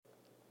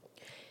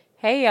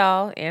Hey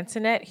y'all,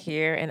 Antoinette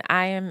here, and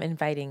I am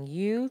inviting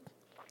you.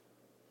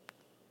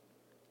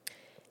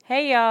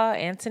 Hey y'all,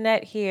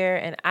 Antoinette here,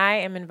 and I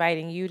am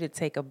inviting you to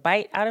take a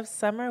bite out of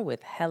summer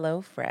with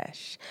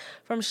HelloFresh.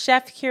 From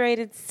chef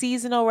curated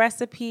seasonal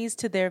recipes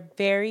to their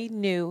very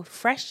new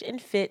fresh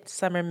and fit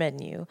summer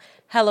menu,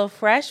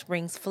 HelloFresh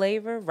brings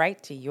flavor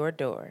right to your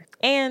door.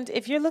 And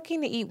if you're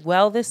looking to eat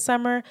well this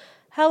summer,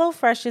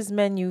 HelloFresh's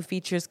menu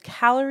features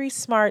calorie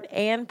smart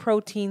and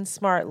protein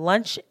smart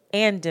lunch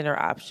and dinner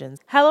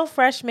options.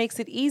 HelloFresh makes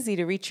it easy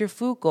to reach your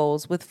food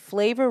goals with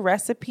flavor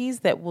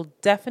recipes that will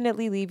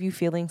definitely leave you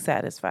feeling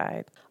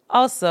satisfied.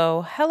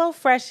 Also,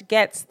 HelloFresh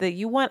gets that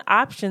you want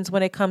options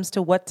when it comes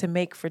to what to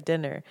make for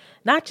dinner,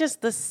 not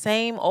just the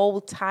same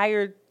old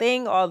tired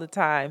thing all the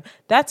time.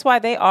 That's why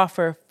they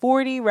offer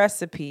 40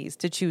 recipes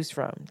to choose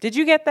from. Did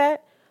you get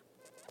that?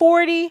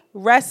 40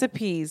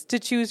 recipes to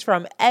choose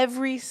from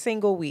every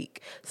single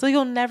week. So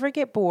you'll never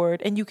get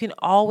bored and you can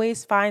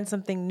always find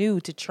something new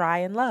to try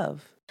and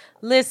love.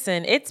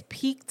 Listen, it's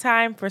peak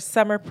time for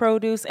summer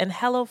produce, and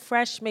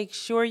HelloFresh makes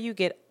sure you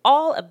get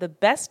all of the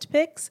best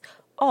picks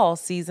all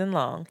season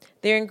long.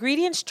 Their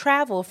ingredients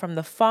travel from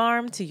the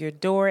farm to your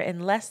door in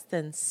less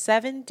than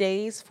 7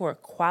 days for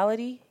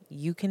quality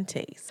you can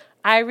taste.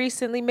 I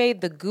recently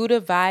made the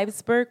Gouda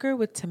Vibes burger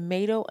with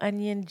tomato,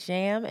 onion,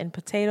 jam, and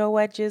potato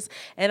wedges,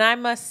 and I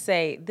must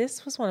say,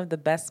 this was one of the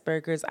best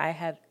burgers I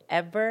have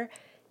ever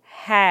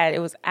had. It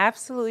was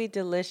absolutely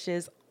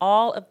delicious.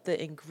 All of the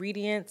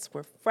ingredients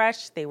were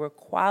fresh, they were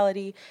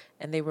quality,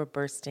 and they were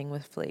bursting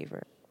with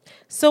flavor.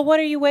 So what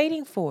are you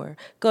waiting for?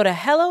 Go to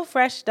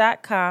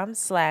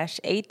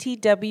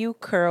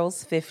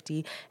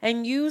HelloFresh.com/ATWCurls50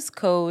 and use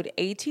code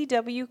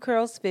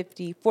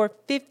ATWCurls50 for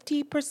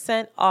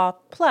 50% off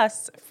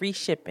plus free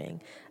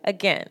shipping.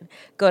 Again,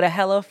 go to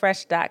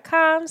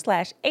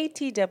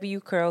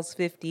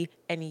HelloFresh.com/ATWCurls50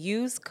 and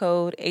use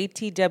code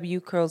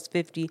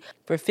ATWCurls50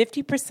 for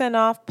 50%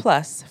 off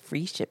plus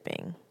free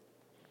shipping.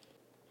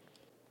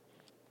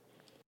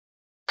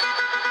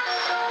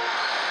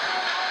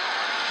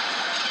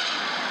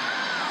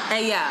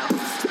 Hey yo.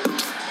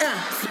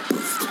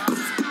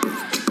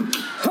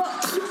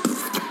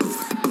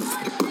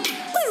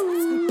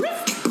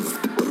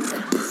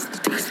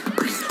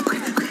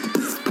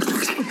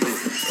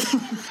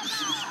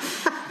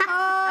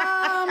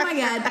 Oh my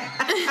God.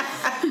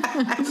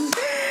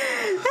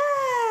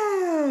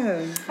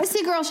 It's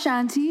your girl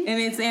Shanti.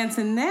 And it's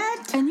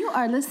Antoinette. And you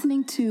are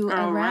listening to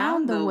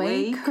Around the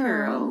Way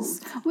Curls.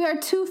 We are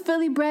two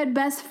Philly bred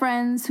best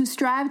friends who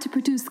strive to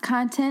produce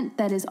content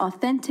that is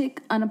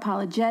authentic,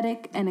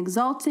 unapologetic, and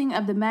exalting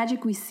of the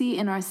magic we see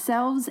in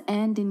ourselves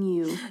and in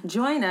you.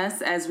 Join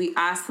us as we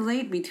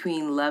oscillate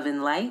between love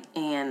and light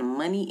and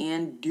money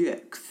and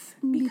dicks.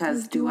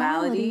 Because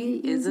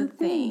duality is a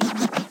thing.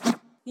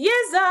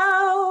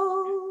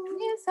 Yizzo!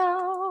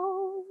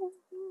 Yizzo!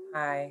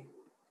 Hi.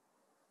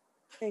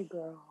 Hey,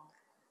 girl.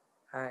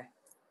 Hi.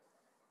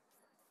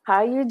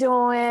 How you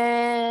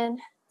doing?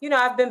 You know,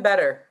 I've been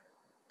better.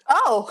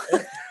 Oh,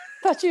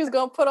 thought you was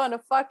gonna put on a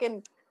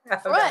fucking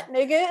front,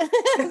 nigga.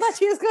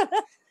 Thought you was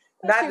gonna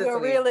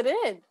reel it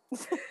in.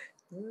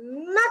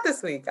 Not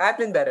this week. I've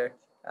been better.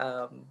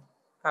 How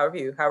are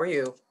you? How are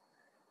you?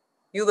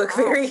 You look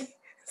very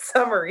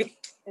summery.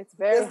 It's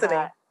very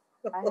hot.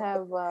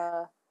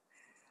 I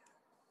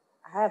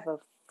have a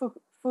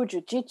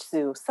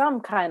Fujitsu, some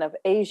kind of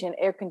Asian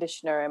air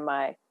conditioner in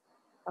my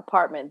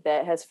apartment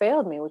that has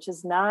failed me, which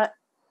is not,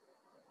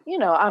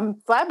 I'm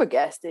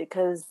flabbergasted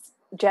because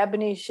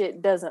Japanese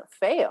shit doesn't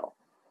fail.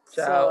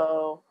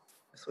 So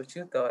that's what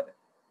you thought.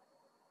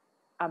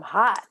 I'm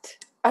hot.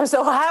 I'm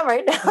so hot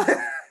right now.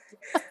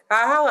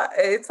 How?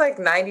 It's like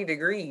 90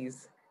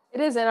 degrees.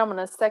 It is, and I'm on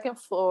the second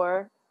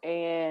floor,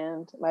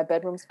 and my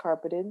bedroom's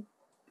carpeted.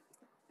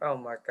 Oh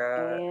my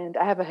God. And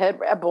I have a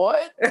headband, boy,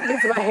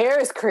 because my hair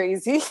is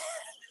crazy.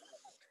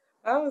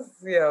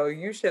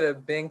 You should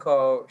have been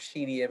called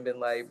Sheedy and been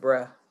like,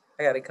 bruh,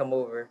 I gotta come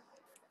over.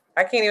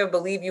 I can't even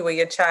believe you and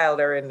your child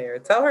are in there.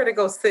 Tell her to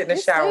go sit in the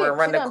shower and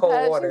run the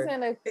cold water. She's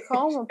in a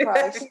coma,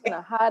 probably. She's in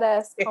a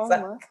hot-ass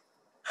coma.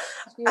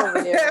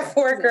 That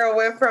poor girl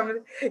went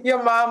from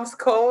your mom's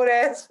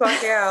cold-ass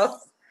fucking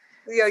house.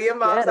 Your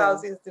mom's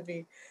house used to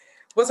be.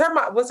 Was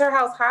her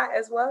house hot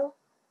as well?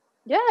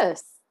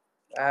 Yes.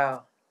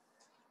 Wow.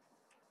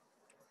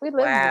 We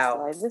live in this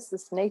life. This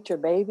is nature,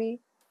 baby.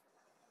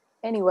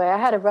 Anyway, I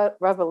had a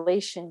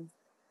revelation.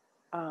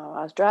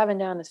 I was driving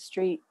down the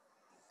street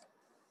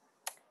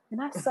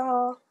and I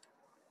saw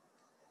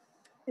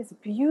this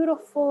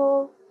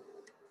beautiful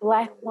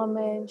Black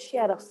woman. She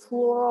had a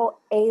floral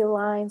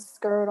A-line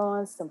skirt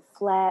on, some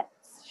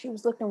flats. She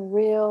was looking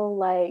real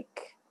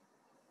like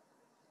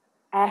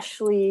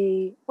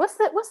Ashley. What's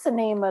the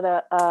name of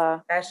the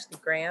Ashley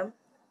Graham?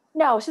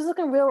 No, she's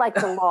looking real like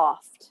The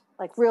Loft.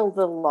 Like real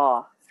The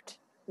Loft,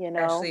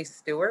 Ashley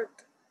Stewart?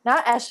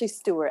 Not Ashley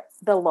Stewart,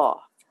 The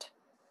Loft.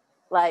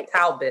 Like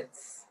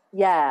Talbots.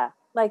 Yeah.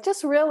 Like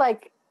just real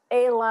like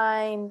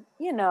A-line,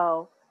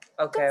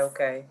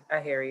 Okay.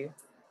 I hear you.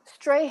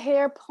 Straight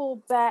hair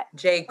pulled back.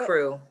 J.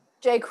 Crew.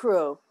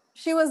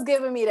 She was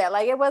giving me that.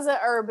 Like, it wasn't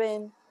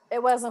urban.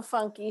 It wasn't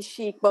funky,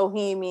 chic,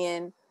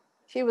 bohemian.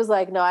 She was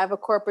like, no, I have a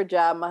corporate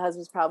job. My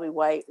husband's probably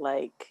white.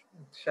 Like,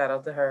 shout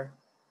out to her.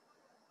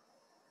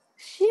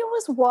 She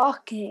was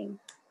walking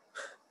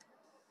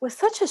with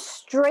such a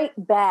straight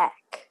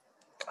back.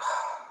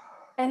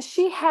 And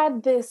she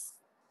had this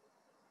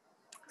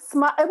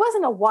smile. It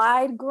wasn't a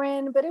wide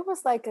grin, but it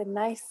was like a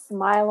nice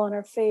smile on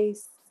her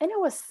face. And it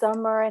was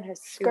summer and her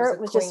skirt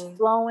was just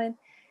flowing.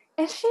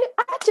 And I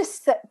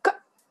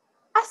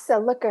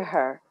said, look at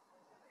her.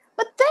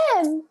 But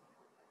then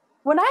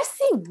when I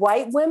see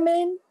white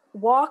women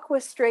walk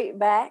with straight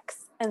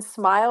backs and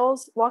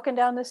smiles walking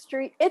down the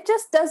street, it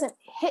just doesn't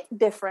hit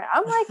different.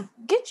 I'm like,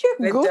 get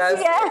your goofy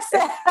ass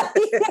out of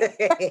here.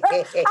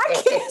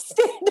 I can't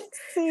stand to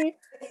see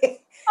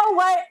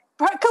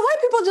because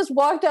white people just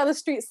walk down the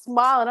street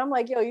smiling. I'm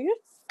like, yo, what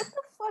the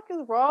fuck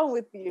is wrong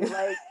with you?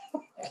 Like,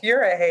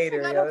 you're a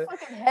hater, got yo. no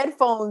fucking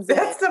headphones.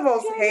 That's the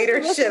most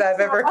hater shit I've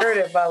ever heard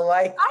in my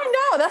life.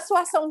 I know. That's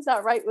why something's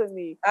not right with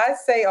me. I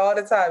say all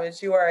the time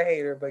that you are a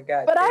hater, but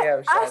goddamn. But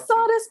I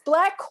saw this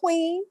black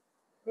queen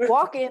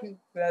walking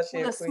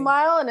with a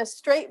smile and a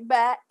straight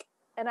back.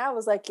 And I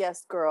was like,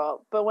 yes,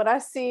 girl. But when I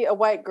see a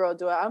white girl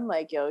do it, I'm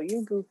like, yo,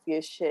 you goofy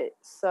as shit.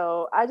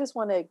 So I just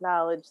want to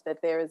acknowledge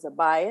that there is a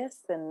bias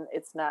and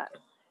it's not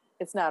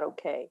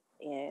okay.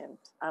 And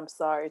I'm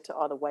sorry to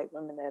all the white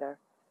women that are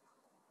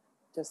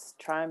just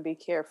trying to be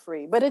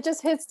carefree. But it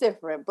just hits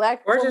different.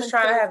 We're just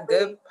trying to have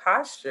good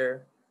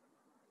posture.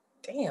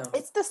 Damn.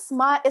 It's the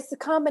smile. It's the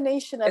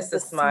combination of the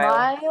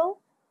smile.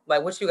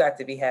 Like, what you got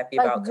to be happy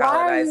about, colonizer?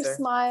 Why are you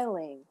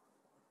smiling?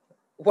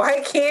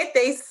 Why can't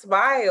they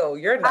smile?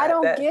 You're not. I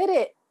don't get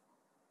it.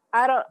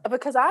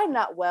 Because I'm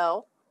not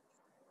well.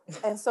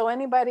 And so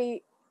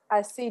anybody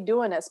I see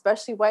doing it,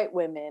 especially white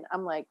women,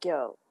 I'm like,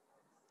 yo,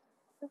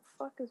 what the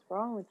fuck is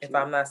wrong with you? If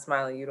I'm not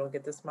smiling, you don't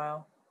get to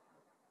smile?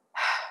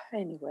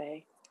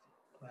 Anyway.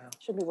 Wow.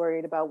 Should be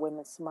worried about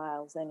women's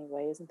smiles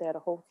anyway. Isn't that a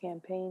whole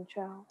campaign,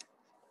 child?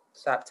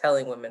 Stop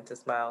telling women to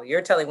smile.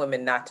 You're telling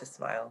women not to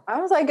smile.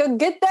 I was like,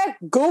 get that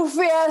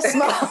goofy ass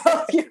smile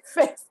off your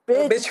face,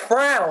 bitch. Bitch,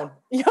 frown.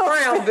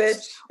 Frown,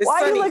 bitch. It's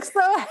why sunny. You look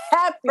so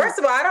happy? First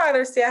of all, I don't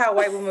understand how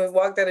white women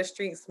walk down the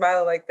street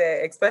smiling like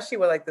that, especially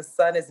when like the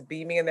sun is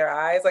beaming in their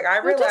eyes. Like I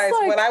realize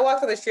when I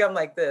walk down the street, I'm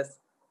like this.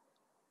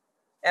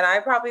 And I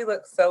probably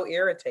look so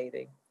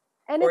irritating.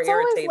 And it's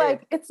always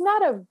like, it's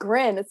not a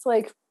grin. It's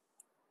like,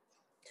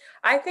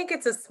 I think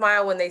it's a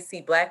smile when they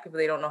see black people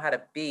they don't know how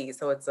to be.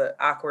 So it's an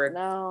awkward,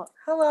 no,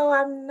 hello,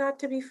 I'm not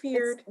to be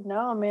feared.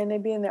 No, man, they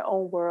be in their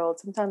own world.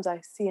 Sometimes I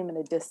see them in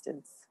the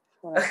distance.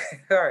 When I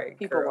all right,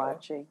 people girl.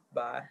 watching.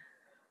 Bye.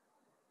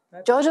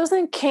 JoJo's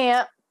in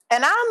camp.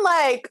 And I'm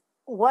like,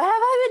 what have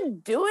I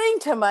been doing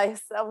to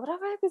myself? What have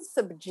I been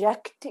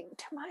subjecting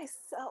to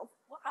myself?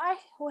 Why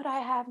would I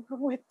have her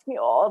with me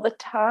all the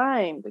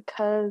time?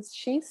 Because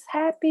she's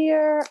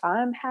happier.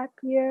 I'm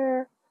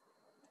happier.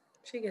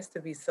 She gets to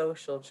be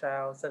social,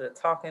 child, instead of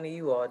talking to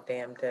you all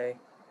damn day.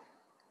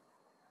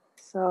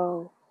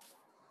 So,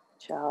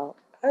 child.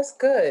 That's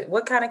good.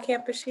 What kind of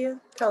camp is she in?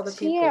 Tell the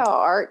people. She at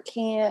art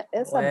camp.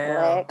 It's a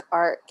black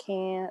art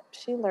camp.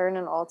 She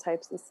learning all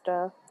types of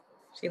stuff.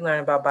 She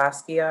learned about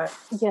Basquiat?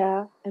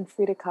 Yeah, and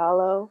Frida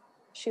Kahlo.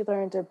 She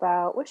learned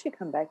about, what she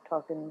come back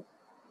talking,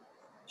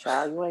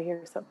 child, you want to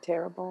hear something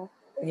terrible?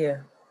 Yeah.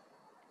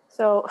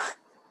 So...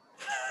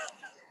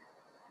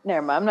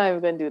 Never mind, I'm not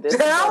even going to do this.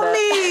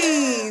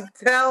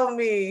 Tell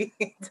me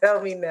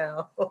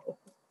now.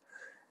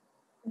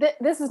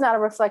 This is not a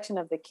reflection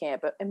of the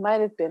camp. It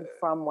might have been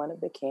from one of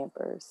the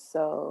campers.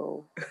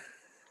 So,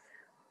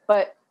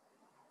 but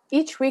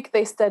each week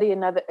they study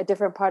a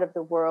different part of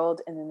the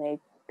world, and then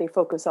they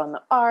focus on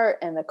the art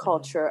and the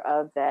culture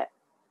of that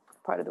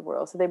part of the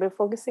world. So they've been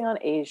focusing on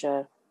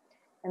Asia,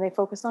 and they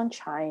focus on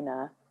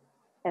China.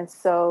 And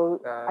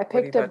so I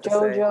picked up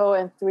JoJo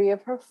and 3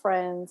 of her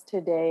friends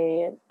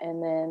today.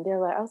 And then they're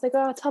like, I was like,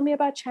 oh, tell me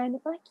about China.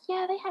 They're like,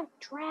 yeah, they have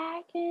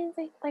dragons.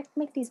 They like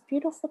make these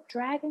beautiful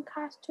dragon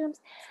costumes.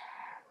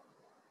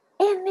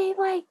 And they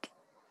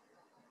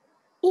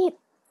eat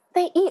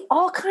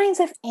all kinds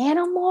of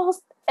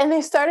animals. And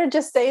they started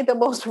just saying the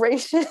most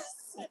racist,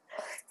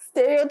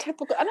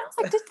 stereotypical. And I was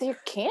like, did your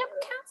camp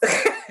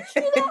counselor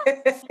do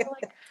that?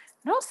 Like,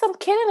 no, some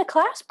kid in the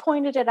class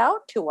pointed it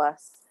out to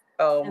us.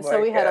 Oh, and so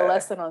we had a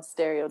lesson on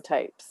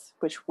stereotypes,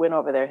 which went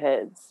over their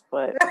heads.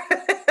 But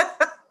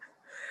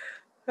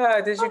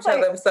did you tell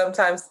them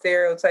sometimes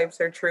stereotypes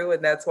are true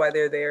and that's why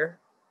they're there?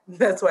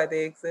 That's why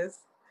they exist?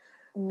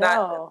 No.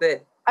 Not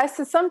that I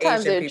said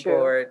sometimes Asian they're people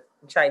true. Or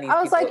Chinese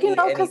I was people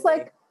like, because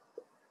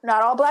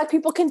not all black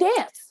people can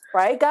dance,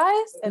 right,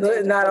 guys?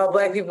 And not all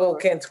black people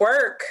can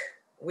twerk.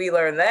 We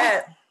learned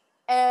that.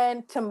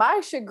 And to my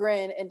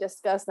chagrin and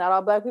disgust, not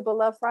all black people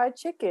love fried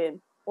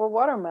chicken. Or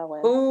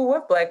watermelon.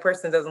 What black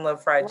person doesn't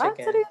love fried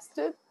chicken? Lots of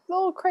these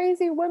little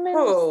crazy women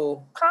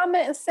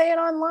comment and say it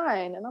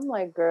online. And I'm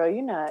like, girl,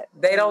 you're not.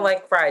 They don't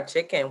like fried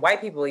chicken. White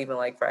people even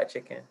like fried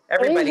chicken.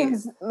 Everybody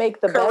Asians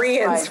make the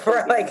Koreans best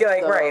fried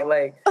chicken,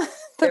 right.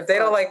 If they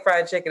don't like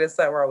fried chicken, it's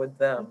something wrong with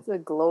them. It's a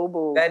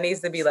global. That needs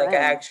to be trend. like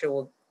an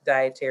actual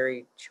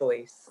dietary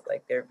choice,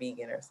 like they're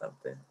vegan or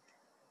something.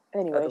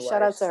 Anyway, otherwise,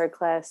 shout out to her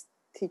class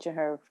teaching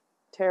her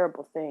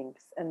terrible things,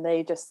 and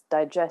they just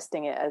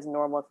digesting it as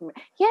normal.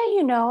 Yeah,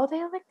 you know,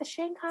 they like the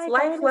Shanghai. It's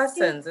life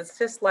lessons. It's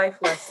just life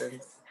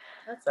lessons.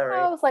 That's all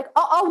right. I was like,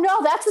 oh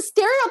no, that's a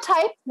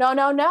stereotype.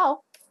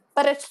 No,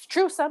 but it's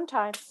true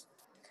sometimes.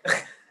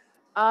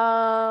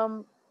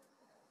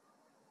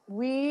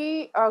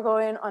 We are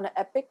going on an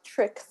epic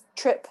trip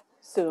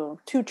soon.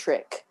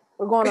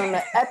 We're going on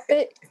an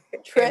epic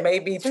trip. It may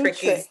be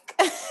tricky.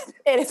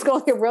 And it's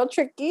going to get real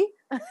tricky.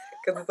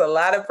 Because there's a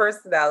lot of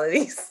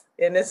personalities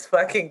in this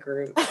fucking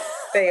group.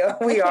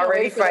 We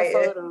already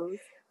fighting.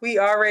 We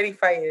already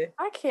fighting.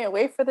 I can't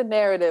wait for the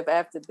narrative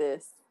after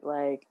this.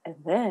 Like, and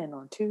then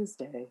on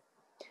Tuesday.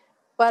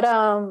 But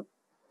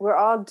we're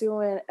all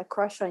doing a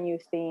crush on you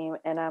theme,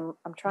 and I'm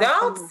trying.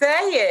 Don't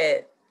say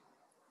it.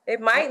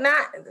 It might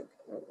not.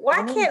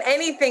 Why can't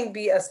anything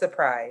be a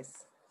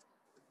surprise?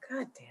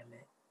 God damn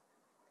it.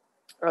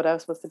 Oh, that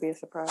was supposed to be a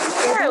surprise.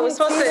 Yeah, it was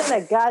supposed to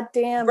a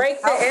goddamn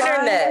break the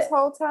internet this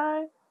whole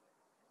time.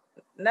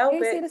 No,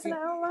 you see this in the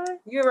outline?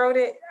 You wrote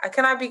it.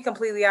 Can I be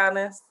completely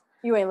honest?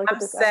 You ain't looking.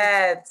 I'm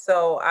sad,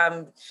 so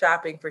I'm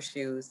shopping for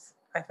shoes.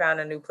 I found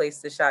a new place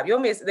to shop.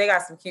 They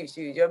got some cute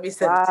shoes. You want me to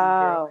send it to you?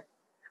 Girl?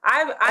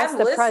 I'm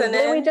listening.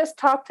 Didn't we just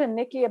talk to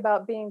Nikki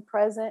about being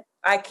present?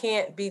 I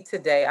can't be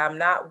today. I'm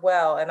not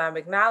well, and I'm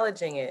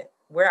acknowledging it.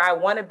 Where I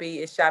want to be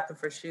is shopping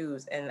for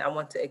shoes, and I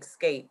want to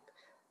escape.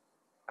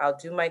 I'll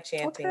do my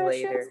chanting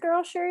later. Shoes,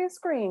 girl? Share your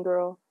screen,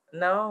 girl.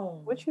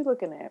 No. What you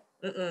looking at?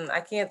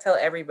 I can't tell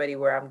everybody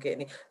where I'm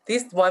getting it.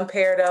 This one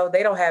pair, though,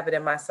 they don't have it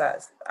in my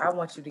size. I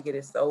want you to get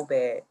it so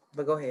bad.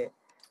 But go ahead.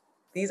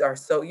 These are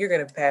you're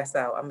going to pass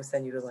out. I'm going to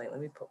send you the link. Let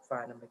me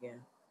find them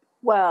again.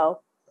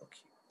 Well,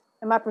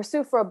 in my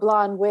pursuit for a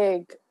blonde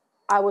wig,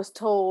 I was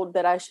told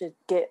that I should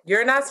get.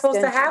 You're not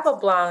supposed to have a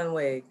blonde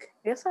wig.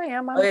 Yes, I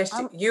am.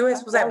 You're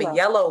supposed to have a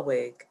yellow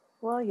wig.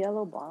 Well,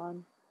 yellow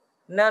blonde.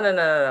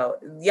 No.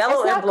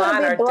 Yellow and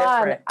blonde are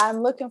different.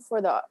 I'm looking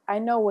for I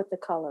know what the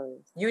color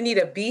is. You need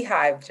a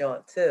beehive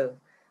joint, too.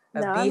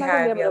 I'm not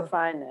going to be able to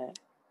find that.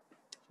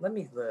 Let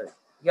me look.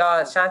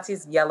 Y'all,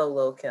 Shanti's yellow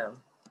Lil' Kim.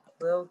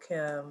 Lil'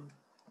 Kim.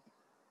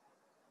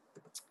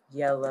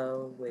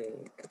 Yellow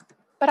wig.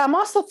 But I'm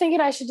also thinking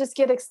I should just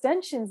get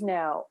extensions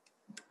now.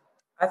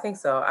 I think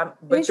so.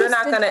 But you're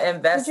not going to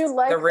invest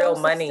the real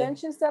money.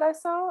 Extensions that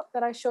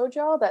I showed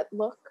y'all that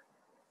look.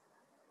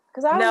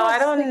 I'm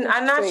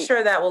not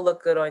sure that will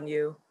look good on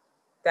you.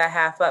 That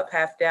half up,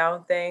 half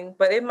down thing.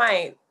 But it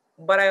might.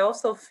 But I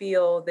also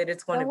feel that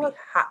it's going to be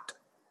hot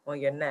on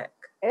your neck.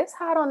 It's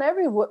hot on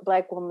every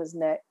black woman's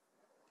neck.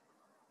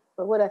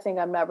 But what I think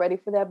I'm not ready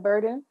for that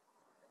burden.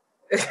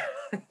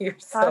 You're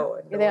so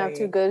annoying. You think I'm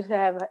too good to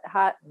have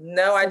hot?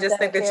 No, I just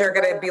think that you're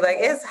going to be like,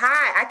 it's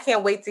hot. I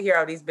can't wait to hear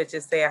all these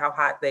bitches saying how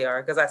hot they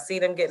are. Because I see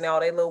them getting all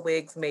their little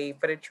wigs made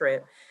for the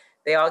trip.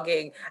 They all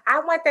getting, I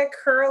want that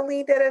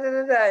curly,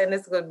 da-da-da-da-da. And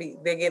it's going to be,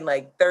 they're getting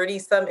like 30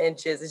 some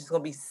inches. It's just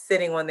going to be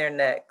sitting on their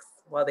necks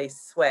while they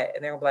sweat.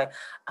 And they're going to be like,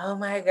 oh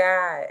my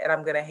God. And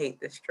I'm going to hate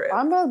this trip.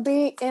 I'm going to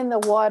be in the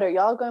water.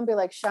 Y'all going to be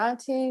like,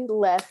 Shanti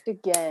left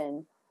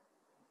again.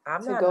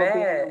 I'm not mad. Be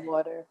in the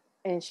water.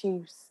 And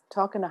she's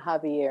talking to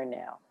Javier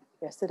now.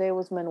 Yesterday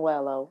was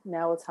Manuelo.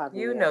 Now it's Javier.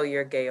 You know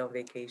you're gay on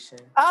vacation.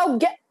 Oh,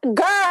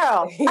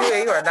 girl.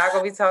 You are not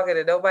going to be talking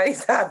to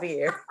nobody's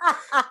Javier.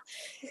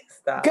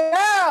 Stop.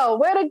 Girl,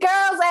 where the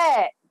girls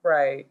at?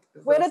 Right.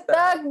 Where the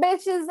thug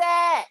bitches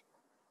at?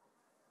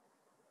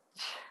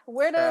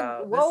 Where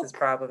the woke? This is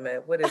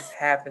problematic. What is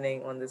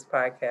happening on this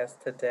podcast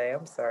today?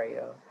 I'm sorry,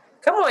 yo.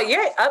 Come on,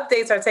 your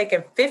updates are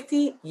taking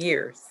 50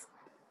 years.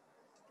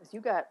 You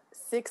got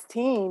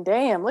 16.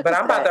 Damn, look but at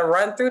I'm about to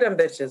run through them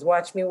bitches.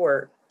 Watch me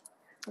work.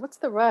 What's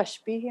the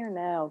rush? Be here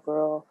now,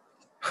 girl.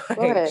 I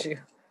hate you.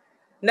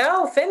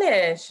 No,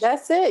 finish.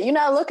 That's it. You're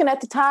not looking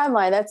at the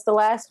timeline. That's the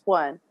last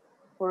one.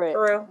 For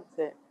real.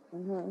 That's it.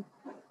 Mm-hmm.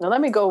 Now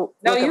let me go.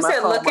 No, you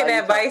said looking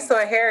at advice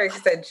on hair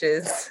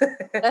extensions.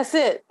 That's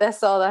it.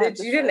 That's all I have to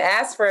say. You didn't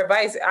ask for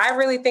advice. I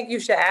really think you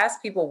should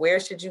ask people, where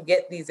should you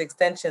get these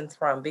extensions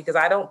from? Because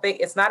I don't think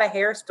it's not a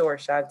hair store,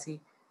 Shanti.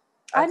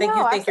 I think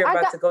you think you're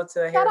about to go to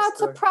a hair store. Shout out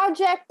to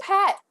Project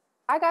Pat.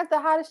 I got the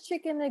hottest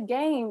chick in the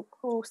game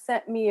who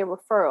sent me a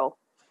referral.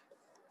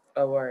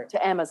 Oh, word.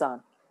 To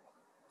Amazon.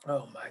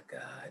 Oh, my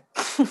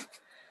God.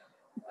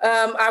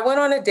 I went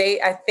on a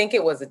date. I think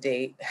it was a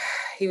date.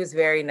 He was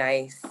very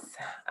nice.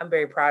 I'm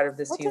very proud of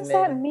this human. What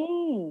does that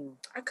mean?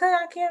 I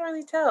can't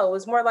really tell. It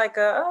was more like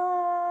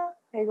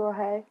hey, girl,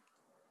 hey.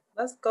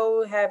 Let's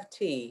go have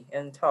tea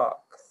and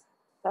talk.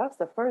 That's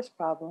the first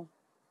problem.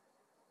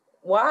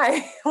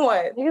 Why?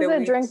 What? Niggas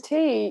that drink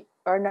tea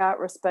are not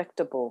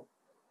respectable.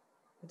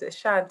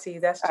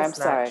 Shanti, that's just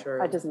not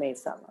true. I just made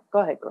something up. Go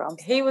ahead, girl.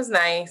 He was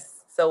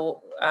nice.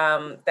 So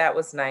that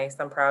was nice.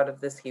 I'm proud of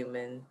this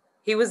human.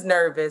 He was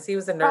nervous. He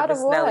was a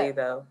nervous Nelly,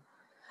 though.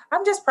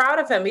 I'm just proud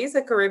of him. He's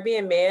a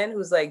Caribbean man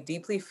who's like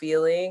deeply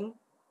feeling.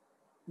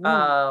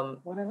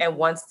 and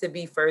wants to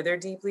be further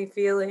deeply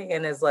feeling,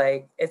 and is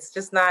like, it's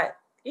just not,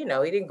 he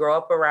didn't grow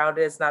up around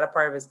it. It's not a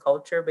part of his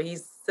culture, but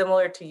he's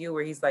similar to you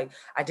where he's like,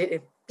 I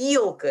didn't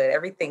feel good.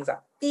 Everything's I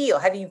feel.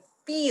 How do you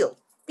feel?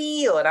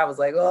 Feel. And I was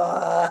like,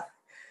 oh.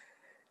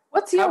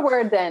 What's your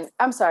word then?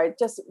 I'm sorry,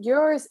 just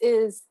yours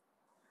is,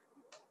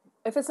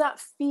 if it's not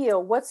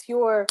feel, what's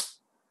your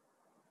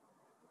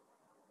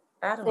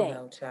I don't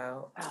know,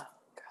 child. Oh,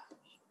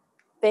 gosh.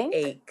 Think?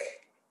 Ache.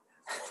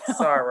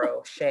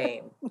 Sorrow.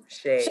 Shame.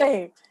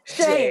 Shame.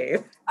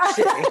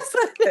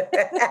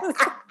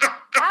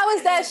 How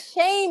is that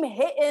shame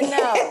hitting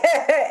now?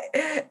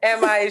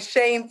 Am I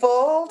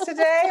shameful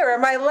today or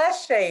am I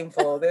less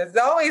shameful? There's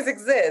always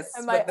exists.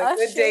 But the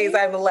good days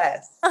I'm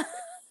less.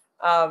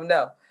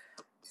 No.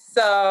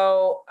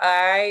 So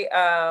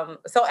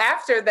so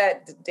after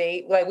that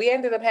date, like we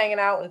ended up hanging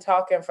out and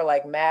talking for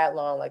like mad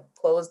long, like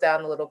closed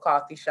down a little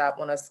coffee shop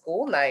on a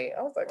school night.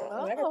 I was like,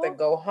 I got to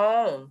go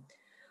home.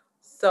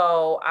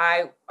 So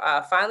I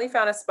finally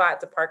found a spot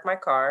to park my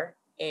car,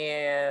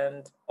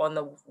 and on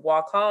the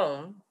walk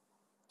home,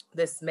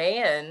 this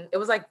man, it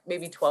was like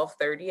maybe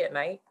 12:30 at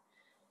night.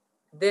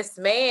 This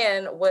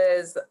man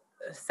was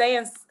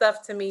saying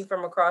stuff to me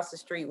from across the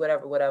street,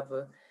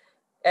 whatever.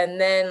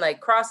 And then like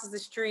crosses the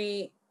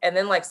street and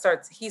then like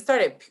he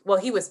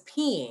was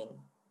peeing.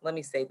 Let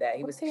me say that.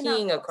 He was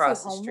peeing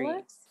across the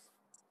street.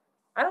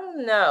 I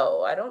don't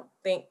know. I don't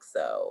think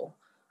so.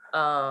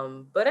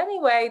 But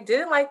anyway,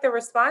 didn't like the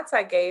response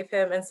I gave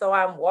him. And so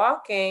I'm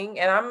walking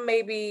and I'm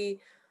maybe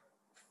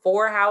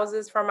 4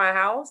 houses from my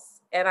house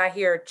and I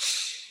hear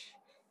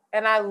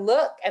and I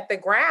look at the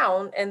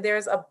ground and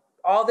there's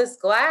all this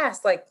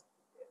glass like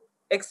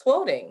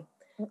exploding.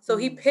 So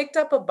he picked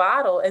up a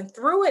bottle and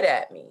threw it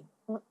at me.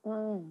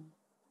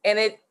 And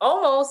it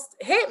almost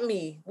hit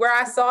me where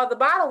I saw the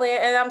bottle in,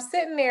 and I'm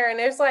sitting there and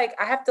there's like,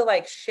 I have to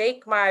like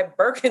shake my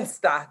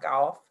Birkenstock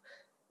off.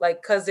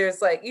 Like, cause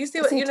there's like, you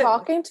see what he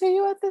talking to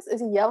you at this?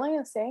 Is he yelling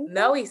and saying?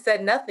 No, he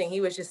said nothing.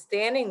 He was just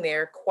standing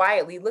there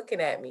quietly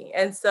looking at me.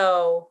 And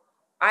so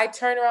I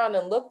turned around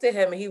and looked at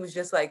him and he was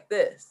just like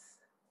this.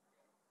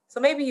 So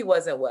maybe he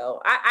wasn't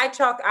well. I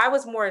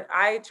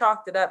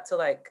chalked it up to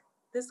like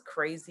this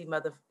crazy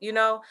mother,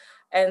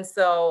 And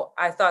so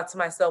I thought to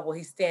myself, well,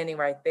 he's standing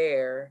right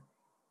there.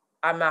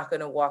 I'm not going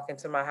to walk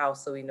into my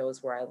house so he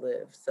knows where I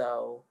live.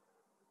 So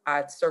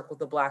I circled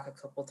the block a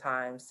couple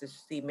times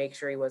to make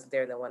sure he wasn't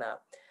there and then went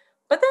up.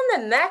 But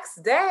then the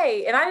next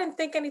day, and I didn't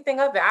think anything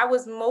of it, I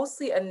was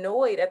mostly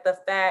annoyed at the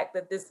fact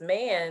that this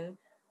man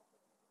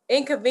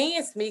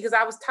inconvenienced me because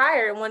I was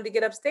tired and wanted to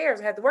get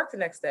upstairs. I had to work the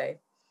next day.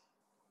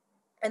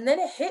 And then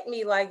it hit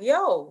me like,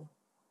 yo,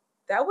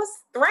 that was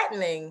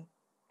threatening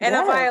and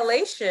a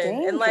violation.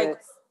 Dangerous. And like,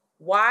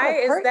 why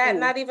is that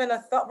not even a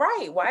thought?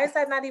 Right. Why is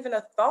that not even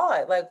a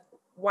thought? Like,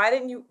 why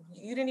didn't you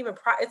didn't even,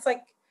 it's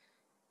like,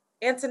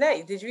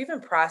 Antoinette, did you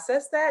even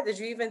process that? Did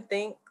you even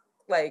think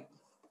like,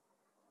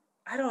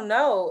 I don't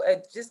know.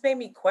 It just made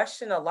me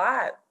question a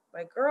lot.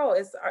 Like, girl,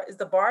 is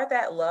the bar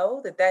that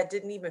low that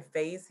didn't even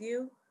faze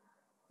you?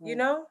 You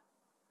know?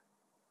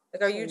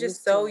 Like, are you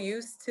just so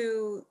used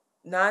to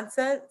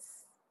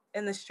nonsense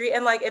in the street?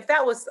 And like, if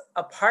that was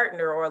a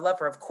partner or a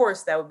lover, of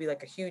course, that would be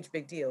like a huge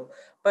big deal.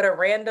 But a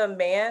random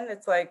man,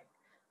 it's like,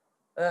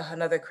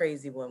 another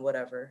crazy one,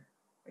 whatever.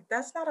 Like,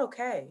 that's not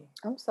okay.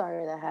 I'm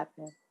sorry that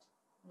happened.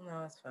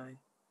 No, it's fine.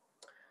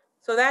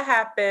 So that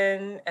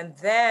happened. And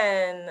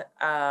then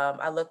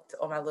I looked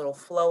on my little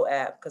Flow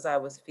app because I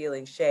was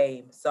feeling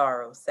shame,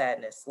 sorrow,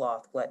 sadness,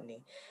 sloth,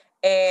 gluttony.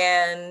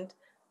 And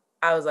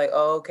I was like,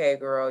 oh, okay,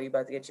 girl, you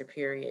about to get your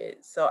period.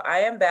 So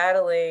I am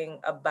battling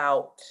a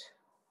bout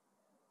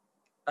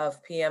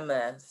of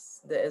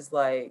PMS that is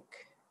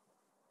like,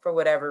 for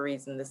whatever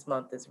reason, this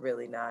month is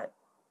really not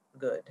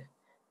good.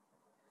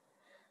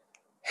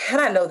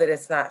 And I know that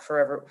it's not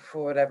forever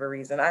for whatever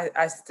reason.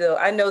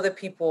 I know that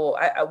people,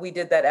 we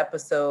did that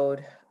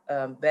episode,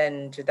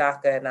 Ben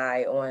Jadaka and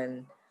I,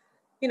 on,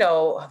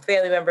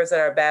 family members that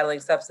are battling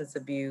substance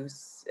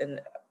abuse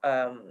and,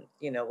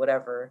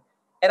 whatever.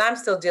 And I'm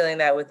still dealing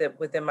that with it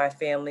within my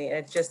family. And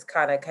it just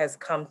kind of has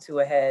come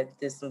to a head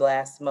this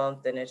last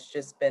month. And it's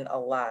just been a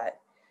lot.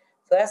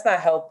 So that's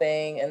not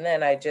helping. And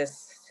then I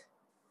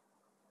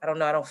don't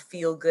know. I don't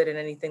feel good in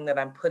anything that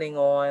I'm putting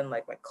on,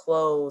 like my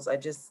clothes. I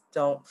just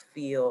don't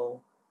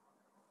feel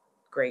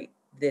great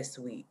this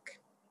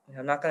week.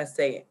 I'm not going to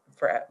say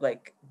for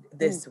like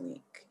this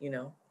week,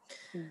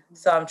 Mm-hmm.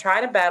 So I'm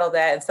trying to battle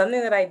that. And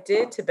something that I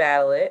did to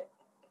battle it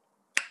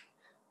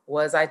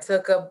was I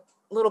took a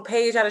little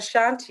page out of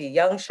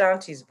young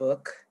Shanti's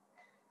book,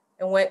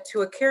 and went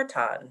to a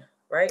kirtan,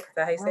 right? Is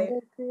that how you say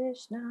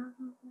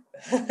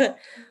it?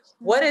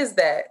 What is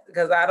that?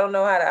 Because I don't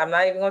know I'm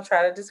not even going to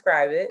try to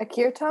describe it. A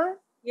kirtan?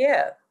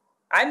 Yeah.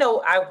 I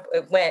know I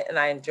went and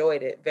I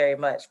enjoyed it very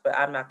much, but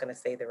I'm not going to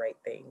say the right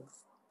things.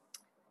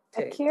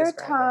 A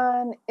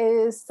kirtan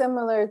is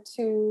similar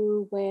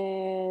to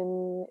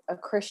when a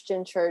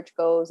Christian church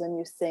goes and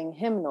you sing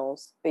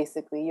hymnals,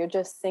 basically. You're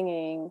just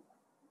singing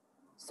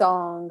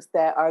songs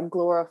that are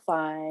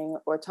glorifying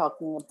or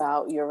talking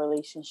about your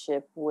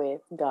relationship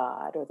with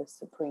God or the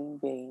supreme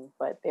being,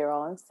 but they're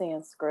all in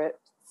Sanskrit.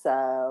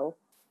 So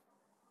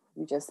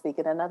you just speak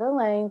in another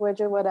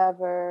language or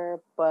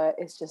whatever, but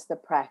it's just the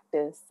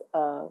practice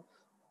of,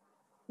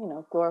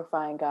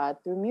 glorifying God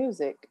through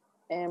music.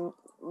 And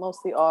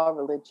mostly all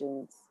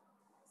religions,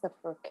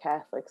 except for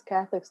Catholics.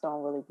 Catholics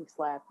don't really be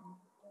slapping.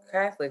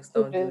 Catholics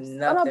don't do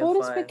nothing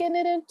Buddhists fun. be getting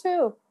it in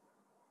too.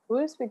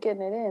 Buddhists be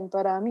getting it in,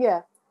 but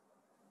yeah.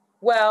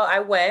 Well, I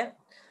went.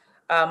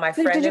 My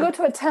friend. Did you go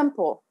to a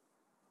temple?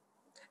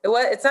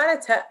 It's not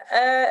a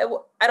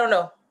temple. I don't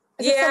know.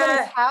 Is it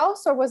somebody's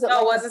house or was it?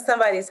 No, it wasn't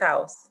somebody's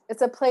house.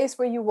 It's a place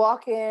where you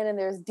walk in and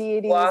there's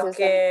deities.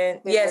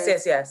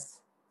 Yes.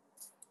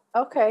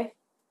 Okay.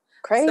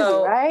 Crazy,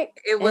 so right?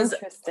 It was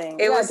interesting.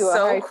 It was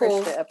so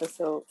cool. Krishna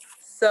episode.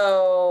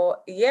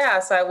 So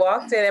I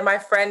walked in, and my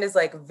friend is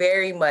like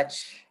very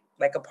much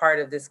like a part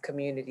of this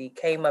community.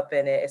 Came up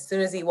in it as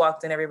soon as he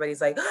walked in.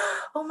 Everybody's like,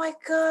 "Oh my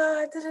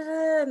god!"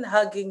 and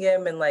hugging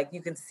him, and like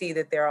you can see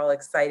that they're all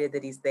excited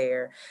that he's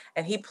there.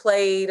 And he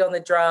played on the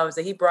drums,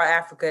 and he brought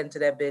Africa into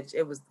that bitch.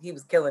 He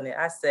was killing it.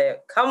 I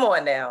said, "Come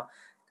on now!"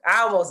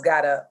 I almost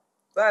got up.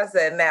 So I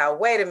said, now,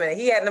 wait a minute.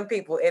 He had them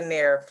people in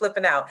there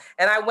flipping out.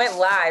 And I went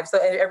live. So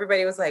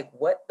everybody was like,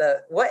 what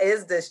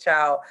is this,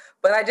 child?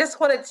 But I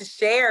just wanted to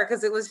share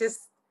because it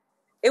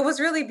was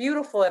really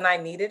beautiful and I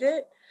needed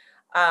it.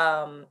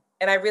 And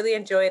I really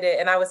enjoyed it.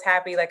 And I was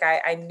happy. Like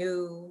I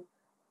knew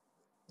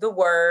the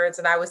words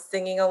and I was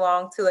singing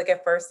along too. Like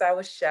at first I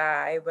was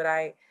shy, but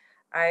I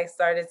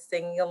started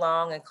singing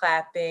along and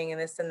clapping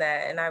and this and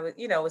that. And I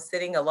was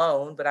sitting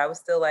alone, but I was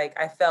still like,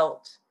 I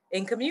felt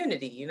in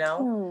community,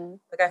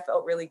 like I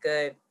felt really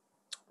good.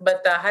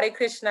 But the Hare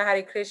Krishna,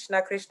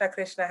 Krishna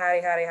Krishna,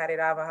 Hare Hare, Hare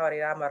Rama,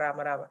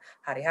 Rama Rama,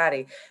 Hare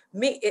Hare.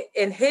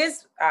 In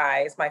his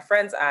eyes, my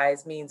friend's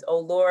eyes, means, "Oh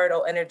Lord,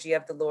 oh energy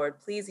of the Lord,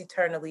 please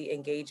eternally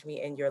engage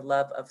me in your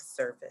love of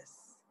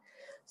service."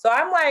 So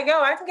I'm like, yo,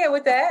 I can get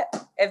with that.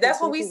 If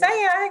that's what we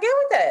saying, I can get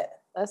with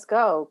that. Let's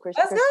go.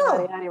 Krishna, Let's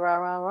go. Hare Hare,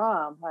 Ram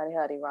Ram, Hare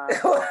Hare,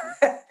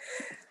 Ram.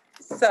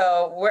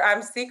 So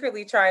I'm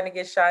secretly trying to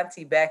get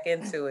Shanti back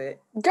into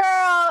it.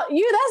 Girl,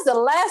 that's the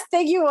last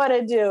thing you want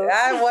to do.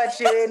 I want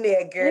you in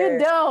there, girl. You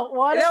don't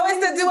want to. No,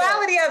 it's the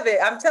duality of it.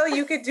 I'm telling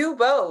you could do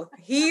both.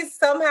 He's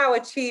somehow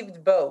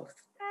achieved both.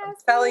 I'm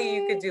telling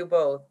you could do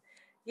both.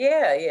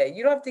 Yeah.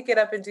 You don't have to get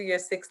up and do your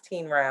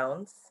 16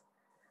 rounds.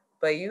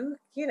 But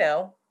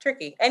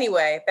tricky.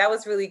 Anyway, that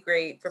was really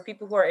great. For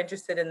people who are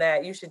interested in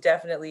that, you should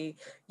definitely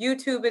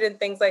YouTube it and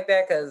things like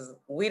that because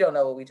we don't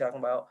know what we're talking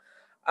about.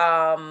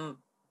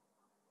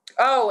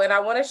 And I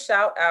want to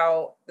shout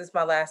out, this is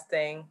my last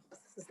thing.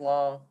 This is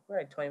long. We're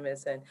like 20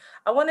 minutes in.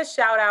 I want to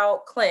shout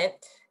out Clint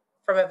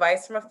from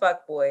Advice from a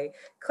Fuckboy.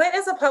 Clint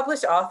is a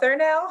published author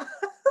now.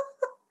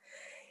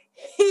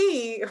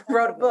 He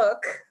wrote a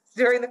book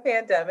during the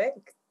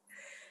pandemic.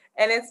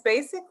 And it's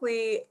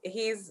basically,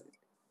 he's,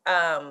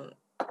 in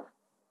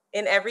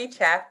every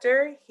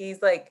chapter,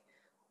 he's like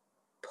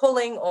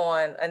pulling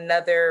on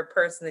another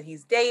person that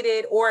he's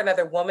dated or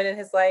another woman in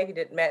his life. He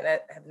didn't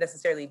have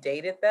necessarily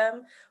dated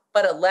them,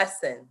 but a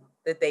lesson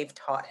that they've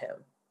taught him.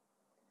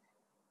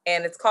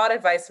 And it's called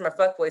Advice from a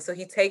Fuckboy. So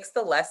he takes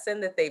the lesson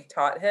that they've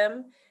taught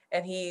him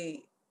and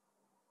he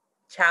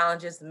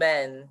challenges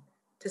men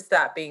to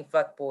stop being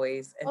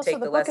fuckboys and take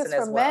the lesson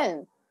as well.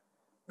 Men.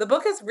 The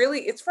book is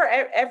it's for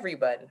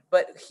everyone,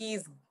 but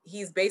he's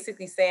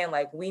basically saying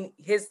like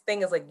his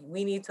thing is like,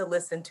 we need to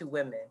listen to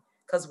women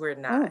because we're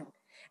not.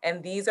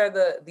 And these are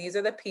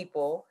the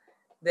people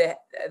that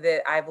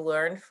I've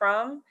learned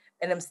from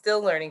and I'm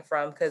still learning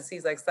from, because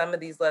he's like, some of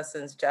these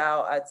lessons,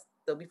 child, I'd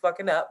still be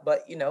fucking up,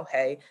 but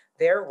hey,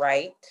 they're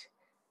right.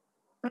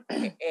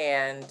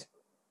 And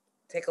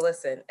take a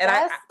listen.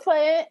 And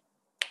Clint.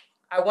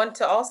 I want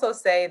to also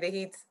say that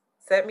he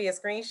sent me a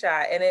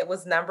screenshot and it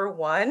was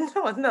 #1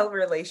 on the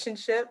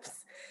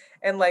relationships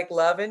and like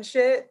love and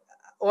shit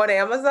on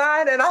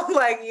Amazon. And I'm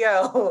like,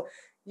 yo,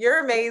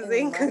 you're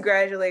amazing.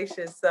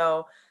 Congratulations.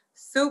 So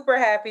super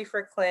happy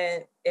for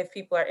Clint. If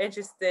people are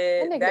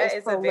interested, that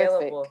is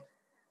available.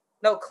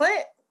 No,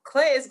 Clint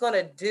is going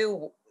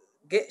to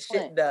get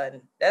shit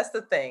done. That's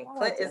the thing.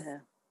 Clint is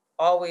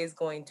always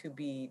going to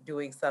be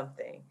doing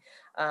something.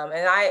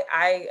 And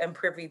I am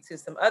privy to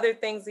some other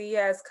things he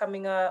has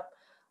coming up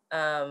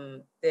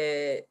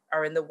that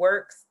are in the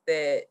works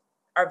that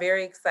are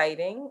very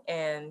exciting.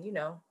 And,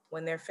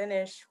 when they're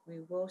finished,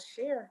 we will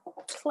share.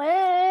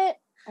 Clint!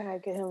 I gotta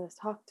get him to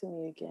talk to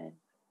me again.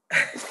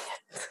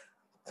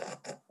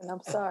 And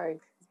I'm sorry.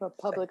 It's a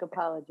public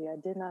apology. I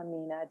did not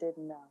mean I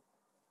didn't know.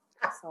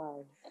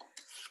 Sorry.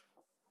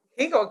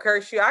 He gonna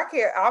curse you. I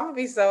can't. I'm gonna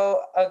be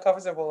so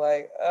uncomfortable.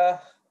 Like, I'm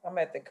gonna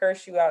have to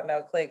curse you out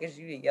now, Clint, because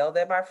you yelled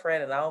at my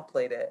friend, and I don't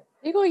play that.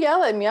 He gonna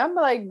yell at me. I'm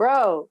like,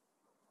 bro.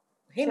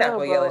 He's not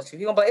gonna yell at you.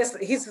 He gonna. But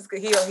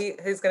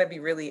he's gonna be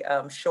really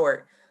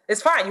short.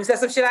 It's fine. You said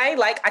some shit I ain't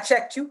like. I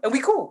checked you, and we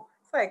cool.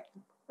 It's like,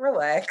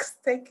 relax.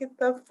 Take it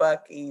the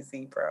fuck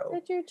easy, bro.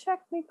 Did you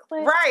check me,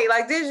 Clint? Right.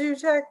 Like, did you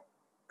check?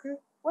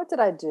 What did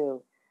I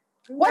do?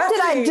 What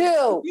did I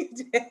do? You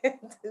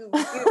didn't do.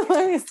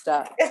 Let me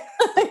stop.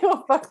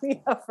 You'll fuck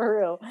me up for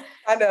real.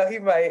 I know he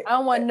might. I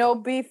don't want no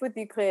beef with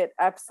you, kid.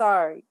 I'm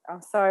sorry.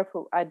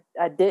 Pooh. I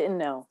didn't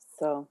know.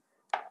 So,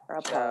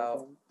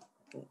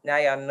 now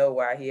y'all know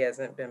why he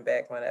hasn't been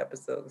back on the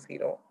episode, because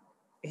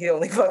he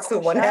only fucks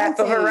with one half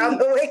of Around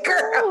the Way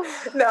Girl.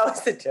 No,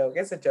 it's a joke.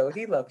 It's a joke.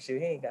 He loves you.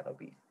 He ain't got no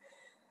beef.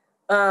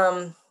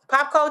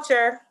 Pop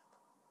culture.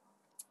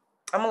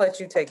 I'm gonna let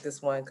you take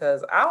this one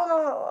because I don't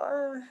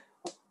know.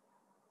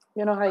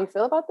 You know how you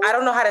feel about this? I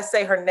don't know how to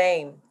say her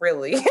name,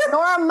 really.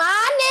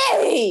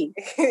 Normani!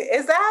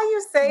 Is that how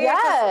you say it?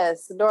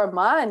 Yes,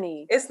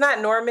 Normani. It's not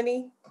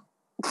Normani?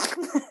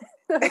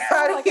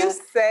 How do you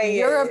say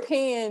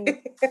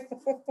European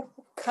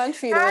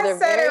country where they're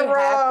said very it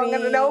wrong.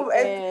 happy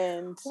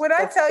and when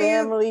I tell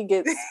family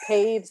gets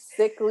paid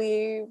sick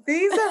leave.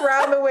 These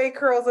Around the Way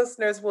Curls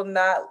listeners will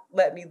not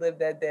let me live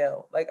that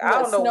down. Like, I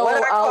don't know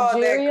what I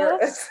Algeria? call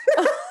that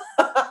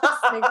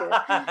girl.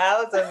 That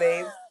was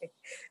amazing.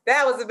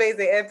 That was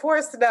amazing. And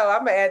poor Snow,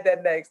 I'm going to add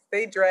that next.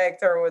 They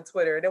dragged her on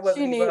Twitter, and it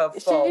wasn't even her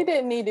fault. She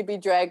didn't need to be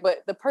dragged,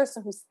 but the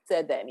person who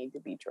said that needed to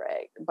be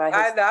dragged by his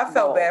I know. I felt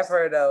balls. bad for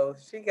her, though.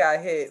 She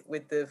got hit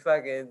with the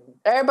fucking...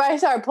 Everybody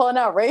started pulling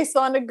out race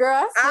on the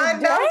girl. I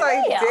know. I was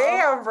like,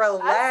 damn,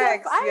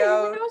 relax, I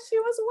didn't even know she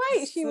was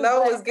white.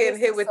 Snow was getting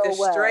hit with the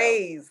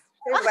strays.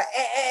 It was like,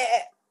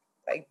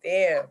 Like,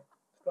 damn.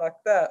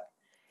 Fucked up.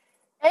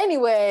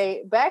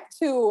 Anyway, back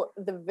to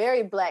the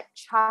very black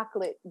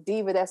chocolate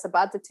diva that's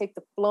about to take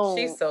the floor.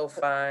 She's so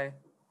fine.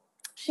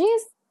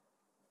 She's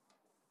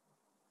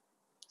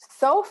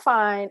so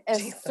fine and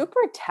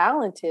super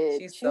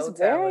talented. She's so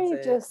very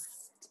talented. Just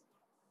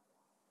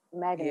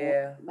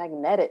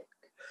magnetic.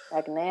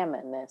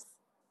 Magnanimous,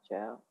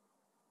 Joe.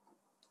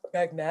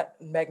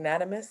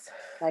 Magnanimous?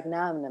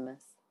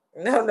 Magnanimous.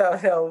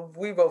 No.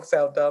 We both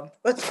sound dumb.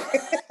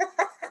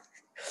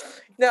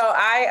 No,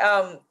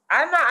 I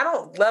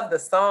don't love the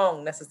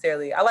song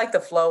necessarily. I like the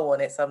flow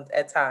on it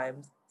at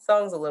times.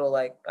 Song's a little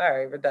like, all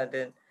right,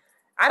 redundant.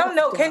 I don't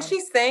know. Can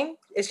she sing?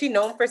 Is she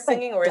known for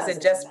singing, or is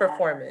it just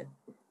performing?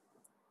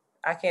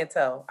 I can't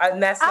tell.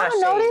 And that's not I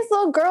don't know these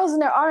little girls in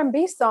their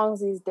R&B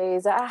songs these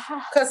days.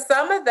 Because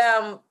some of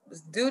them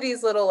do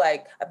these little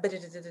like, but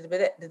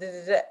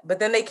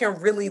then they can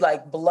really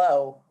like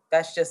blow.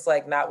 That's just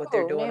like not what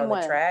they're doing on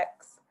the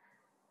tracks.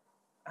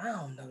 I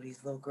don't know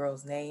these little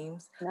girls'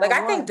 names.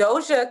 I think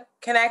Doja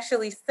can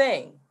actually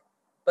sing,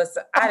 but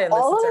I didn't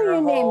listen to her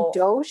whole... named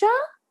Doja?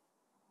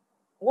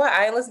 What?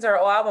 I didn't listen to her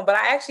whole album, but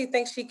I actually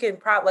think she can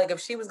probably, if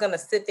she was going to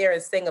sit there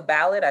and sing a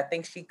ballad, I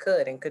think she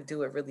could and could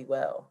do it really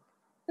well.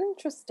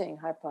 Interesting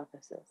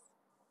hypothesis.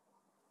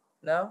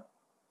 No?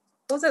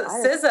 Who's it?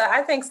 SZA.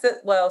 I think,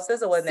 SZA wasn't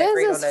that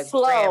great on the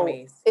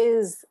Grammys.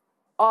 Is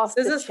off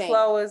SZA's the chain.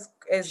 flow is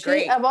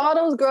great. Of all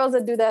those girls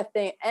that do that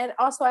thing, and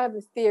also I have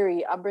a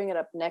theory, I'll bring it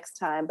up next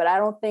time, but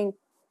I won't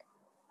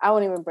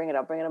even bring it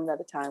up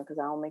another time because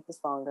I don't make this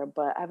longer,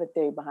 but I have a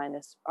theory behind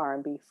this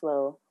R&B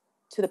flow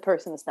to the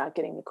person that's not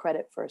getting the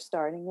credit for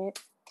starting it.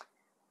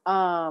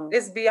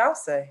 It's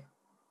Beyonce.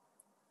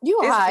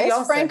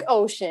 It's Frank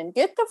Ocean.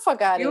 Get the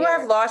fuck out of here. You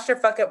have lost your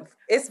fucking...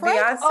 It's Frank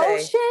Beyonce.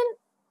 Ocean?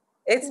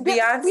 It's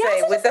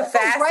Beyonce with the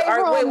fast...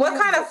 Wait,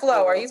 what kind of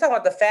flow? Are you talking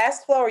about the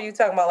fast flow, or are you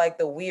talking about like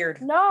the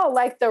weird... No,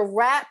 like the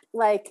rap,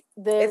 like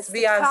the... It's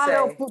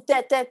Beyonce.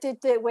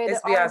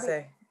 It's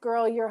Beyonce.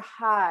 Girl, you're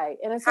high.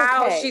 And it's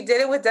How? okay. She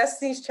did it with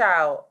Destiny's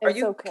Child. Are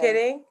you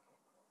kidding?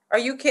 Are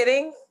you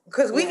kidding?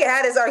 Because we can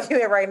have this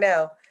argument right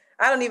now.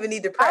 I don't even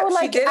need to prep.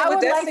 She did it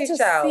with Destiny's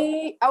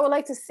Child. I would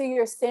like to see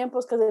your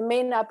samples because it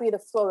may not be the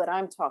flow that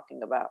I'm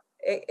talking about.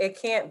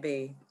 It can't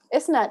be.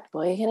 It's not.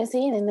 Boy, can I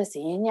see it in the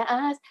sea in your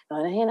eyes?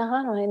 But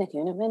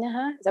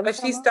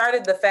she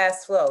started the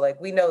fast flow. Like,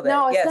 we know that.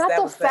 No, it's yes, not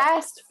that the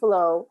fast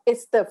flow.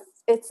 It's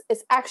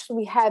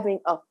actually having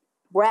a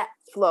rap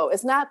flow.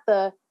 It's not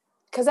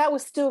because that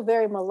was still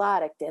very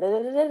melodic.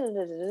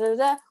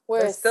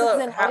 Whereas all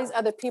these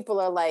other people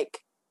are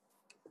like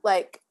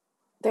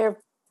they're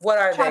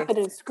chopping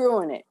and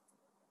screwing it.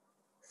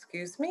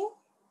 Excuse me?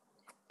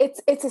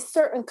 It's a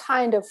certain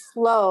kind of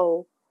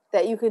flow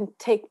that you can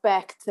take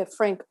back to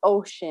Frank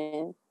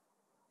Ocean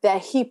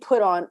that he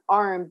put on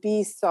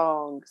R&B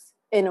songs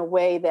in a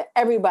way that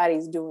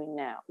everybody's doing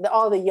now.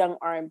 All the young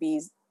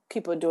R&B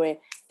people doing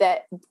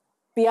that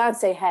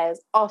Beyonce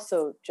has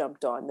also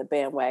jumped on the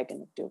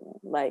bandwagon of doing.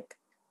 Like,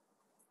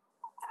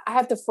 I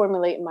have to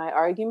formulate my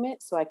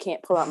argument, so I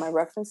can't pull out my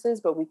references,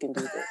 but we can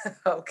do this.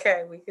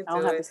 Okay, we can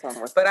do it.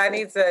 But I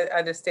need to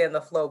understand the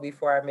flow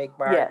before I make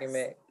my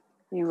argument.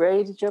 You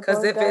ready to jump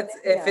on? Because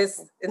if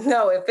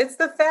it's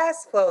the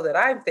fast flow that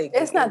I'm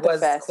thinking, it's not it was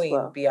the fast Queen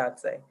flow.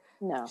 Beyonce.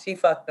 No. She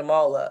fucked them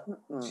all up.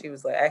 Mm-mm. She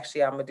was like,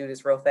 actually, I'm going to do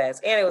this real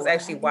fast. And it was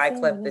actually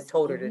Wyclef that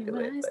told her to do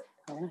it.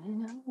 But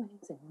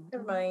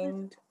never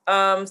mind.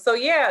 So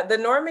yeah, the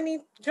Normani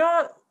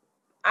John,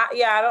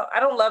 I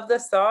don't love the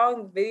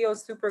song. The video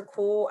is super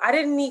cool. I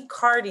didn't need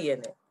Cardi in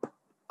it.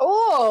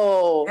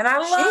 Oh. And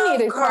she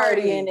needed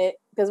Cardi in it.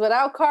 Because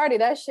without Cardi,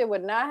 that shit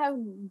would not have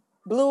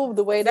blew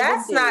the way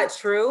that's not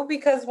true,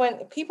 because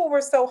when people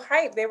were so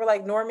hyped, they were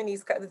like,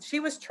 Normandy's she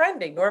was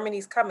trending.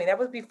 Normandy's coming. That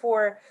was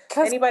before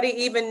anybody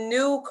even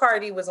knew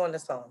Cardi was on the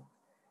song.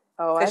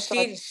 Oh, because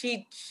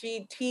she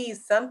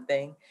teased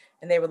something,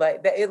 and they were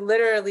like, that it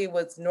literally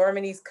was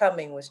Normandy's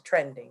coming was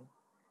trending.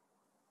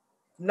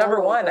 Number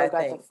one, I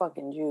think. Got the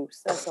fucking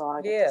juice. That's all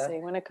I got to say.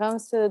 When it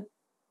comes to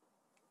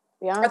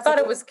Beyonce, I thought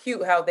it was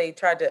cute how they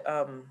tried to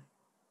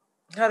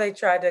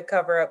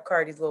cover up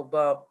Cardi's little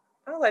bump.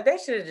 I was like, they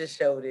should have just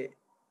showed it.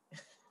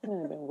 It would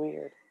have been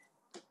weird.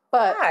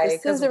 But why?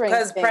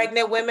 Because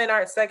pregnant women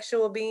aren't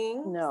sexual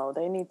beings? No,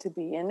 they need to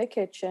be in the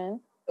kitchen,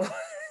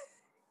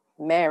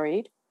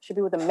 married, should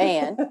be with a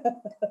man.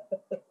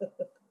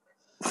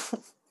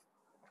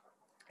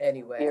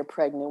 Anyway. You're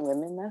pregnant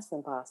women, that's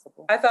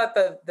impossible. I thought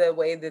the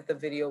way that the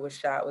video was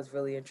shot was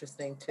really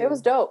interesting too. It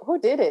was dope. Who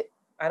did it?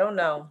 I don't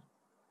know.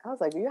 I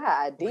was like, you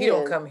had ideas. We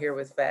don't come here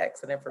with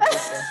facts and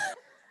information.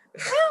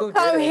 Who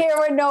come here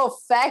with no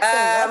facts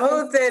and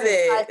who did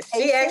it?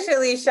 She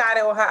actually shot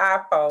it on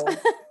her iPhone.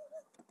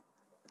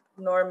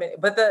 Norman.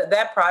 But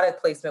that product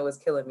placement was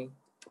killing me.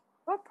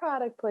 What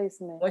product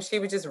placement? When she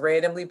was just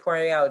randomly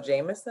pouring out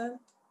Jameson.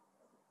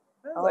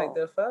 I was like,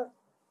 the fuck?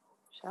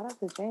 Shout out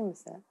to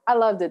Jameson. I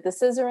loved it. The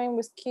scissoring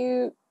was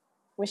cute.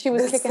 When she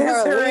was kicking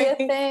her Aaliyah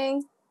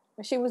thing.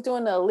 When she was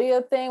doing the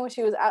Aaliyah thing. When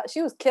she was out,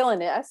 she was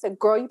killing it. I said,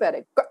 girl, you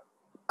better,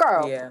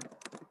 girl. Yeah.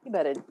 You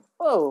better,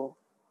 whoa.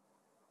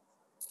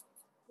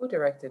 Who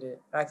directed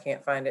it? I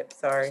can't find it.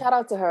 Sorry. Shout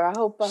out to her. I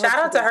hope. Shout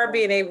out to her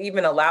being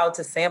even allowed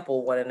to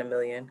sample 1 in a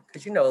Million.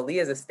 Because you know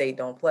Aaliyah's estate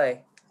don't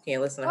play. You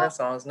can't listen to her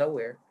songs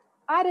nowhere.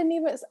 I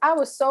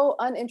was so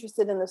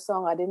uninterested in the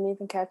song, I didn't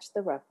even catch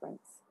the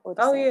reference.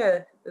 Yeah.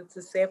 It's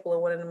a sample of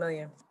 1 in a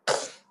Million.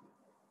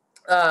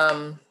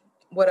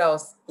 What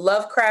else?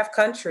 Lovecraft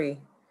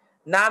Country.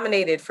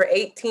 Nominated for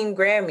 18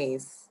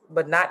 Grammys,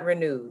 but not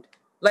renewed.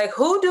 Like,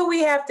 who do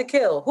we have to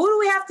kill? Who do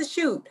we have to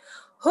shoot?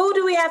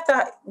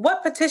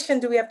 What petition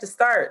do we have to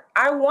start?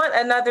 I want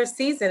another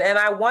season, and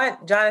I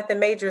want Jonathan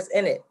Majors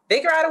in it.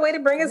 Figure out a way to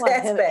bring his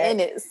ass back. In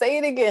it. Say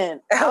it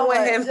again. I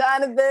want him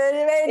Jonathan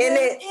Majors in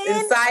it,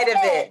 inside of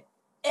it.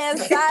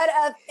 Inside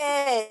of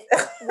it.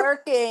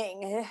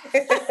 Working.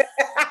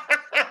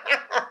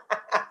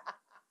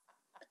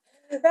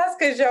 That's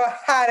because you're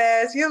hot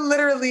ass. You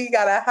literally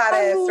got a hot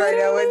ass right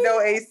now with no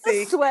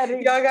AC.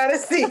 Sweating. Y'all got to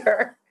see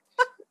her.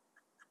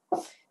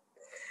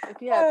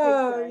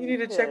 You need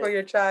to check on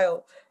your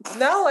child.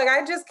 No, like,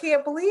 I just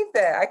can't believe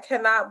that. I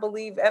cannot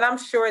believe, and I'm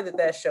sure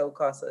that show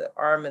cost an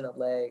arm and a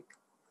leg.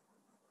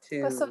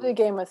 But so did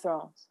Game of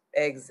Thrones.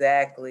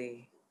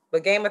 Exactly.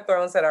 But Game of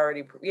Thrones had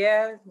already,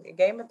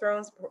 Game of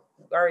Thrones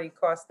already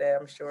cost that,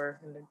 I'm sure,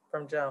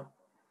 from jump.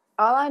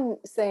 All I'm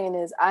saying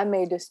is, I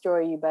May Destroy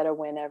You better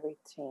win every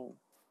team.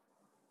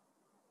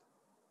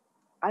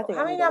 I think.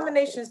 How many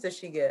nominations did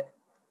she get?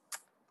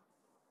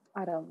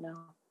 I don't know.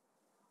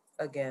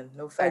 Again,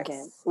 no facts.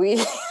 Again,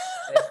 we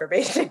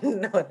information.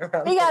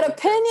 We got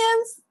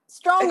opinions,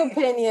 strong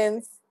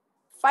opinions.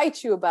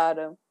 Fight you about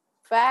them.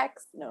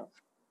 Facts, no.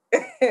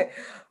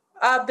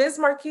 Biz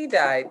Markie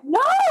died.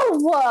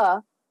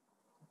 No.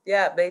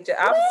 Yeah, I'm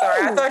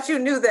sorry. I thought you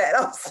knew that.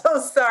 I'm so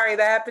sorry.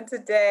 That happened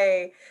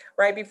today,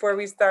 right before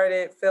we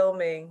started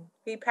filming.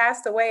 He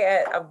passed away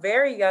at a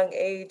very young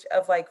age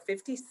of like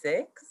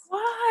 56.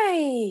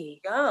 Why?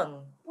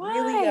 Young. Why?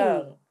 Really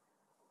young.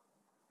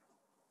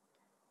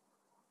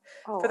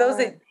 Oh, for those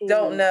that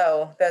don't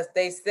know,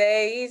 they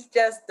say he's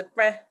just a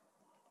friend.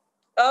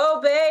 Oh,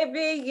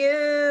 baby,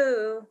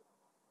 you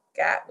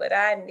got what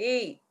I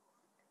need.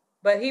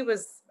 But he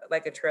was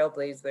like a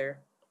trailblazer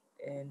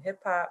in hip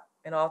hop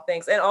and all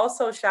things. And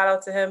also shout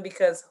out to him,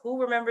 because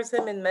who remembers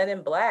him in Men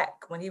in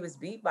Black when he was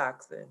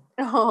beatboxing?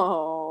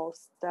 Oh,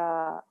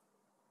 stop.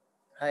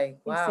 Like,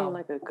 wow. He seemed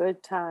like a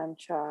good time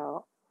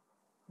child.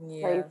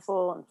 Yeah.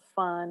 Playful and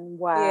fun.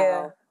 Wow.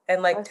 Yeah.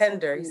 And like, that's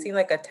tender. So he seemed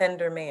like a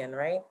tender man,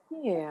 right?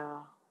 Yeah.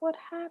 What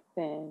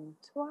happened?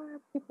 Why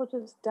are people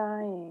just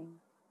dying?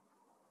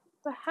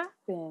 What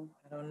happened?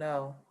 I don't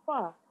know.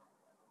 Why?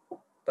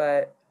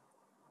 But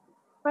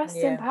rest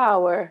in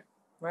power.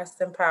 Rest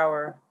in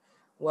power.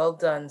 Well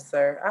done,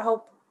 sir. I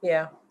hope,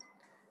 I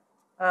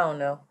don't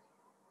know.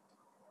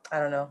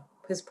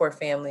 His poor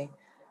family.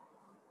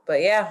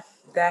 But yeah,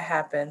 that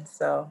happened.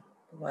 So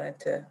I wanted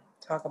to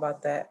talk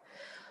about that.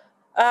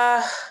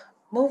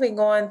 Moving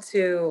on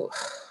to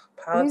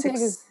politics.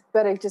 These niggas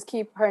better just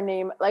keep her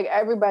name. Like,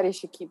 everybody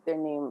should keep her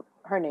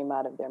name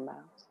out of their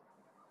mouths.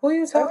 Who are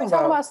you talking about?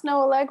 Talking about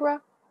Snow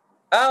Allegra?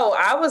 Oh,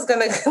 I was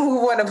gonna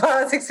move on to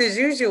politics as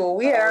usual.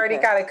 We had already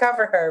kind of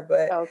covered her,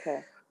 but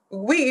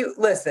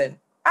listen.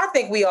 I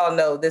think we all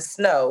know this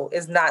Snow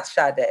is not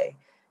Sade.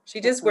 She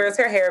just wears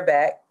her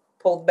hair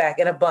pulled back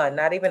in a bun,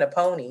 not even a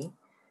pony.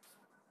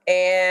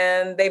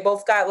 And they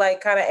both got like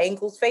kind of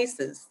angles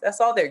faces.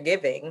 That's all they're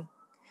giving.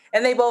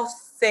 And they both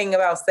sing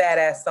about sad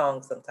ass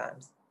songs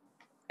sometimes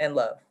and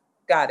love.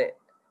 Got it.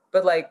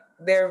 But like,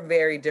 they're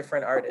very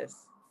different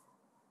artists.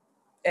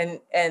 And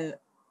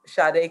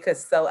Sade could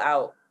sell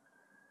out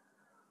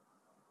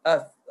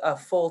a a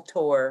full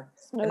tour,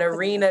 an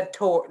arena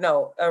tour.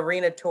 No,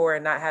 arena tour,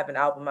 and not have an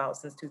album out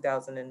since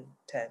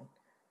 2010.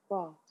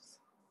 Wow.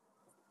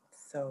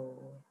 So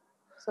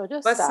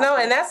just. But Snow,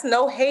 and that's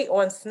no hate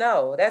on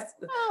Snow. That's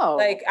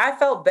like I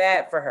felt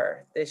bad for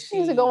her that she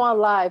needs to go on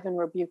live and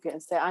rebuke it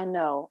and say, "I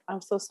know,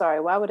 I'm so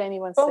sorry. Why would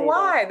anyone say that?" But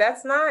why?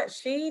 That's not.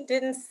 She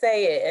didn't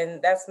say it,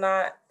 and that's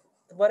not.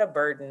 What a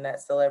burden that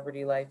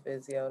celebrity life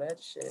is, yo.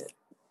 That shit.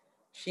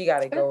 She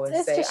got to go and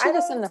say, "I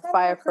was in the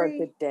fire for a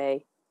good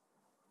day."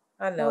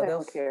 I know. I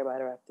don't care about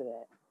her after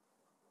that.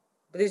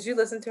 But did you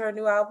listen to her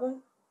new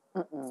album?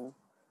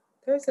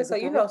 There's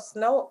so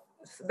Snow.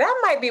 That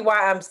might be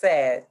why I'm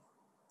sad.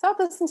 Stop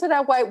listening to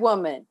that white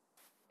woman.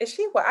 Is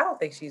she white? I don't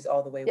think she's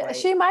all the way white.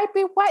 She might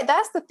be white.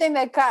 That's the thing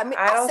that got me.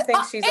 I don't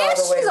think she's all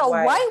the way white. She's a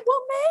white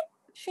woman?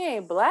 She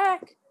ain't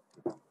black.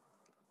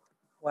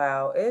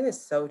 Wow, it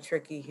is so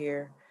tricky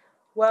here.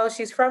 Well,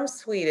 she's from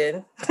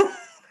Sweden.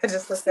 I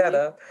just looked that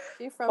up.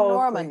 She's from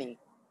Normandy.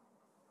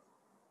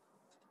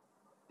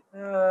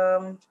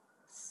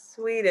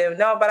 Sweden.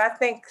 No, but I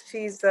think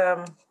she's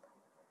I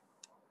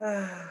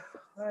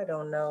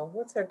don't know.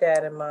 What's her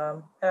dad and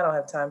mom? I don't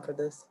have time for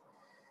this.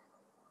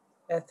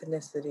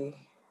 Ethnicity.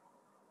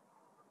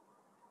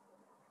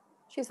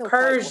 She's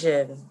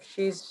Persian.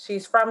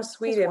 She's from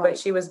Sweden, but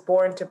she was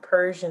born to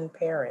Persian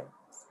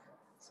parents.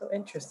 So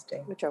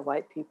interesting. Which are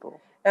white people.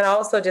 And I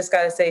also just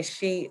got to say,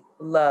 she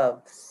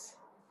loves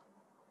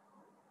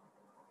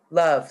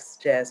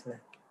Jasmine.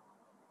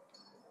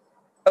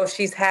 Oh,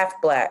 she's half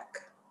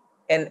black,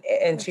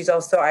 and she's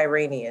also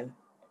Iranian.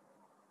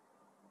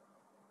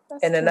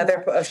 That's and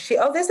another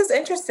this is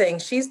interesting.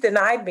 She's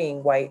denied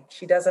being white.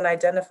 She doesn't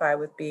identify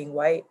with being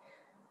white.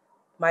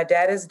 My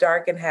dad is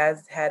dark and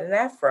has had an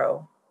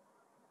afro.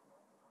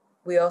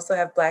 We also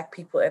have black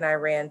people in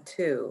Iran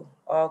too,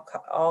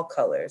 all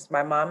colors.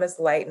 My mom is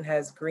light and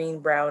has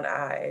green-brown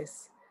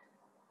eyes.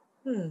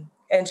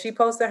 And she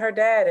posted her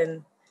dad,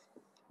 and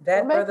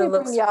that brother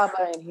looks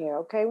Yaba in here,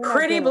 okay?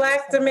 Pretty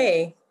black to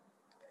me.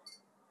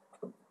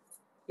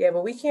 Yeah,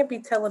 but we can't be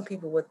telling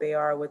people what they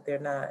are, what they're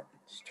not.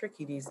 It's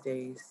tricky these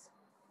days.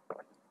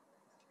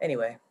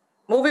 Anyway,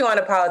 moving on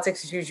to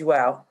politics as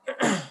usual.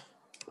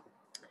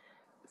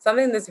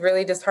 Something that's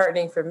really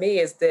disheartening for me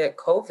is that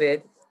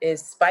COVID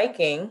is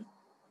spiking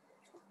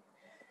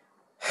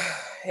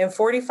in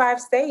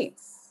 45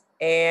 states.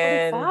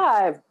 And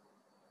 45?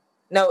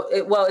 No,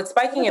 it's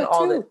spiking in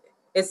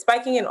it's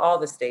spiking in all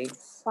the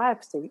states.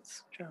 5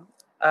 states. True.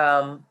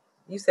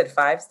 You said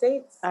 5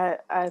 states? I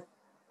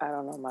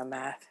don't know my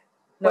math.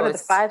 What are the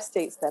 5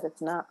 states that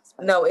it's not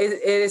spiking? No,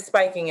 it is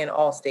spiking in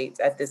all states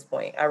at this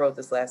point. I wrote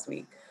this last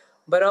week.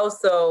 But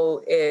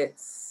also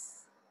it's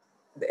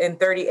in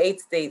 38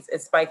 states,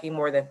 it's spiking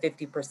more than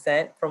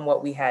 50% from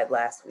what we had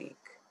last week.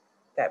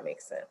 That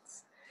makes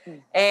sense.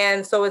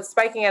 And so it's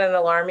spiking at an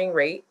alarming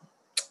rate.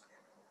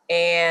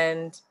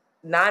 And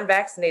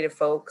non-vaccinated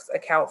folks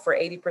account for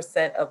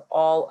 80% of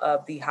all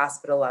of the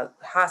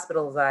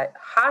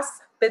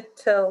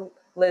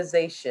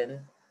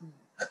hospitalization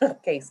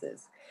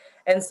cases.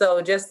 And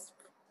so just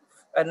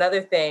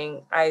another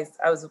thing, I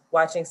was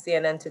watching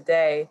CNN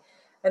today,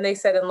 and they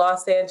said in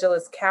Los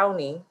Angeles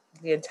County,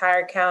 the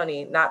entire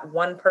county, not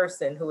one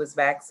person who was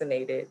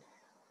vaccinated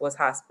was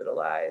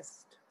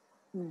hospitalized.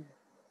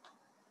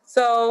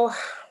 So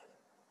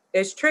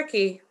it's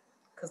tricky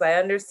because I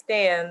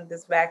understand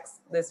this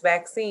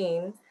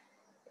vaccine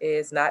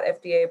is not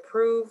FDA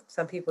approved.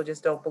 Some people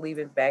just don't believe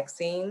in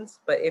vaccines.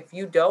 But if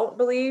you don't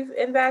believe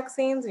in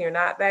vaccines and you're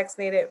not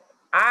vaccinated,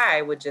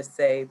 I would just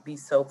say be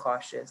so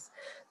cautious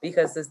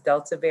because this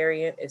Delta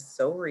variant is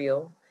so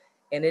real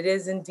and it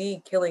is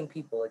indeed killing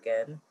people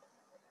again.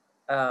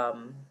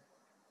 And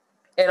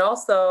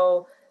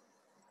also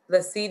the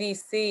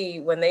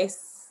CDC, when they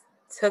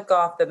took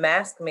off the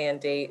mask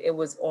mandate, it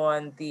was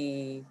on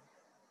it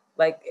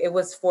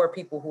was for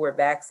people who were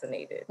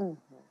vaccinated.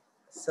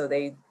 So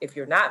if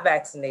you're not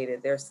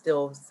vaccinated, they're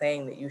still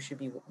saying that you should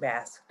be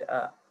masked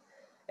up.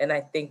 And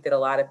I think that a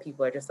lot of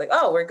people are just like,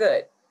 oh, we're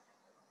good.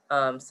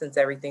 Since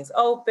everything's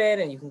open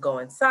and you can go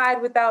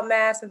inside without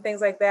masks and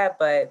things like that.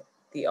 But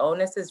the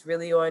onus is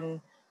really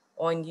on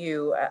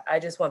you. I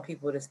just want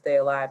people to stay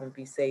alive and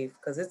be safe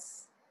because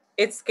it's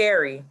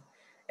scary.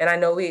 And I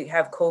know we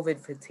have COVID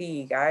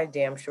fatigue. I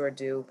damn sure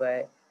do,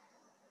 but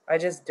I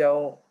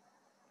don't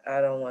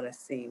want to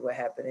see what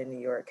happened in New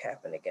York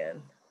happen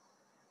again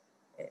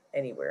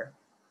anywhere.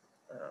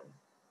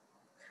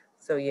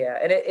 So yeah,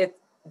 and it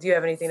do you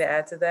have anything to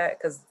add to that?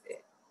 Because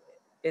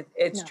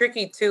it's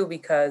tricky too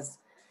because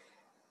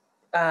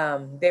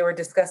they were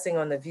discussing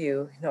on The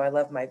View. You know, I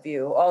love my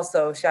View.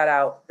 Also, shout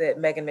out that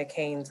Meghan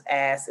McCain's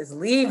ass is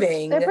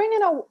leaving. They're bringing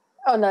no,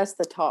 that's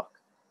the talk.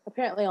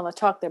 Apparently on the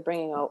talk, they're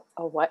bringing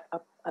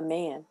a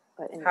man.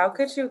 But anyway. How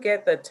could you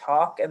get the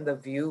talk and The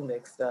View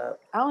mixed up?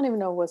 I don't even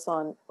know who's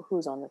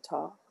on the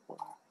talk.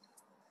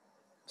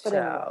 But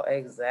anyway.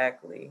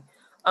 Exactly.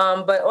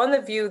 But on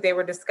The View, they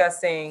were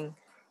discussing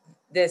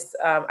this,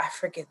 I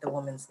forget the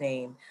woman's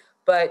name,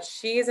 but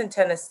she is in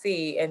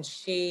Tennessee, and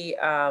she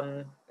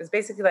is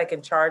basically like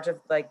in charge of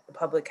like the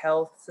public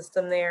health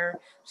system there.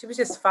 She was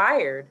just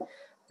fired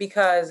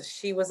because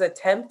she was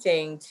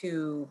attempting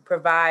to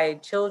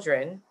provide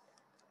children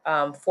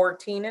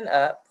 14 and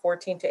up,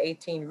 14 to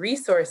 18,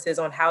 resources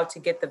on how to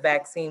get the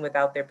vaccine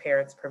without their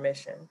parents'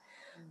 permission.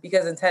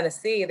 Because in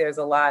Tennessee, there's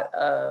a lot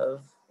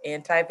of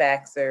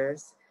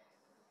anti-vaxxers.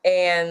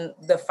 And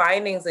the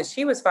findings that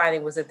she was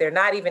finding was that they're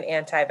not even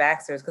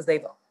anti-vaxxers because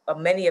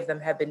many of them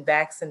have been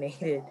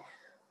vaccinated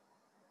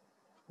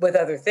with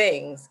other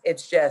things.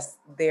 It's just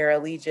their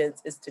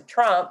allegiance is to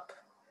Trump,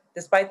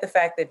 despite the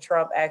fact that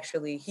Trump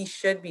he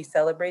should be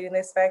celebrating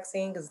this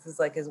vaccine because this is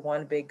like his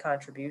one big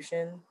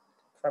contribution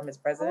from his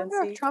presidency. I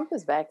wonder if Trump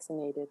is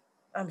vaccinated.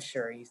 I'm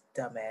sure he's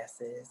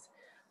dumbasses.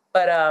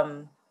 But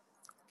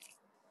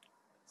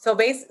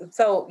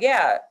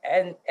yeah,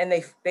 and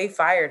they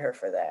fired her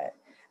for that.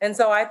 And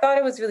so I thought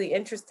it was really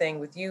interesting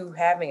with you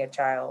having a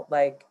child,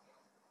 like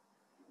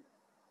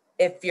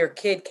if your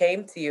kid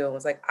came to you and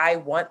was like, I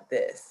want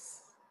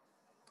this,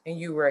 and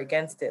you were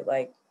against it,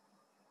 like,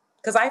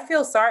 because I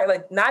feel sorry,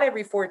 like not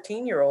every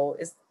 14-year-old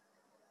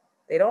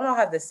they don't all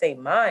have the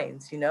same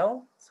minds, you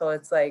know? So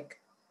it's like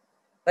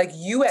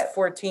you at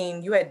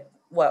 14, you had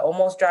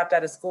almost dropped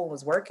out of school and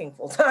was working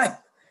full time.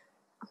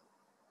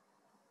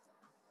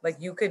 Like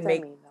you could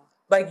make,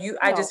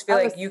 I just feel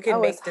like you can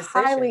make decisions.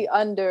 Highly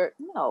under,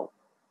 no,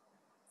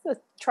 it's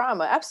a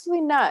trauma.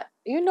 Absolutely not.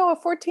 You know, a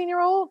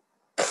 14-year-old?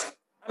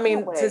 I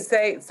mean, to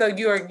say, so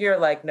you're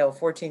like, no,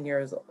 14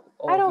 years old.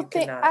 I don't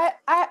think,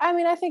 I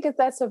mean, I think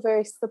that's a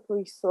very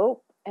slippery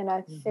slope. And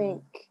I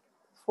think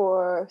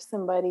for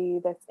somebody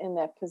that's in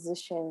that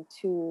position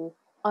to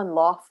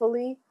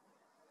unlawfully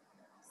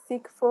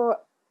seek for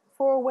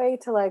a way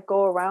to like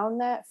go around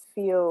that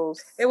feels...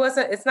 It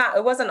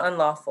wasn't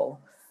unlawful.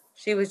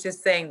 She was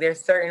just saying there's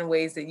certain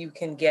ways that you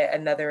can get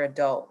another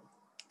adult.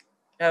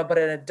 But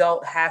an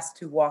adult has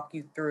to walk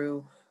you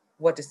through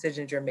what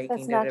decisions you're making.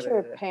 That's not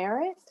your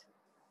parent?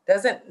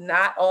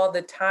 Not all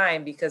the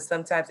time, because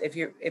sometimes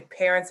if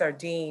parents are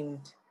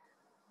deemed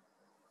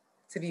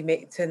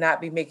to not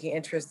be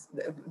making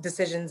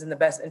decisions in the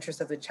best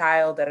interest of the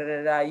child,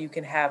 you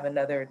can have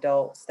another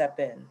adult step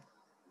in.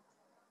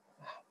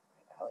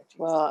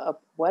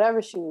 Well,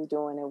 whatever she was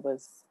doing,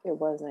 it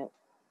wasn't.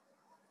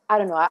 I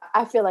don't know.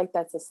 I feel like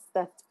that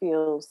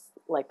feels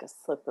like a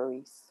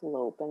slippery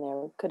slope, and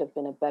there could have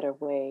been a better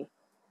way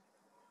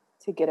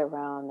to get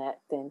around that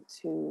than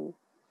to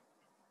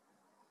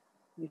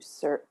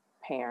usurp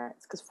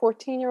parents. Because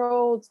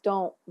 14-year-olds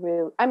don't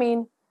really. I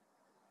mean,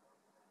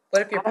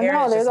 what if your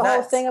parents? There's a nuts?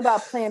 whole thing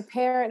about Planned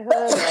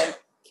Parenthood.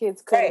 Like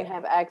kids couldn't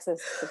have access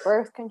to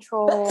birth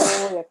control.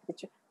 You have to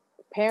get your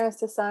parents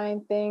to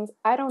sign things.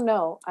 I don't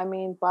know. I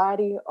mean,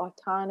 body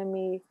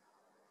autonomy.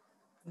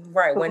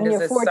 Right. When does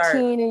you're it 14 start?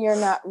 And you're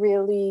not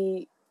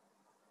really.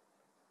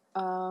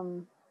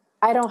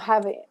 I don't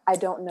have it. I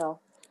don't know.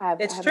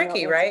 It's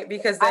tricky, right?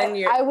 Because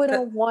then I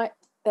wouldn't want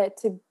that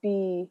to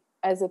be,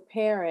 as a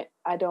parent.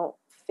 I don't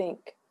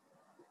think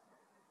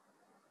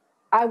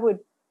I would.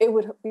 It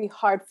would be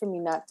hard for me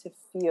not to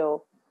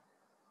feel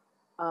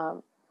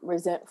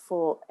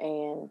resentful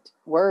and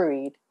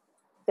worried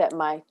that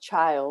my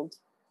child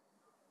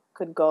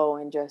could go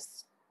and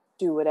just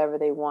do whatever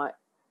they want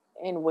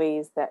in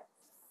ways that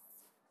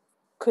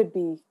could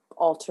be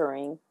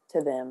altering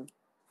to them.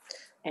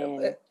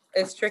 And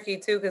it's tricky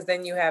too, because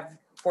then you have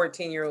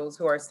 14-year-olds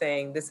who are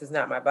saying, this is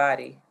not my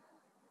body.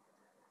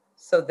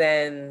 So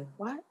then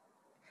what?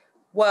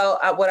 Well,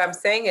 what I'm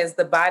saying is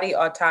the body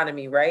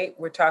autonomy, right?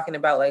 We're talking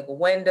about like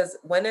when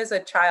is a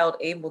child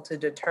able to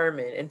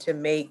determine and to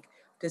make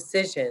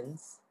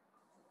decisions,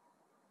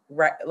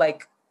 right?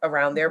 Like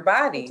around their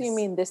bodies. What do you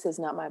mean? This is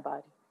not my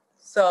body.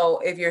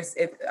 So I'm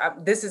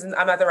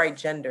not the right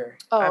gender.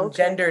 I'm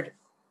gendered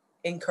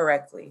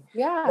incorrectly.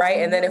 Yeah. Right.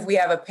 And then if we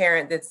have a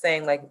parent that's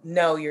saying like,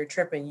 no, you're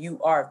tripping,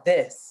 you are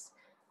this,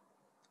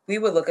 we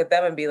would look at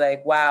them and be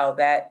like, wow,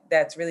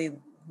 that's really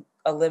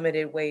a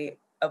limited way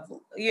of,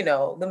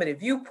 limited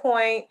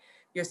viewpoint.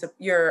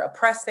 You're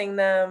oppressing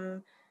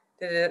them.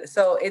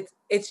 So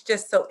it's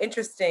just so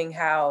interesting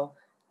how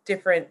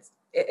different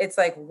it's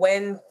like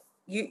when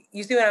you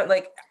see what I'm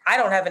like. I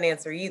don't have an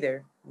answer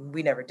either.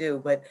 We never do,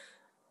 but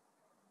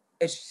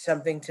it's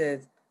something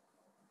to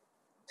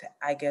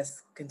I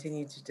guess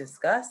continue to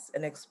discuss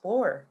and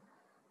explore.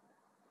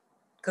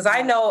 Because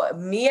I know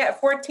me at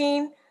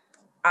 14,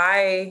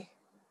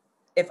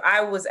 if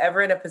I was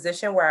ever in a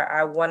position where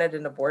I wanted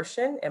an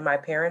abortion and my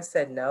parents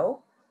said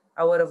no,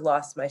 I would have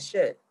lost my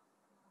shit.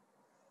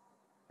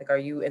 Like, are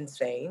you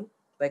insane?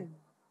 Like,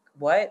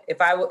 what?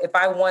 If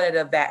I wanted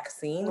a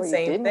vaccine, or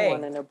same you didn't thing.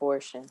 Want an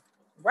abortion,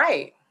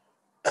 right?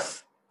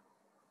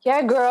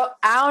 Yeah, girl.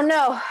 I don't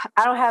know.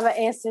 I don't have an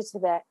answer to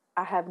that.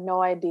 I have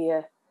no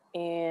idea.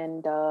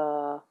 And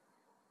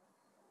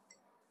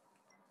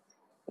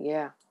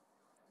yeah.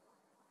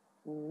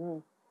 Mm-hmm.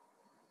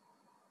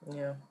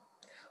 Yeah.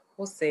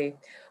 We'll see.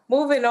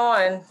 Moving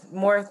on,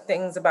 more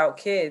things about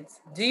kids.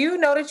 Do you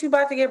know that you're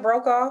about to get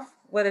broke off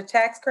with a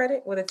tax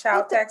credit, with a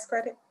child tax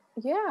credit?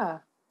 Yeah.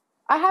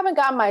 I haven't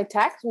gotten my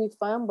tax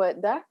refund,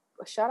 but that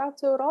shout out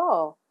to it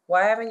all.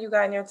 Why haven't you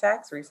gotten your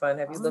tax refund?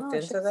 Have you looked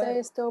into that? Say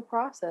it's still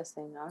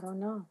processing. I don't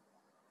know.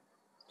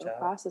 Still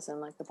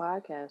processing like the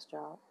podcast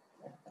job.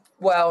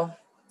 Well,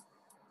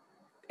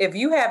 if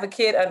you have a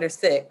kid under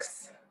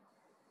 6,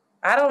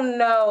 I don't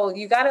know.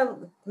 You got to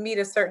meet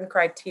a certain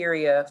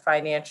criteria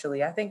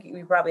financially. I think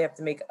we probably have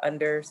to make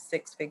under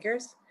 6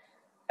 figures.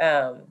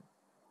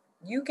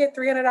 You get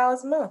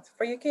 $300 a month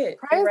for your kid.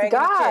 Praise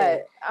God.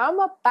 Kid.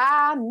 I'ma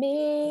buy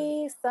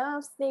me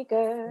some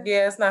sneakers.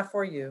 Yeah, it's not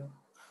for you.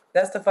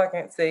 That's the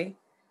fucking see.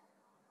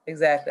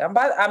 Exactly.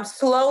 I'm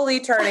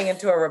slowly turning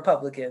into a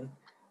Republican.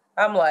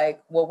 I'm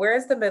like, well,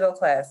 where's the middle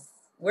class?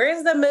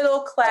 Where's the middle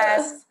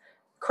class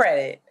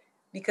credit?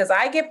 Because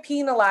I get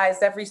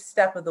penalized every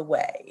step of the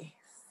way.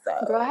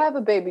 So, girl, I have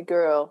a baby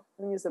girl.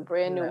 I think it's a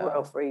brand new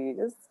world for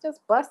you.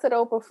 Just bust it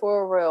open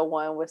for a real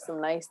one with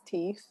some nice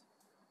teeth,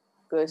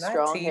 good not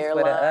strong teeth,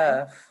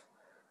 hairline,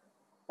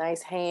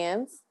 nice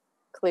hands,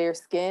 clear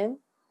skin.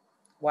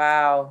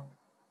 Wow,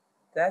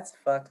 that's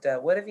fucked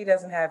up. What if he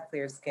doesn't have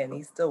clear skin?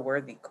 He's still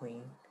worthy,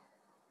 queen.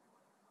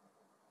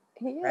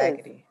 He is.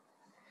 Raggedy.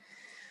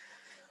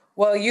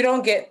 Well, you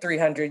don't get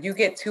 300. You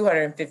get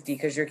 250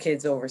 because your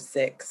kid's over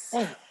 6.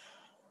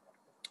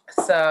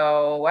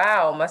 So,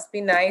 wow, must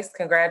be nice.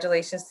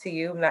 Congratulations to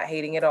you. I'm not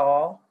hating at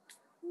all.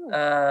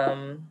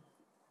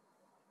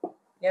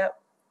 Yep.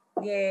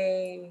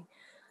 Yay.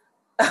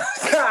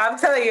 I'm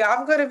telling you,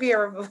 I'm going to be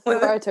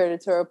I turned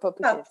into a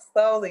Republican.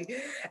 Slowly.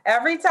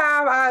 Every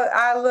time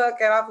I look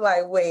and I'm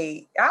like,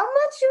 wait, how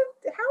much is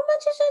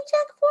your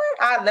check for?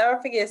 I'll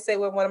never forget sitting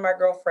with one of my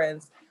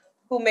girlfriends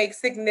who makes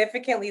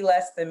significantly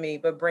less than me,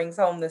 but brings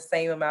home the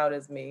same amount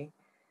as me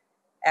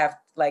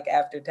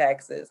after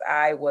taxes.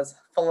 I was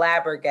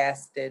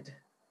flabbergasted.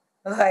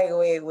 Like,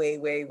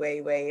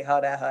 wait.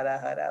 Hold on.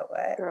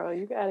 What? Girl,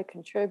 you got to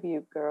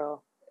contribute,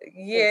 girl.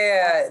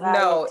 Yeah,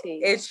 no,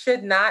 it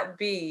should not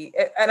be.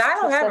 And I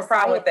don't have a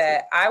problem with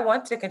that. I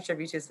want to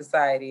contribute to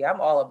society. I'm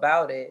all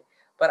about it.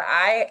 But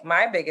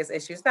my biggest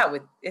issue is not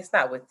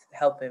with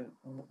helping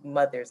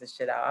mothers and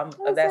shit out.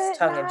 That's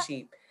tongue in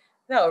cheek.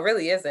 No, it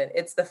really isn't.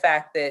 It's the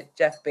fact that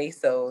Jeff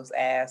Bezos'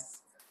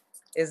 ass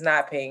is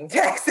not paying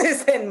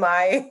taxes and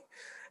my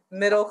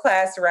middle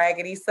class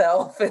raggedy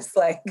self is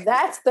like,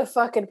 that's the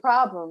fucking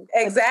problem.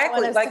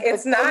 Exactly. Like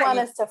it's not. They want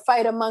us to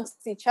fight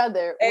amongst each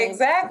other.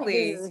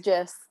 Exactly. It's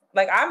just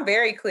like I'm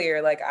very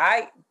clear. Like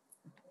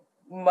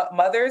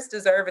mothers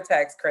deserve a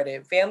tax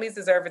credit. Families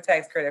deserve a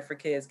tax credit for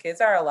kids.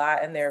 Kids are a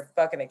lot and they're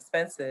fucking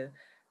expensive.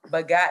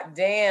 But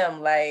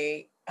goddamn,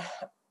 like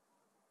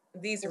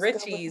these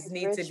richies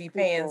need to be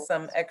paying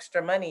some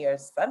extra money or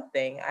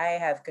something. I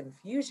have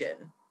confusion.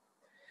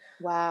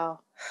 Wow.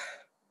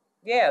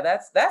 Yeah,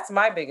 that's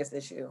my biggest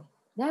issue.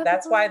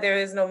 That's why there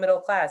is no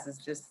middle class.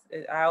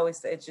 I always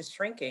say it's just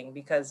shrinking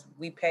because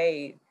we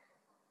pay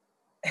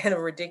a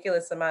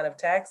ridiculous amount of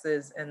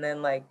taxes, and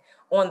then like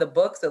on the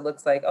books it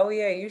looks like, oh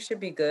yeah, you should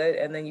be good,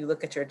 and then you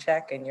look at your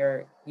check and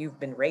you've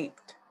been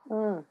raped.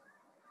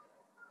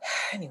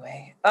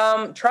 Anyway,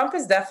 Trump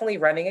is definitely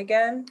running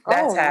again.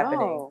 That's happening.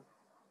 No.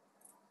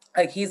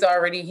 Like he's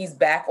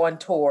back on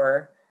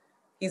tour.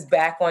 He's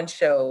back on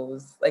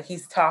shows. Like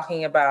he's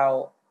talking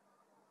about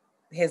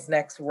his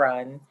next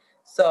run.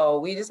 So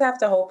we just have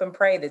to hope and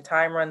pray that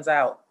time runs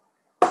out.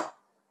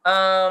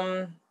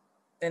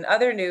 In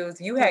other news,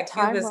 you had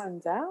Cuba's time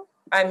runs out?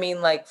 I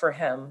mean, like for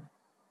him.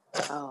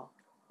 Oh,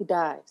 he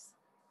dies.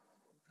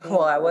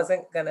 Well, I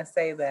wasn't gonna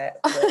say that.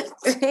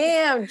 But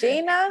damn,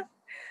 Gina.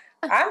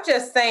 I'm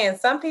just saying,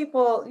 some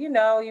people, you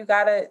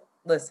gotta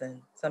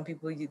listen. Some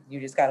people, you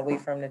just gotta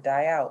wait for them to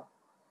die out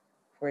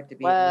for it to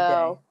be a new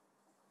day.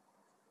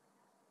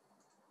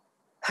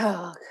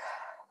 Oh,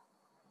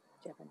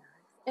 Gemini.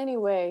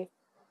 Anyway,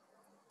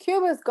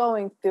 Cuba's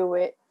going through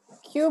it.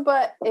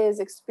 Cuba is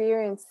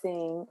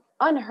experiencing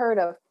unheard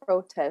of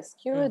protests.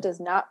 Cuba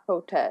does not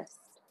protest,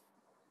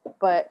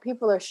 but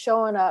people are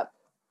showing up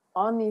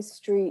on these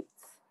streets.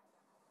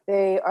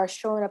 They are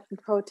showing up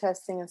and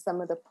protesting in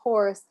some of the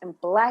poorest and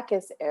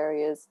blackest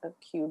areas of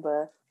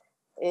Cuba.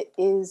 It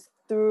is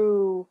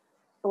through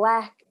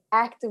Black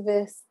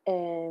activists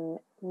and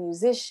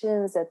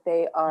musicians that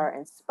they are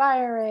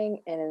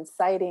inspiring and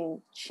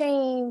inciting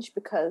change,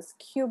 because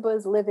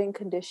Cuba's living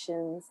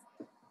conditions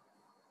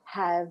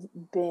have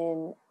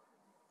been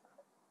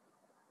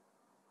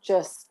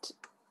just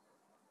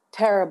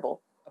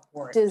terrible,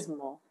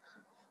 dismal.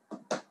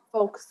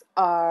 Folks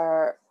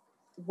are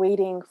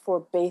waiting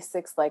for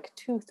basics like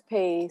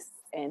toothpaste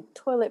and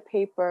toilet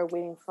paper,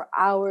 waiting for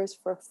hours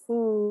for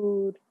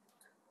food.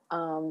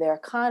 Their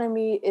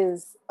economy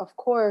is, of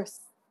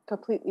course,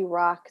 completely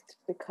rocked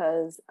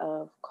because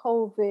of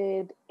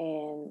COVID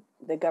and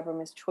the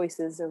government's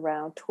choices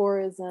around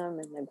tourism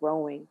and the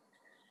growing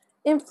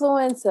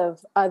influence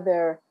of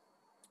other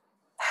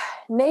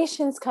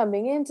nations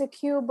coming into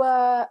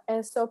Cuba.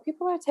 And so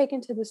people are taken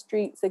to the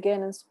streets,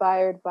 again,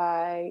 inspired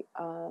by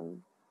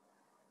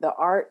the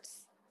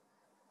arts,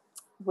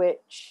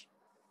 which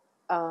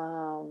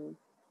and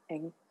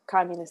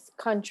communist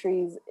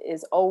countries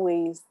is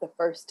always the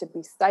first to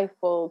be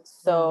stifled.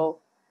 So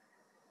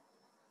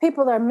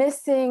people are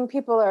missing,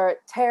 people are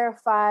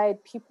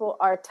terrified, people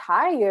are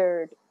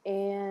tired,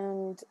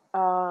 and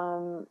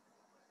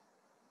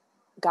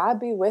God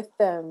be with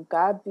them.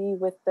 God be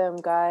with them.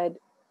 God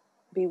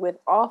be with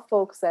all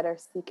folks that are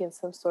seeking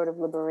some sort of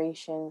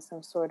liberation,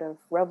 some sort of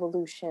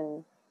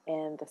revolution,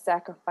 and the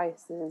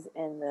sacrifices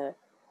and the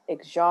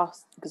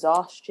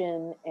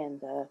exhaustion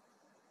and the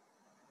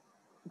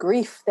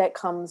grief that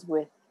comes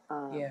with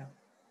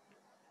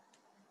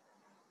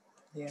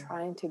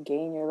trying to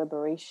gain your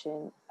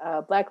liberation.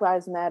 Black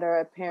Lives Matter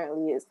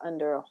apparently is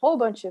under a whole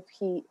bunch of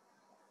heat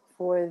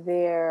for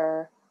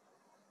their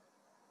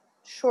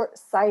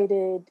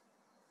short-sighted,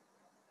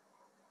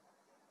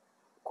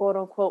 quote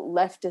unquote,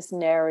 leftist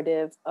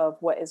narrative of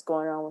what is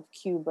going on with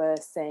Cuba,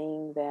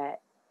 saying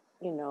that,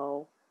 you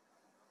know,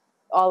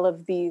 all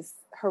of these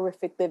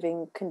horrific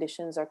living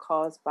conditions are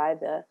caused by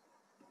the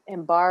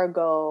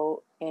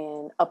embargo,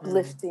 and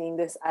uplifting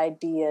this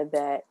idea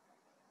that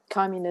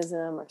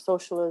communism or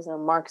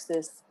socialism,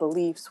 Marxist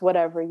beliefs,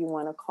 whatever you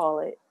want to call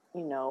it,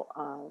 you know,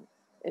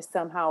 is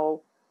somehow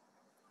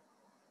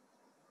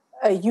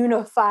a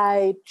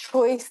unified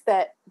choice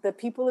that the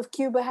people of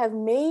Cuba have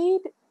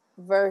made,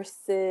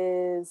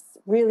 versus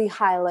really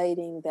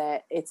highlighting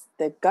that it's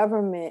the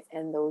government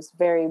and those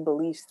very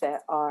beliefs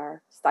that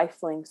are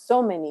stifling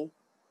so many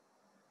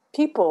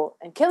people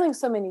and killing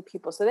so many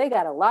people. So they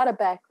got a lot of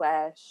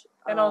backlash.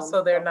 And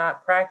also they're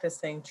not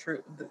practicing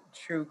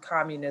true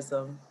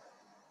communism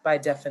by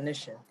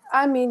definition.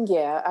 I mean,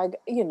 yeah,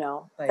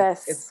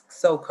 that's... It's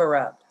so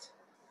corrupt.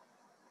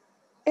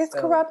 It's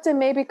corrupt, and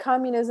maybe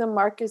communism,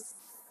 Marxist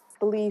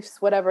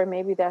beliefs, whatever,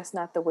 maybe that's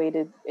not the way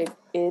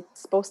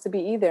it's supposed to be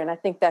either. And I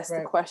think that's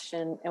the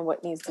question, and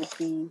what needs to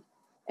be,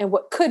 and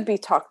what could be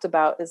talked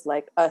about is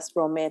like us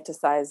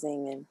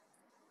romanticizing and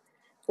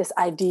this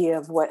idea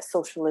of what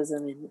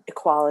socialism and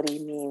equality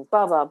means,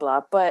 blah, blah,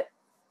 blah. But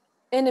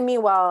in the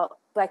meanwhile,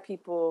 Black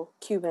people,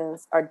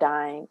 Cubans, are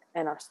dying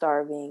and are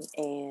starving,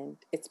 and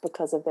it's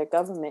because of their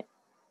government.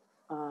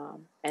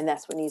 And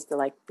that's what needs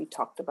to be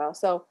talked about.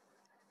 So,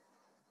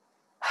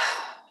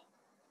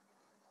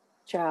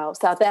 child,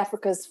 South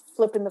Africa's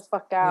flipping the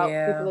fuck out.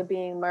 Yeah. People are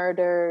being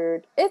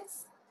murdered.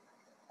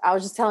 I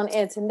was just telling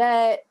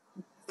Antoinette,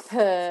 we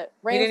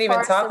didn't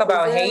even talk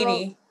about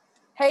Haiti.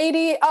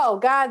 Haiti, oh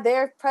God,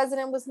 their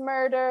president was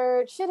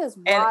murdered. Shit is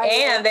wild.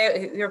 And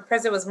their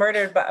president was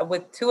murdered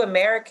with 2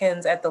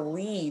 Americans at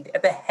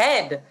the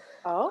head.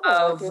 Oh,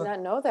 I did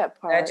not know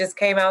that part. That just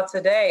came out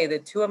today. The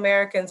 2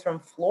 Americans from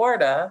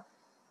Florida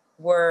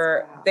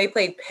they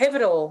played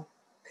pivotal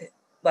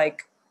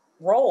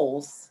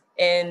roles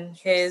in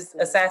his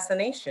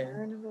assassination.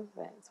 Turn of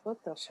events.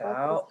 What the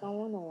fuck is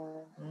going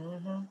on?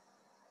 Mm-hmm.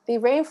 The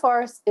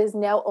rainforest is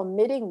now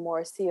emitting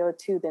more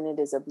CO2 than it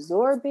is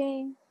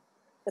absorbing.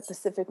 The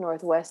Pacific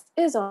Northwest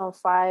is on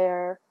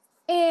fire,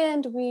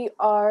 and we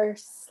are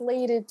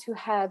slated to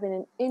have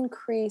an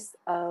increase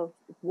of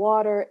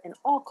water in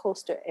all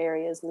coastal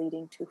areas,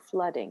 leading to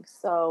flooding.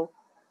 So,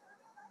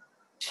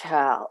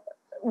 child,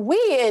 we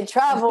in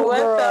trouble. What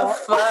girl. The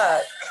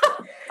fuck?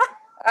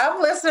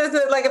 I'm listening to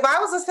if I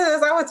was listening to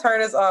this, I would turn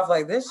this off.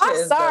 This shit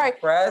is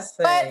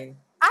depressing. But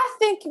I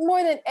think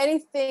more than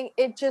anything,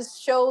 it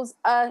just shows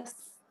us.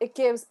 It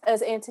gives,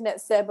 as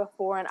Antoinette said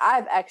before, and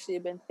I've actually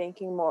been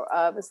thinking more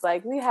of, it's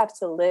we have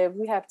to live,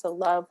 we have to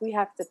love, we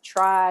have to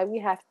try, we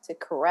have to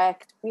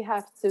correct, we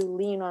have to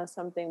lean on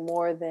something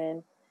more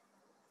than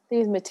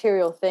these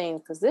material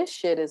things, because this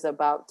shit is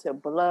about to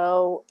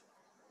blow.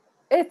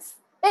 It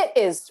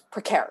is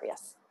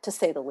precarious, to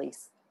say the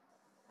least.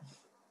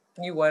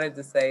 You wanted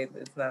to say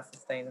it's not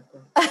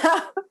sustainable.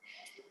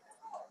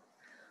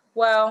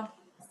 Well...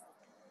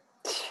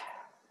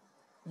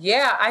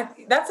 Yeah,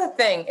 that's a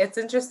thing. It's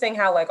interesting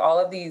how all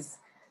of these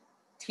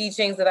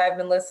teachings that I've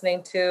been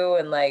listening to,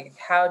 and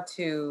how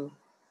to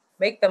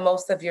make the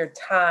most of your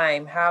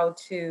time, how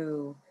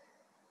to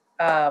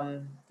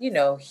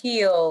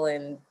heal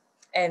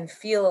and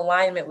feel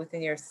alignment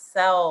within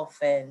yourself,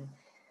 and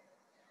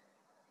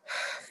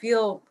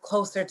feel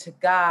closer to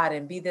God,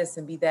 and be this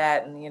and be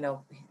that, and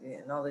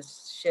and all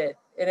this shit.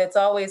 And it's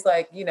always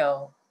I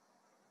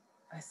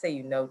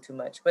say too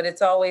much, but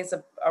it's always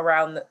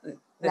around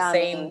the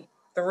same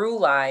through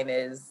line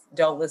is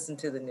don't listen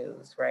to the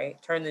news,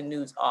 right? Turn the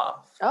news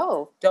off.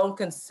 Oh. Don't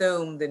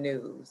consume the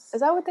news.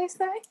 Is that what they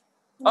say?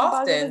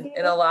 Often,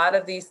 in a lot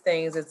of these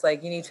things, it's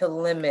you need to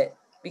limit,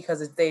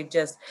 because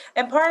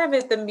and part of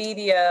it, the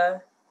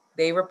media,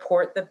 they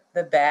report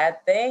the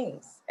bad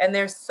things. And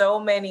there's so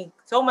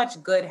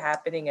much good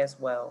happening as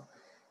well.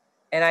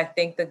 And I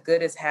think the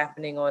good is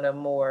happening on a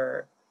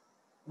more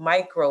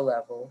micro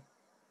level.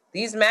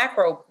 These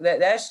macro,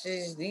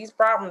 these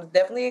problems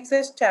definitely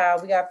exist,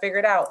 child. We got to figure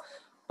it out.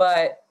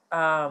 But,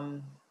 I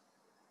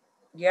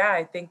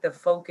think the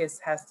focus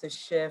has to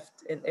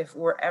shift, and if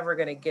we're ever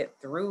going to get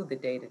through the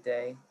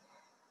day-to-day.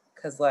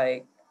 Because,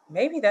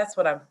 maybe that's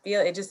what I'm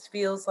feeling. It just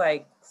feels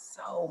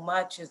so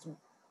much is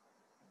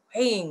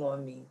weighing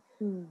on me.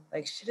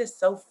 Shit is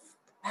so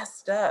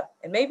messed up.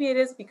 And maybe it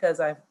is because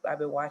I've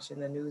been watching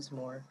the news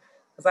more,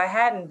 because I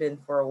hadn't been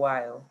for a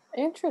while.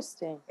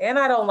 Interesting. And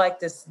I don't like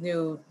this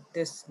New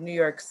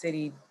York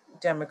City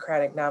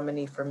Democratic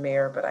nominee for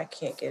mayor, but I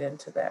can't get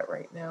into that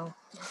right now.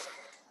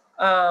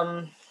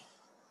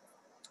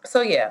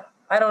 So yeah,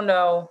 I don't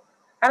know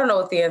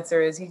what the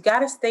answer is. You got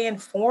to stay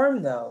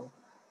informed though.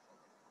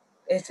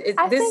 It's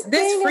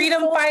this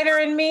freedom fighter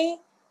in me,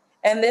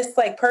 and this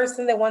like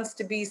person that wants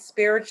to be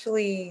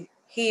spiritually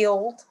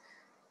healed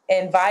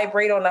and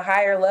vibrate on a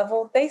higher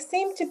level, they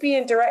seem to be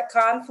in direct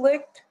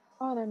conflict.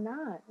 Oh, they're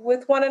not.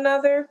 With one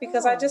another,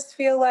 because I just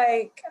feel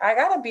like I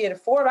got to be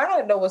informed. I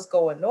got to know what's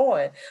going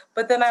on.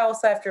 But then I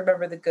also have to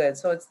remember the good.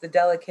 So it's the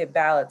delicate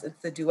balance. It's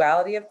the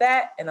duality of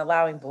that and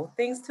allowing both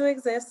things to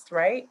exist,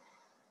 right?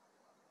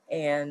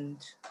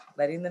 And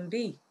letting them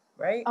be,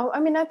 right? Oh, I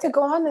mean, not to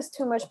go on this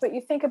too much, but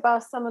you think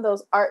about some of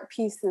those art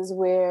pieces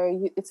where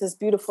it's this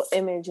beautiful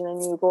image and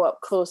then you go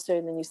up closer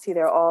and then you see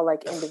they're all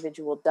like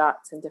individual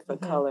dots in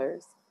different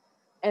colors.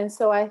 And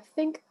so I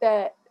think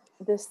that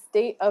the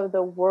state of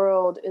the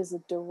world is a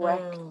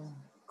direct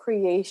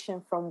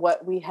creation from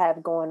what we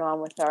have going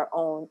on with our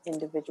own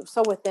individual.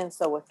 So within,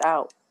 so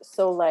without.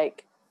 So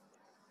like,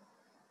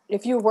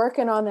 if you're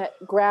working on that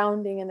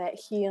grounding and that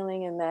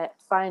healing and that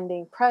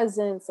finding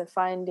presence and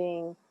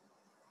finding,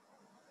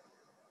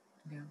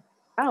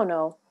 I don't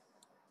know,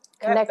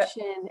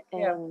 connection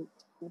and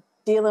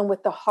dealing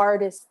with the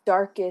hardest,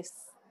 darkest,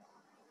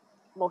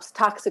 most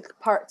toxic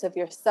parts of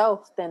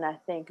yourself, then I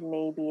think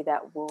maybe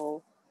that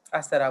will... I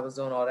said I was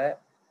doing all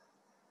that.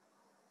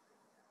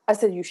 I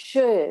said you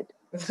should.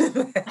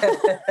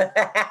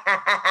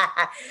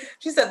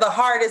 She said the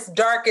hardest,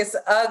 darkest,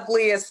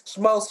 ugliest,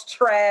 most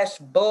trash,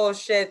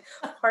 bullshit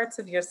parts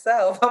of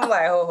yourself. I'm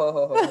like,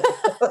 ho.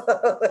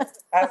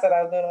 I said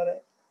I was doing all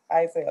that.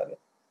 I ain't say all that.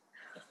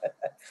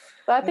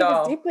 But I think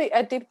it's deeply.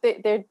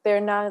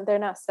 They're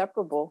not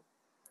separable.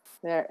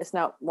 It's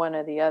not one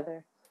or the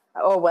other,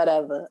 or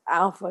whatever. I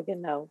don't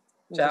fucking know.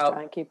 I'm just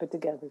trying to keep it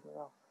together,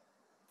 girl.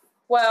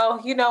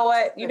 Well, you know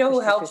what? You know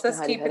who helps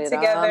us keep it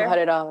together?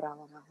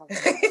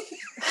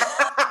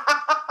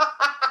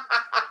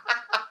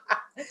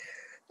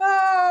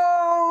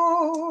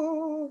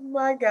 Oh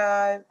my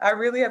God. I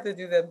really have to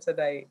do them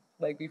tonight,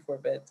 like before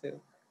bed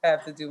too. I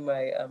have to do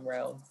my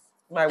rounds.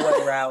 My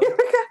one round.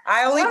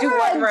 I only do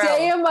one round. A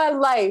day in my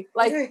life.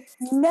 Like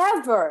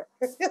never.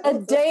 A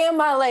day in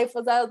my life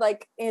was I was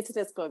like,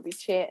 Antoinette's gonna be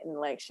chanting,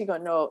 like she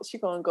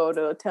gonna go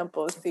to a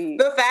temple and see.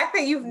 The fact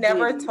that you've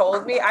never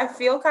told me, I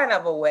feel kind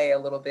of away a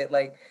little bit.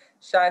 Like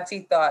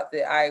Shanti thought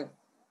that I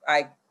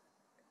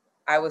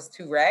was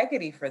too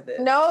raggedy for this.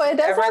 No, it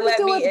doesn't have to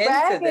do with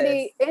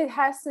raggedy. It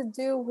has to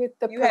do with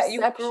the perception.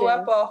 You grew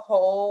up in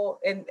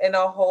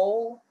a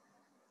whole.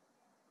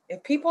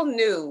 If people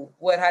knew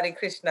what Hare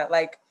Krishna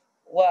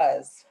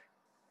was,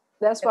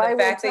 that's why the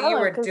fact that you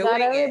were doing not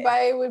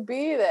everybody would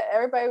be that.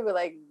 Everybody would be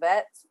like,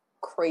 "That's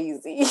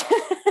crazy,"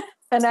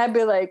 and I'd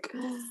be like,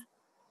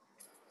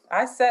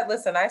 I said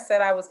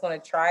I was going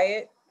to try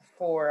it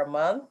for a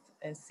month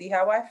and see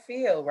how I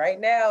feel. Right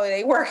now, it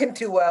ain't working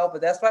too well,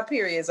 but that's my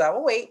period, so I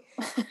will wait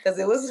because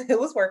it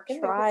was working.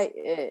 Try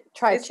it.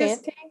 Try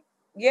chanting.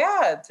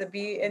 To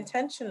be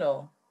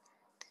intentional.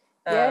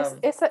 Yes,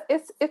 it's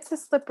a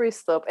slippery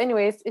slope.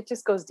 Anyways, it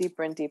just goes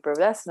deeper and deeper.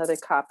 That's another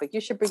topic.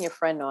 You should bring your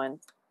friend on.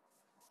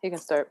 He can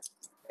start.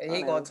 And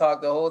he gonna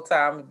talk the whole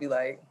time and be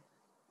like,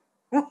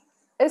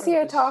 "Is he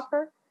a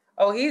talker?"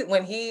 Oh,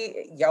 when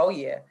he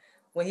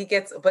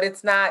gets, but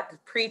it's not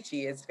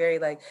preachy. It's very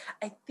like,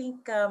 I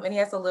think, and he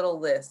has a little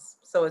lisp,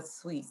 so it's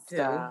sweet too.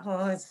 Stop.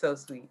 Oh, it's so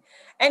sweet.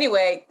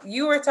 Anyway,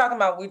 you were talking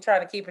about we try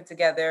to keep it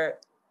together.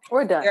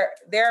 We're done.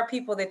 There are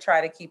people that try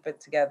to keep it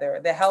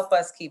together, that help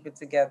us keep it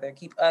together,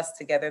 keep us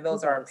together.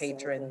 Those are our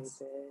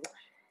patrons.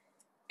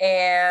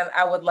 And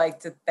I would like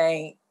to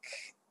thank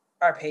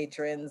our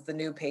patrons, the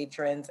new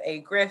patrons, A.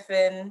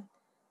 Griffin,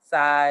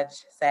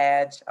 Saj,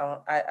 I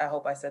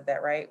hope I said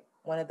that right,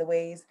 one of the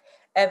ways,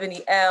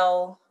 Ebony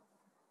L.,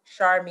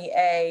 Charmy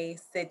A.,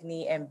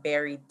 Sydney, and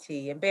Barry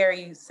T. And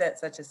Barry, you sent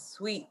such a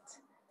sweet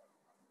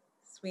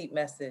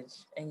message,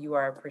 and you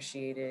are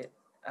appreciated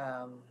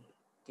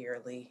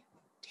dearly,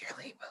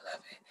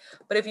 beloved.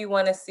 But if you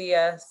want to see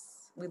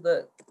us, we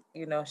look,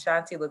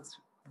 Shanti looks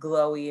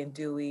glowy and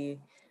dewy.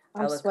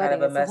 I look sweating.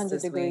 Kind of a mess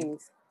this week.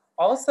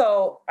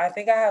 Also, I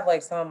think I have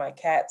like some of my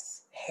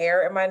cat's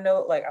hair in my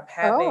nose. Like I'm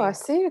having. Oh, I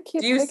see you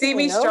keep. Do you see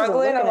me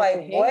struggling? I'm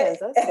like,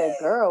 what? I said,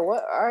 girl,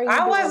 what are you?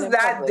 I was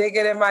not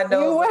digging in my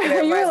nose. Looking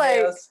at my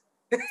nails.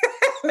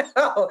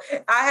 No,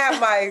 I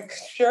have my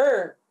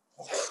shirt.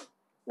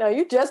 No,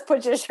 you just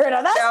put your shirt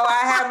on. No,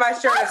 I had my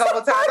shirt a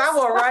couple times. I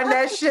will run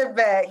that shit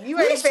back. You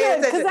ain't paying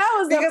attention.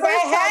 Because I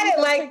had it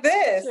like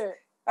this.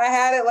 I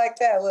had it like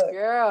that. Look.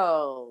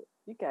 Girl,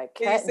 you got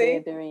cat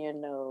dander in your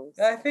nose.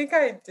 I think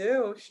I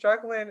do.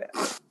 Struggling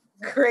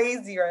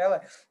crazy,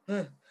 right?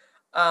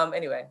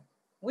 Anyway,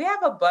 we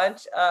have a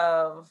bunch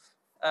of,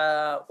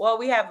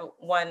 we have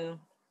one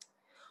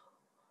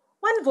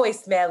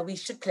voicemail we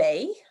should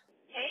play.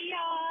 Hey,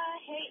 y'all.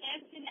 Hey,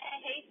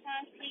 Antoinette. Hey,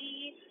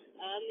 Shanti.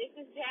 This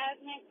is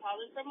Jasmine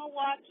calling from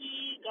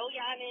Milwaukee. Go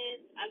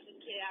Giannis. I'm just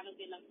kidding. I don't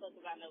give no fuck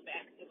about no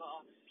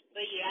basketball.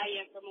 But yeah,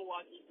 I am from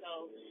Milwaukee,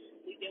 so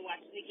we've been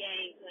watching the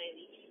games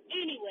lately.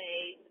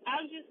 Anyways,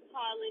 I'm just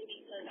calling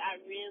because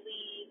I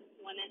really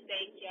want to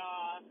thank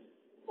y'all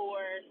for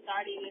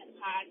starting this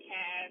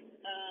podcast.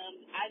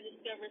 I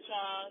discovered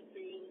y'all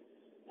through,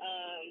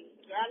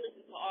 I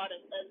listen to all the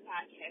other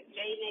podcasts,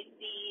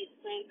 JNXD,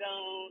 Slim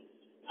Zone,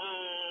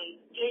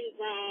 Getting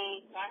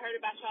Grown. So I heard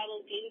about y'all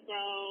on Getting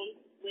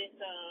Grown with,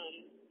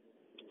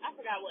 I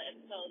forgot what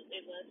episode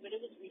it was, but it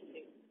was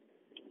recent.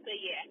 So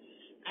yeah,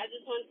 I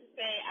just wanted to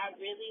say I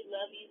really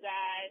love you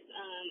guys.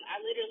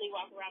 I literally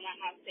walk around my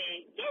house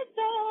saying,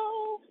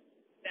 Yizzo!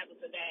 That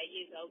was a bad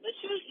Yizzo, but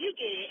you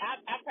get it.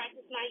 I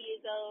practice my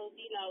Yizzos,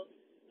 you know.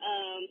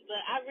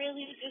 But I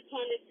really just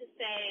wanted to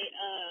say,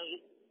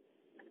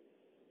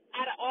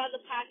 out of all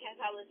the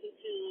podcasts I listen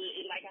to,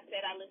 and like I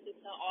said, I listen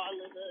to all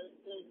of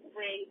the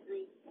friend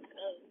groups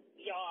of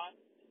y'all.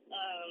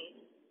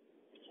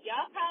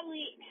 Y'all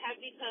probably have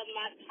become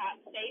my top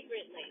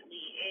favorite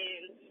lately,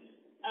 and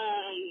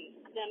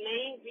the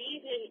main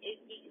reason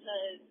is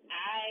because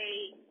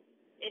I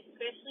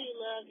especially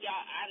love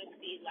y'all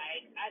honesty.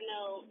 Like, I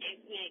know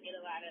Antoinette get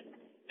a lot of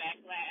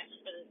backlash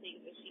for the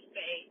things that she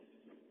say,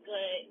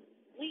 but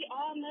we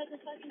all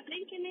motherfucking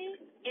thinking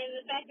it, and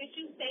the fact that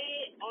you say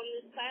it on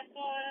this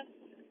platform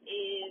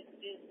is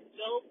just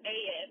dope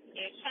AF.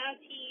 And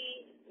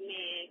Shanti,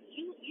 man,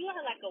 you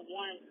are like a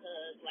warm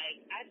hug.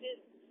 Like,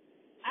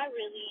 I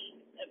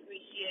really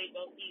appreciate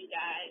both of you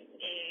guys,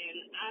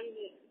 and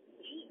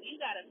you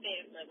got a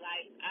fan for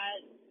life.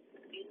 I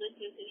be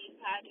listening to these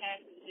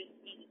podcasts and just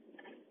be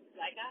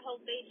like, I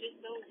hope they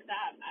just don't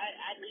stop.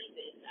 I need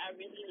this. I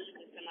really need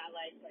this in my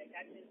life. Like,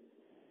 I'm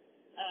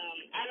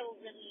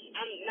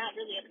not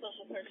really a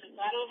social person, so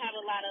I don't have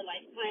a lot of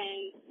like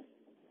friends,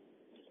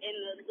 and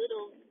the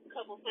little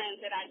couple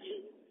friends that I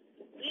do,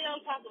 we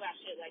don't talk about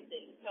shit like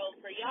this. So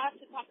for y'all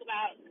to talk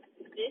about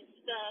this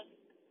stuff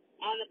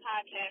on the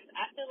podcast,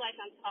 I feel like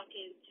I'm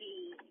talking to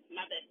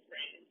my best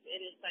friends,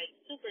 and it's like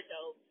super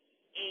dope.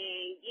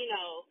 And you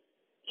know,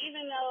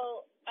 even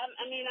though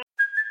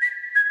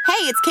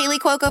Hey, it's Kaylee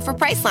Cuoco for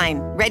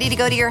Priceline. Ready to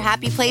go to your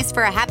happy place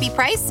for a happy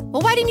price?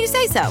 Well, why didn't you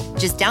say so?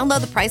 Just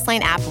download the Priceline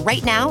app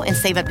right now and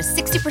save up to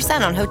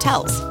 60% on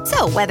hotels.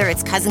 So whether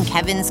it's Cousin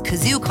Kevin's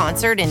Kazoo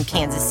Concert in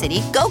Kansas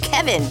City, go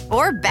Kevin,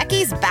 or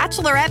Becky's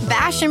Bachelorette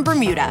Bash in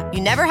Bermuda,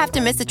 you never have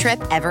to miss a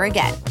trip ever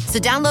again. So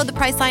download the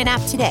Priceline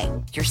app today.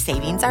 Your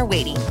savings are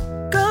waiting.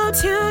 Go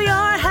to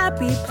your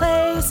happy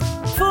place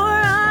for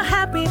a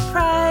happy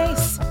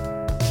price.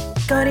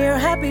 Go to your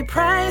happy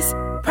price,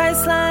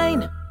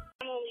 Priceline.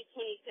 I'm only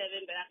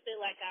 27, but I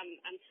feel like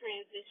I'm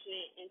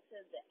transitioning into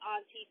the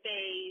auntie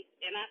phase,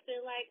 and I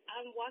feel like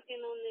I'm walking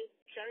on this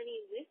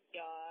journey with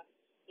y'all.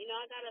 You know,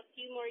 I got a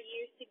few more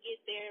years to get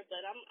there,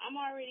 but I'm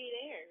already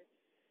there.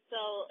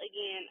 So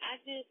again, I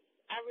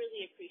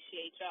really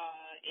appreciate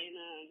y'all,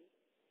 and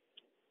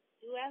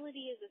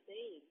duality is a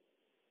thing.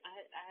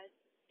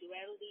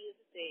 Duality is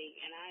a thing,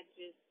 and I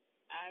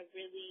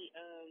really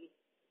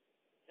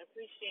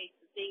appreciate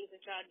the things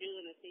that y'all do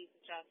and the things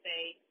that y'all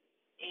say,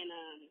 and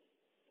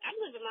I'm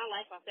living my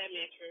life off that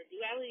mantra.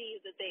 Duality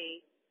is the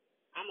thing.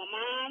 I'm a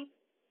mom,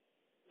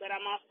 but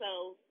I'm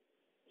also,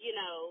 you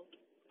know,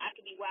 I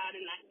can be wild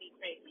and I can be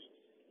crazy.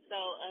 So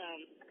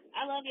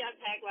I love y'all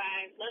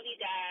taglines. Love you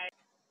guys.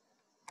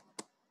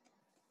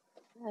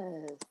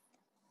 Yes.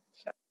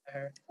 Shout out to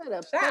her.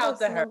 Shout out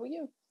to her.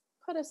 You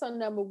put us on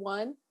number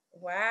one.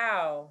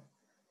 Wow.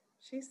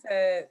 She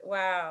said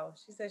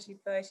she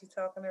feel like she's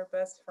talking to her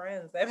best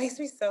friends. That makes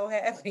me so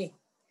happy.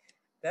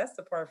 That's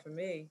the part for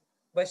me.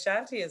 But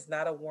Shanti is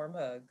not a warm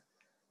hug.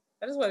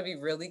 I just want to be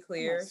really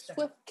clear.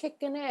 Swift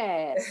kicking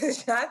ass.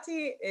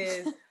 Shanti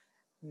is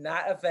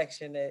not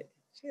affectionate.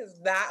 She is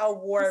not a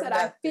warm hug. She said,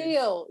 I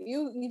feel.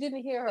 You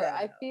didn't hear her. Yeah.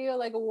 I feel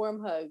like a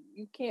warm hug.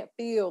 You can't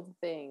feel the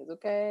things,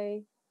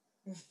 okay?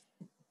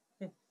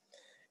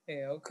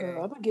 Yeah, okay.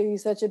 Girl, I'm going to give you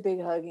such a big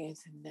hug,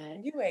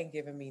 Antoinette. You ain't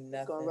giving me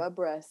nothing. Going to rub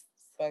breasts.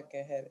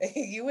 Fucking head.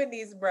 You and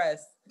these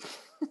breasts.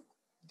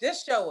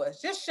 Just show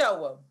us. Just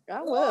show them.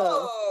 I will.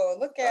 Oh,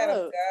 look at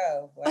them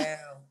go.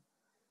 Wow.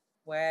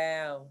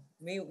 Wow.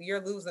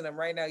 You're losing them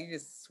right now. You're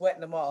just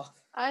sweating them off.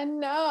 I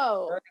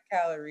know. Burning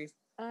calories.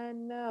 I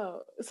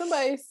know.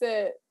 Somebody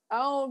said, I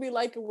don't be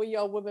liking when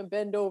y'all women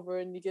bend over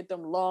and you get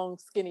them long,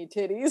 skinny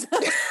titties.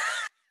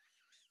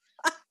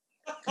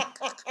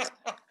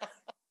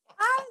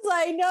 I was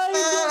like, no, you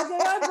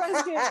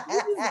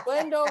just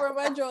bend over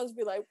my joints,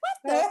 be like, what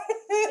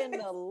the in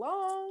the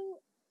long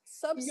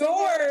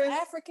sub-Saharan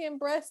African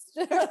breast?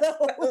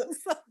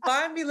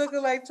 Mine be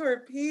looking like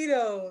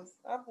torpedoes.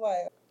 I'm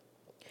like,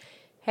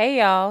 hey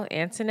y'all,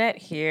 Antoinette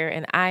here,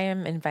 and I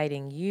am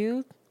inviting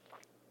you.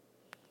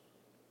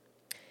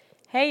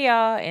 Hey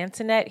y'all,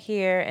 Antoinette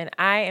here, and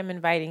I am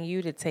inviting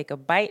you to take a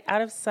bite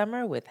out of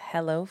summer with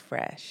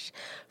HelloFresh.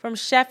 From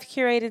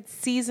chef-curated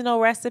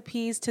seasonal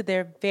recipes to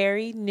their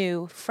very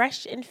new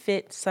fresh and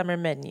fit summer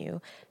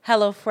menu,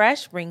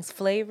 HelloFresh brings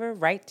flavor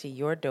right to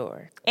your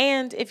door.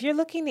 And if you're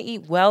looking to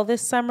eat well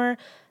this summer,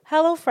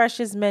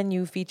 HelloFresh's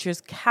menu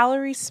features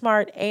calorie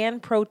smart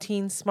and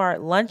protein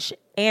smart lunch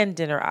and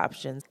dinner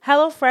options.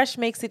 HelloFresh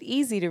makes it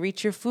easy to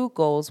reach your food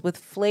goals with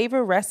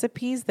flavor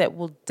recipes that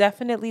will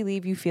definitely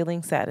leave you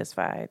feeling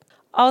satisfied.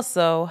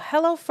 Also,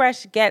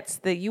 HelloFresh gets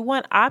that you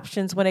want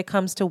options when it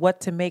comes to what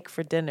to make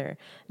for dinner,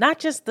 not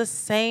just the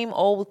same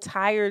old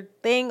tired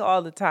thing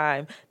all the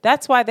time.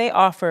 That's why they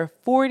offer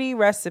 40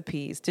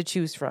 recipes to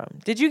choose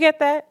from. Did you get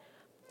that?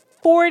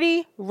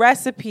 40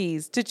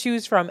 recipes to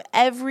choose from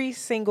every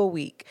single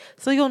week.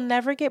 So you'll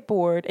never get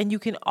bored and you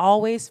can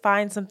always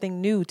find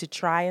something new to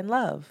try and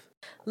love.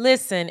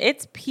 Listen,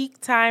 it's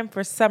peak time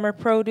for summer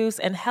produce,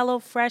 and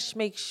HelloFresh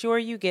makes sure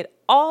you get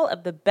all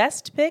of the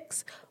best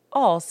picks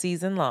all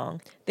season long.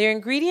 Their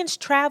ingredients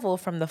travel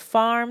from the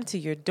farm to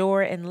your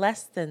door in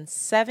less than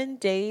 7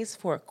 days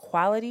for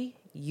quality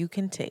you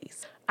can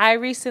taste. I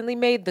recently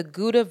made the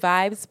Gouda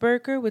Vibes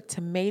burger with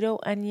tomato,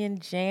 onion,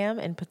 jam,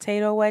 and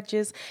potato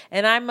wedges,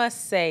 and I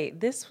must say,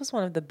 this was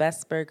one of the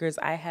best burgers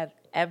I have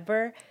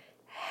ever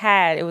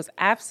had. It was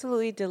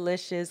absolutely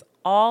delicious.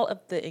 All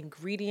of the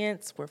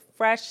ingredients were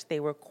fresh,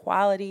 they were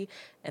quality,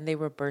 and they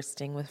were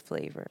bursting with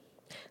flavor.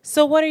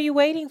 So what are you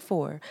waiting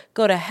for?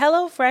 Go to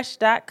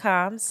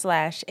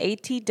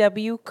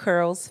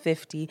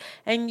HelloFresh.com/ATWCurls50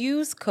 and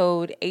use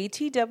code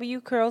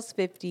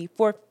ATWCurls50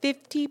 for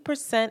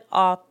 50%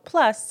 off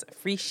plus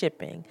free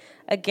shipping.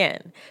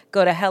 Again,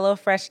 go to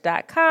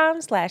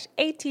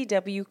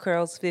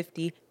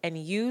HelloFresh.com/ATWCurls50 and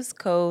use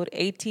code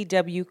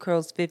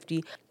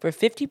ATWCurls50 for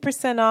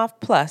 50%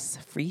 off plus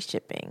free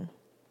shipping.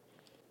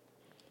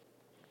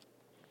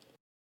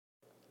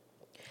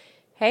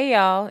 Hey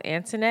y'all,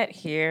 Antoinette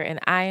here, and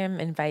I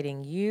am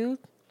inviting you.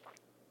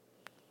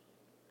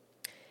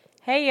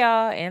 Hey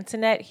y'all,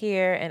 Antoinette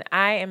here, and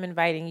I am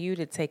inviting you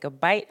to take a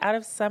bite out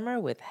of summer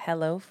with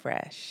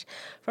HelloFresh.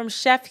 From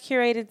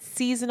chef-curated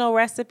seasonal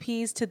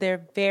recipes to their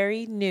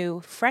very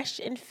new fresh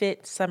and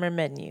fit summer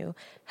menu,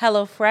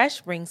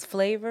 HelloFresh brings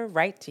flavor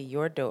right to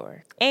your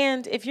door.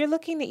 And if you're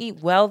looking to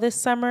eat well this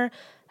summer,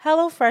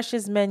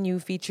 HelloFresh's menu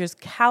features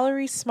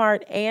calorie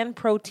smart and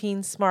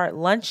protein smart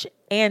lunch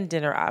and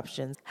dinner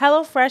options.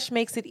 HelloFresh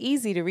makes it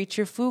easy to reach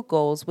your food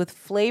goals with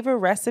flavor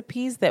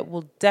recipes that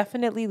will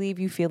definitely leave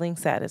you feeling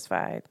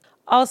satisfied.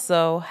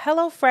 Also,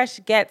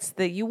 HelloFresh gets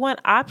that you want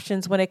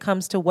options when it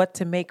comes to what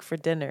to make for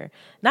dinner,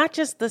 not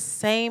just the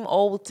same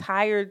old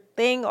tired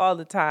thing all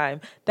the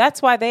time.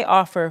 That's why they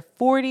offer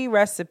 40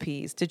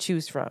 recipes to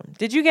choose from.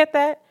 Did you get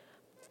that?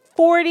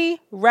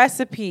 40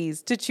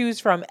 recipes to choose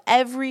from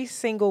every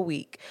single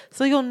week.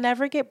 So you'll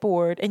never get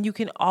bored and you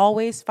can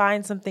always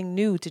find something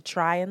new to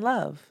try and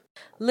love.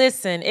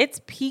 Listen,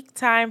 it's peak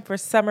time for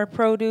summer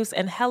produce,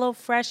 and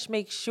HelloFresh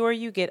makes sure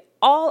you get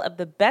all of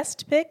the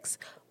best picks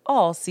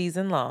all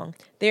season long.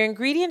 Their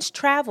ingredients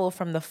travel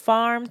from the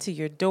farm to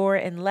your door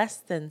in less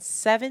than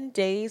 7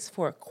 days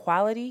for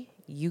quality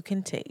you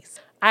can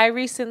taste. I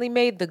recently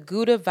made the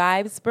Gouda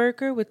Vibes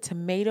burger with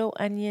tomato,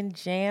 onion,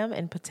 jam,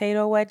 and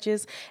potato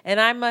wedges, and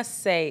I must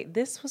say,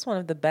 this was one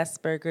of the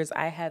best burgers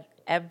I have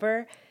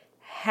ever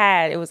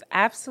had. It was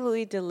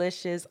absolutely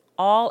delicious.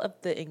 All of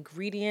the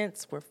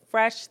ingredients were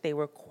fresh, they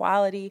were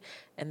quality,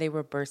 and they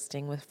were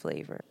bursting with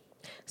flavor.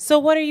 So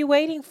what are you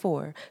waiting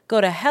for?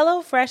 Go to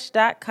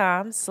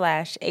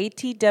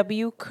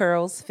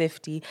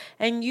HelloFresh.com/ATWCurls50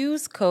 and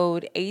use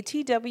code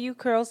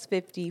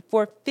ATWCurls50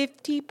 for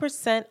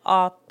 50%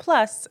 off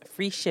plus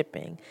free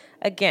shipping.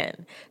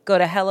 Again, go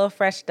to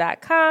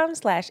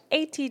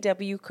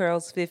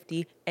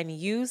HelloFresh.com/ATWCurls50 and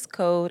use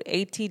code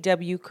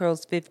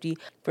ATWCurls50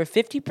 for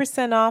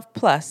 50% off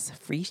plus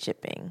free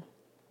shipping.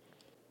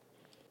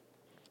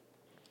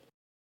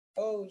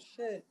 Oh,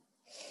 shit.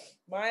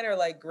 Mine are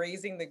like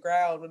grazing the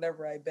ground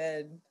whenever I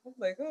bend. I'm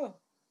like, oh,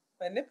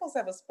 my nipples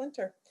have a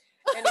splinter.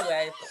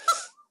 Anyway,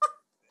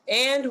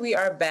 and we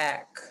are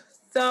back.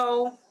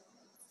 So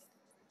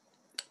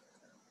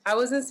I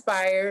was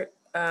inspired.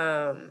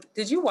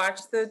 Did you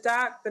watch the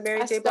doc, the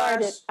Mary J.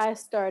 Blige? I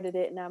started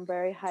it, and I'm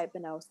very hyped,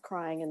 and I was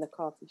crying in the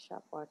coffee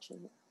shop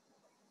watching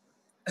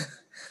it.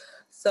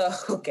 So,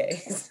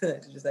 okay.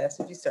 Just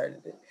asked if you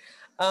started it.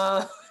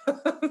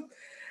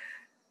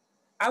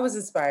 I was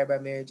inspired by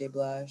Mary J.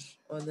 Blige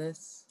on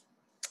this.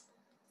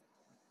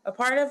 A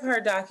part of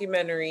her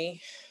documentary,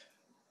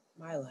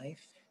 My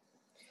Life,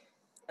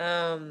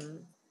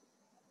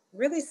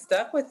 really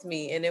stuck with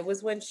me. And it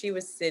was when she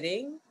was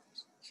seated,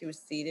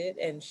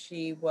 and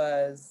she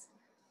was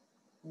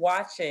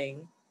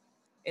watching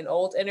an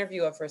old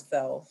interview of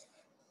herself.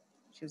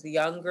 She was a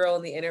young girl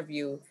in the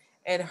interview,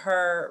 and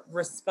her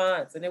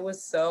response, and it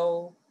was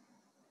so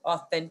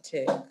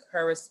authentic.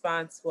 Her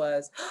response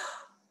was,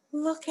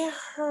 "Look at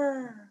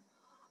her.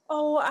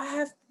 Oh, I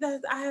have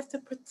to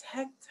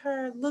protect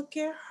her. Look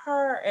at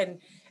her." And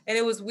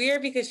it was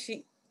weird because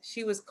it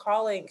was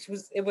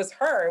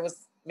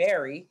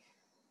Mary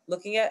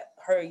looking at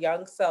her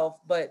young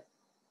self, but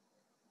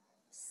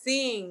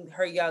seeing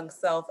her young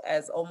self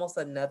as almost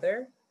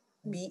another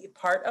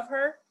part of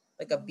her,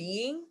 like a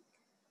being.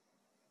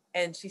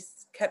 And she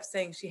kept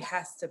saying she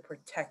has to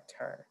protect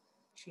her.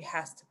 She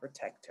has to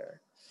protect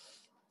her.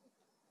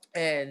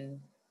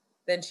 And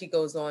Then she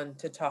goes on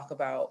to talk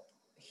about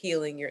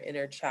healing your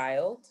inner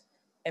child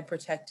and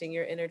protecting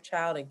your inner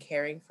child and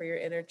caring for your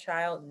inner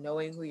child,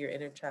 knowing who your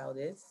inner child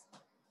is.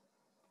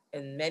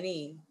 And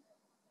many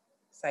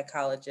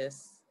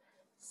psychologists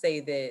say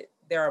that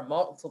there are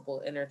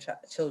multiple inner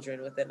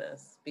children within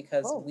us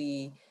because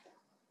we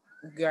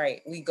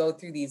go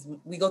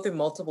through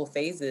multiple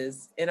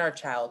phases in our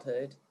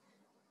childhood,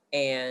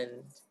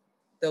 and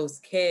those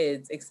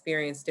kids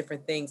experience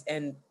different things,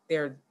 and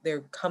they're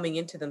coming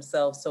into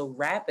themselves so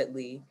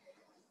rapidly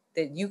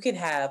that you can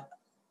have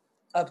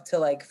up to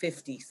like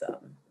 50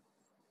 some,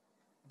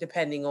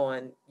 depending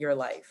on your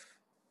life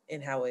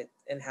and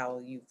how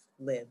you've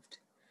lived,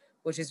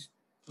 which is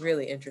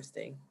really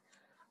interesting.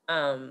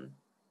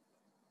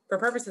 For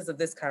purposes of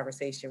this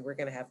conversation, we're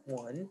gonna have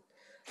one.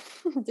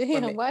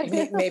 Damn,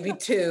 maybe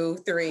 2,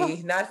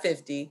 3, not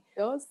 50.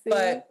 Don't see.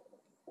 But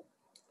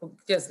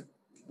just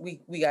we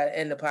got to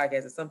end the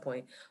podcast at some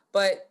point.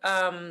 But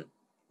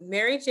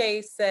Mary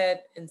J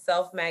said in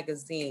Self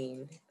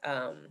Magazine,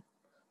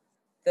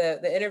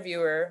 the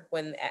interviewer,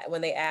 when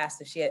they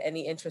asked if she had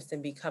any interest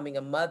in becoming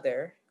a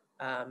mother,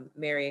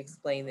 Mary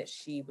explained that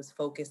she was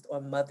focused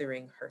on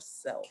mothering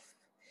herself.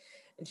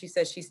 And she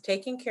says she's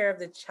taking care of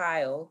the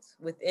child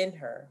within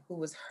her who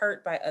was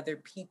hurt by other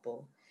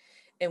people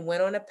and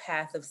went on a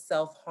path of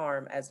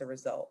self-harm as a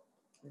result.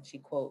 And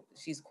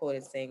she's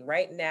quoted saying,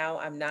 "Right now,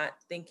 I'm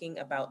not thinking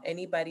about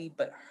anybody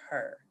but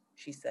her."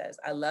 She says,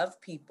 "I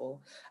love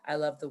people. I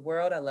love the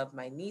world. I love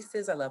my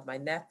nieces. I love my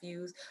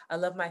nephews. I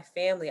love my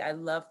family. I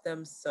love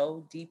them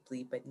so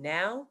deeply. But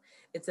now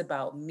it's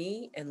about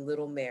me and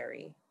little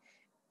Mary.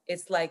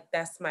 It's like,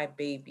 that's my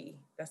baby.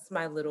 That's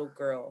my little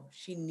girl.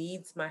 She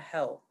needs my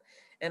help.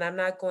 And I'm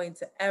not going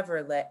to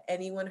ever let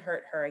anyone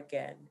hurt her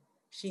again.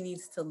 She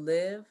needs to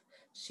live.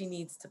 She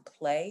needs to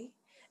play.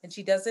 And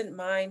she doesn't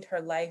mind her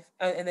life."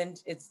 And then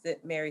it's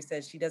that Mary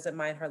says she doesn't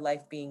mind her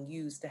life being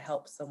used to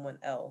help someone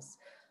else,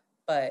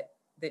 but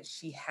that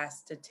she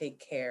has to take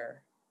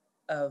care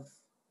of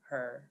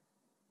her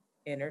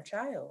inner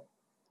child.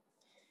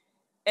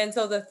 And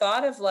so the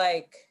thought of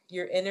like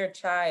your inner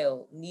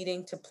child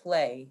needing to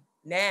play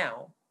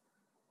now,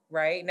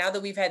 right? Now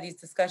that we've had these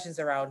discussions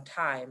around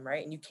time,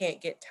 right? And you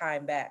can't get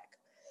time back.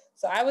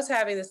 So I was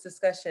having this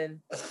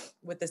discussion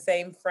with the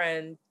same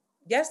friend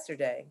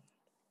yesterday.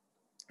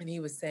 And he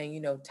was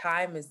saying,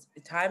 time is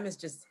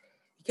just,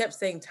 he kept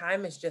saying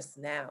time is just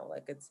now.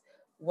 Like it's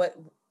what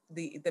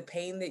the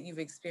pain that you've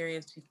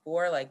experienced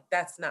before, like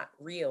that's not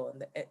real.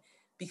 And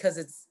because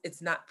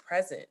it's not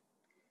present.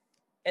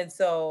 And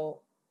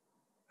so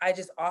I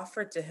just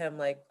offered to him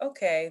like,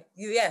 okay,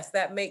 yes,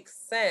 that makes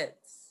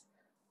sense.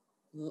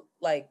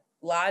 Like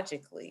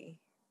logically,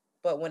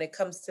 but when it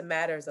comes to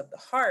matters of the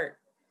heart,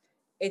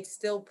 it's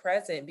still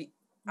present.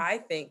 I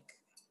think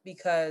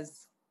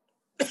because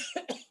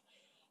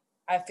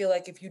I feel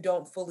like if you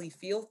don't fully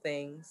feel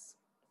things,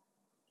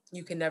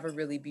 you can never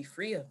really be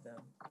free of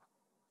them.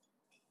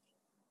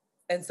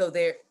 And so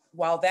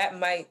while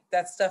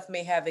that stuff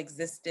may have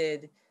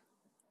existed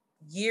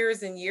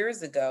years and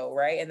years ago,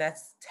 right? And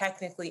that's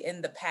technically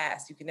in the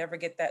past. You can never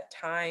get that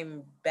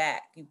time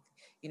back.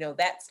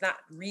 That's not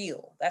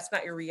real. That's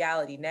not your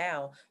reality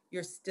now.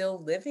 You're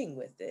still living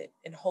with it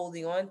and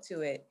holding on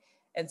to it.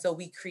 And so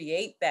we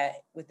create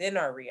that within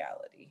our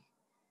reality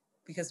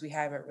because we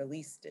haven't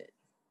released it.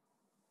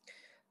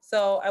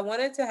 So I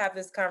wanted to have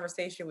this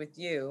conversation with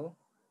you.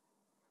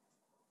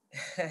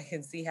 I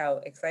can see how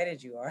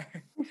excited you are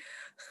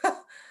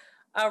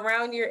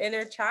around your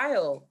inner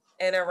child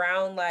and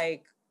around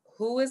like,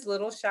 who is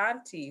little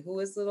Shanti? Who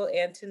is little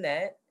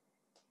Antoinette?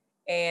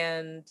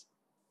 And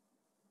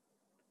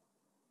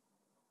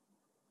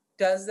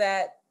does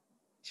that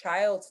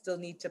child still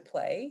need to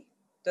play?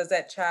 Does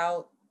that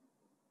child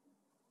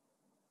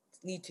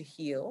need to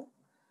heal?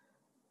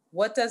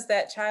 What does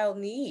that child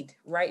need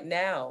right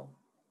now?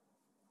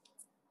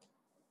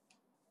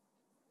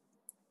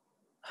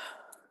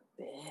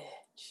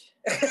 Bitch.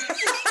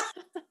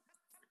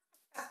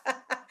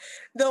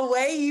 The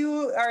way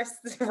you are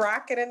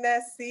rocking in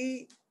that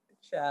seat,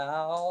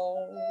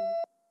 child.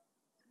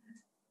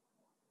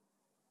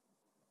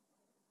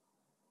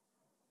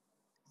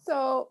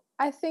 So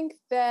I think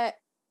that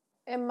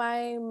in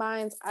my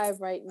mind's eye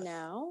right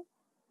now,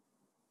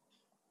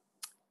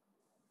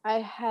 I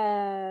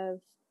have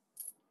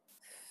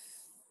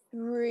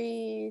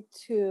 3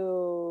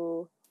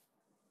 to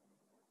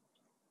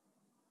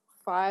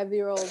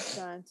 5-year-old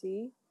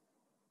Shanti.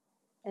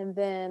 And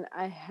then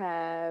I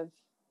have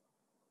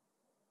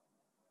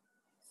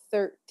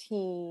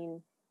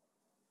 13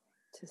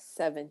 to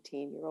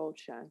 17-year-old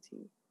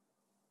Shanti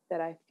that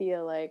I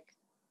feel like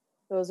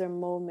those are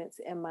moments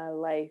in my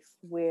life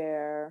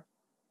where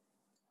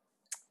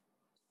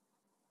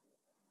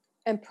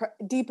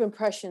deep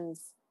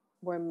impressions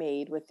were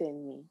made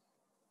within me.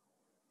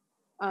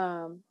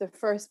 The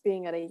first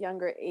being at a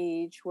younger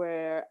age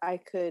where I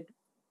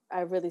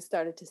really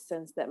started to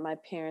sense that my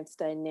parents'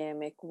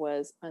 dynamic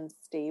was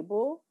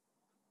unstable,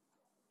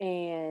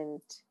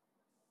 and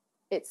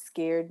it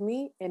scared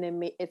me, and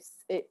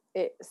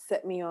it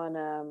set me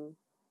on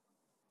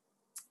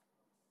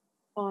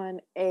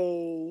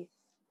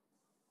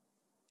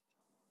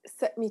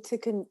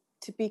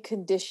to be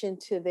conditioned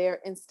to their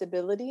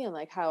instability and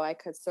like how I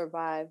could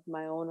survive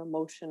my own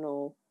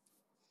emotional,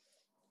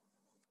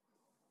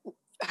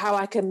 how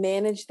I could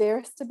manage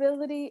their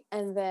stability.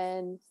 And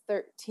then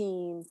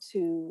 13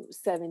 to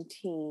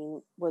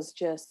 17 was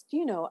just,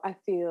 you know, I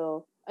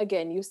feel,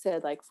 again, you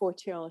said like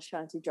 14-year-old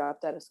Shanti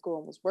dropped out of school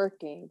and was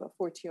working, but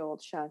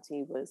 14-year-old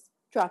Shanti was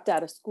dropped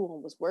out of school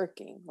and was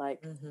working.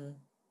 Like,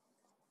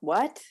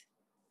 what?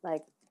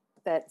 Like,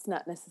 that's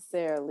not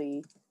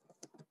necessarily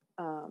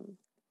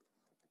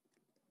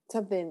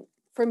something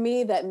for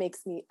me that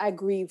makes me, I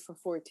grieve for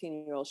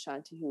 14-year-old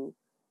Shanti who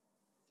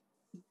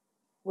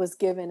was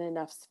given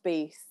enough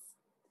space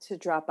to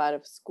drop out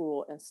of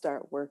school and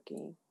start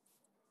working.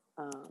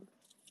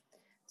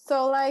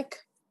 So like,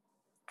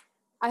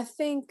 I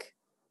think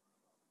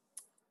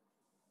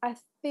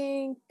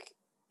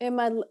in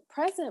my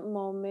present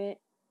moment,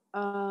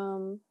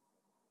 I'm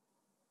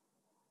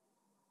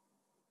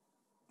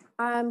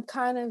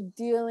kind of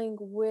dealing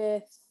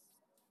with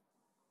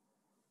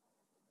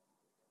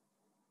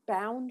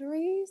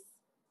boundaries.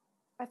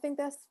 I think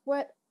that's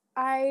what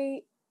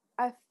I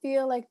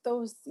feel like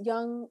those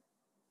young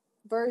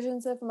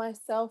versions of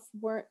myself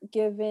weren't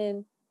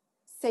given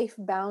safe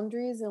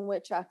boundaries in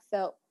which I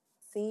felt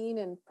seen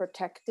and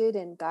protected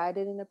and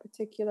guided in a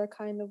particular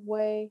kind of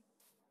way.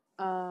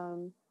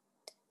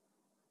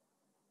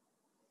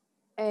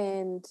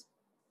 And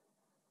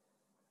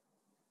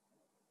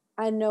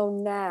I know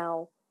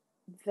now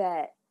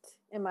that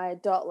in my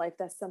adult life,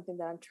 that's something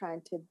that I'm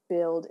trying to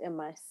build in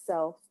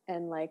myself,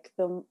 and like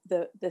the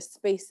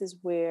spaces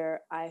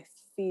where I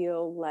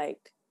feel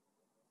like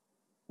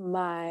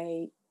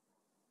my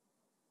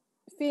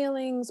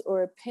feelings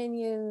or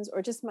opinions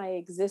or just my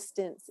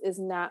existence is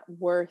not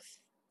worth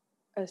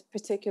a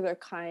particular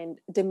kind,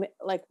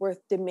 like worth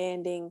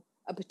demanding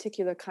a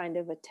particular kind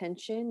of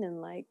attention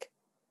and like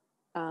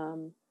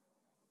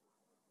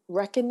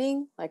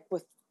reckoning, like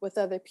with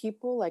other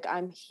people. Like,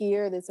 I'm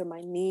here, these are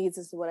my needs,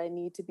 this is what I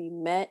need to be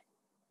met.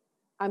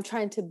 I'm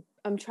trying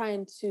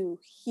to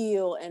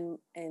heal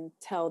and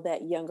tell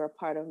that younger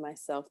part of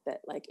myself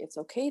that like, it's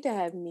okay to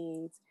have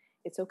needs.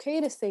 It's okay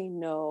to say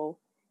no.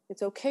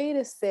 It's okay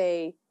to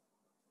say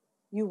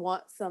you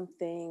want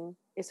something.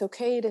 It's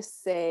okay to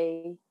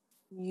say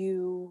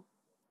you're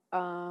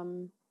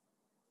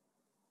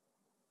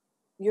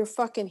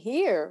fucking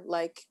here.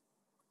 Like,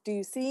 do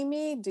you see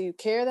me? Do you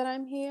care that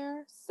I'm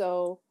here?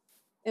 So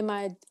in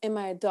my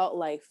adult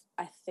life,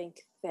 I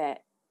think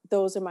that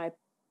those are my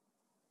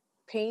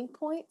pain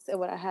points and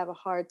what I have a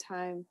hard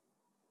time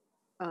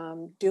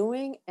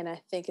doing. And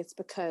I think it's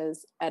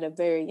because at a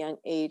very young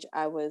age,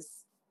 I was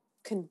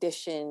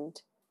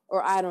conditioned,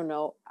 or I don't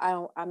know,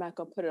 I'm not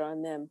going to put it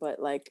on them, but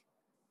like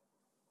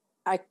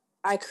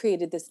I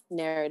created this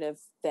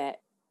narrative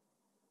that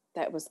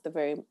was the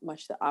very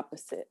much the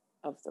opposite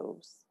of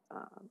those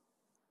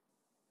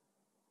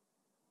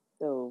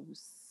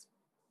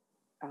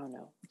I don't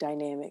know,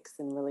 dynamics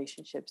and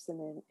relationships,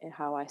 and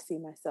how I see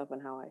myself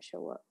and how I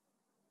show up.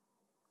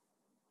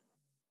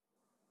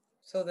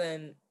 So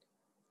then,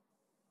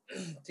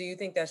 do you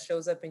think that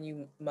shows up in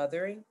you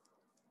mothering?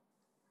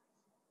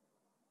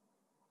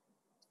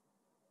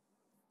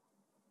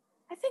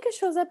 I think it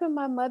shows up in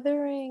my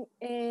mothering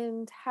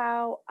and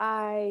how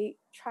I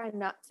try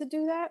not to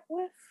do that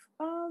with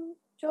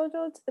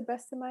JoJo to the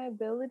best of my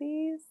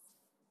abilities.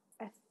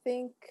 I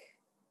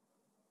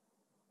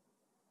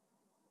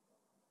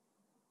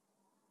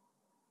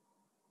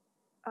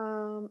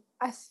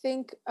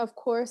think of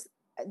course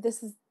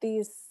this is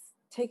these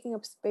taking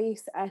up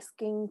space,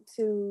 asking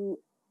to,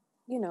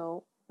 you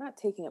know, not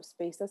taking up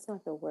space, that's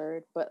not the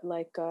word, but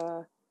like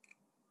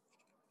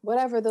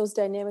whatever those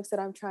dynamics that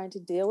I'm trying to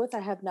deal with, I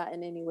have not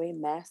in any way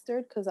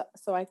mastered, because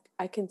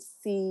I can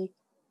see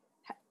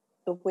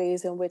the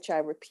ways in which I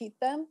repeat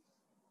them.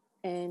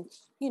 And,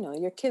 you know,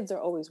 your kids are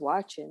always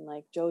watching,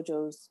 like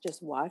JoJo's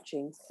just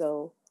watching.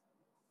 So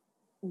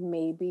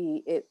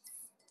maybe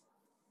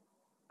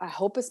I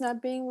hope it's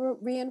not being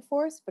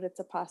reinforced, but it's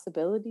a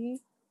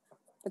possibility.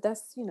 But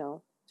that's, you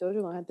know,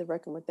 JoJo gonna have to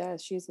reckon with that.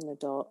 She's an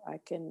adult. I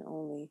can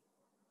only,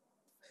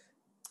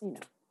 you know,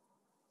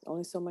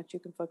 only so much you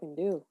can fucking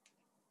do.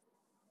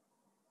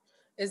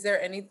 Is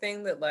there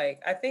anything that,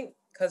 like, I think,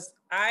 because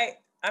I'm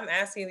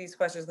asking these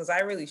questions because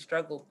I really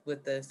struggled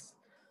with this,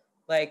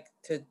 like,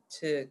 to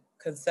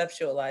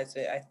conceptualize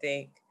it, I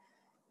think.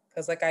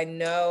 Because, like, I don't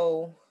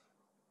know.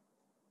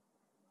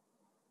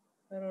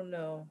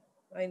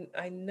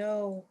 I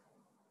know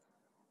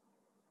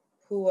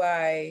who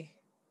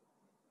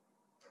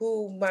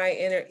my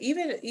inner,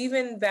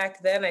 even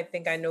back then, I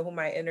think I know who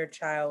my inner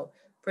child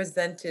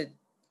presented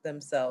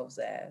themselves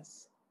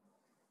as.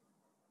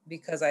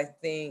 Because I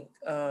think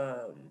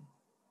I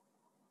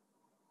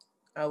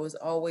was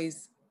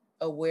always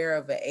aware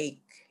of an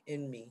ache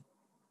in me.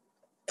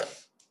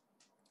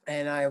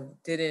 And I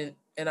didn't,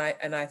 and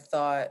I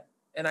thought,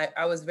 and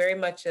I was very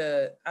much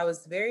a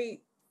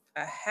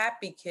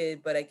happy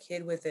kid, but a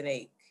kid with an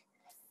ache.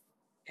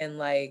 And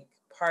like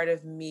part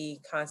of me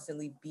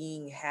constantly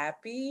being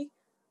happy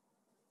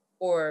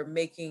or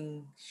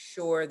making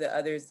sure that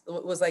others,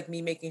 it was like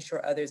me making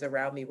sure others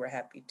around me were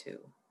happy too.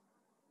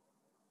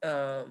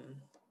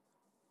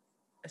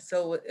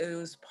 So it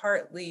was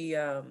partly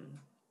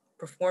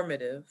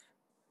performative.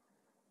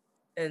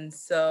 And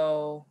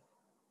so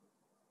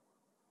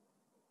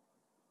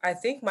I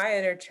think my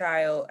inner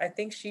child, I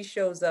think she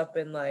shows up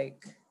in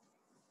like,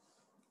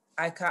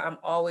 I'm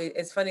always,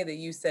 it's funny that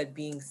you said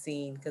being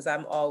seen, because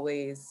I'm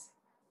always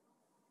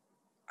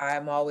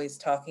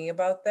talking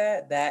about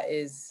that. That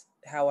is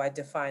how I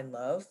define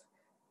love,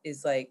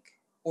 is like,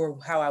 or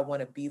how I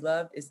want to be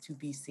loved, is to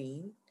be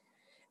seen.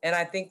 And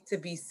I think to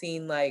be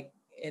seen like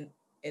in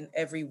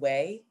every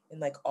way,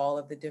 in like all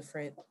of the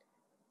different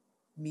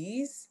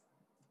me's.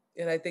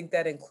 And I think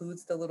that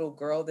includes the little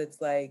girl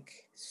that's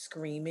like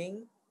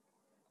screaming,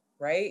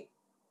 right?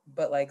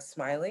 But like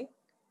smiling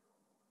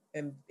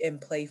and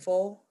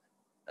playful.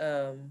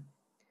 I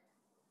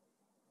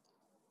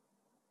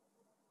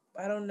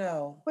don't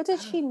know. What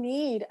did she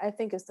need? I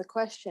think is the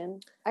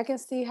question. I can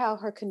see how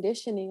her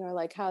conditioning, or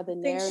like how the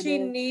narrative. I think she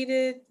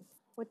needed.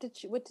 What did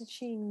she?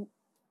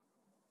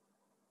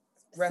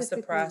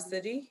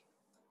 Reciprocity.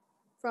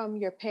 From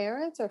your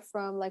parents, or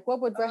from like, what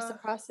would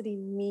reciprocity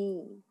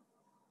mean?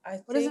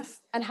 What is it?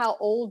 And how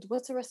old?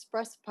 What's a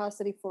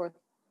reciprocity for a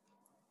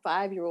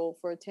 5-year-old,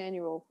 for a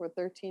 10-year-old, for a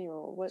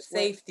 13-year-old?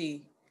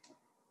 Safety.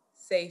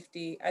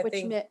 I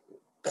think.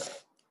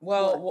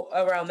 Well,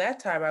 around that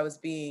time, I was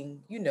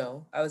being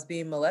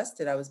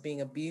molested. I was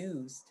being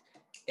abused,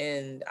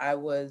 and I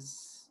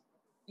was,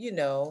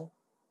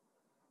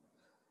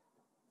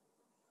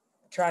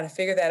 trying to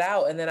figure that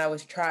out. And then I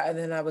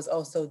was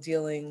also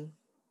dealing,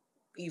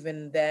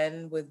 even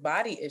then, with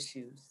body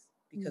issues,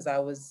 because I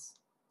was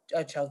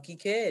a chunky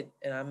kid,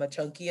 and I'm a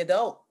chunky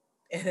adult,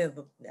 and it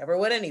never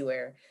went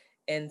anywhere.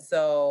 And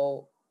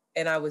so,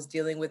 and I was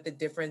dealing with the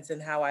difference in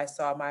how I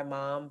saw my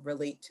mom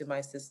relate to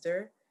my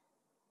sister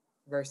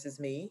versus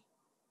me,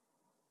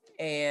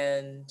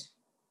 and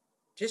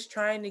just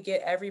trying to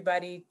get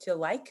everybody to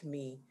like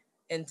me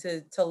and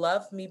to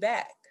love me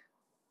back,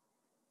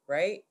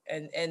 right?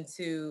 And then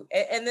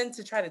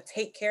to try to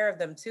take care of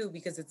them too,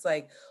 because it's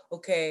like,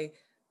 okay,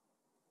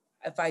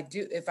 if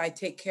I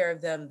take care of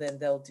them, then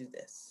they'll do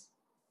this,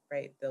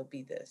 right? They'll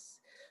be this.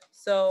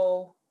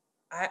 So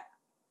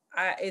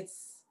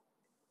it's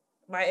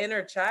my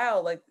inner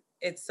child. Like,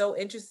 it's so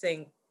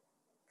interesting.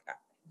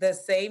 The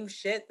same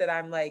shit that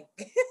I'm like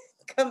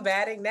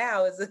combating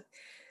now is that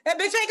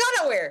bitch ain't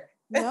go nowhere.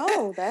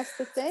 No, that's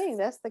the thing.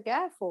 That's the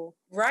gaffle.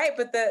 Right.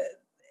 But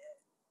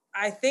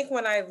I think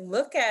when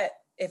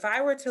if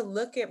I were to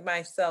look at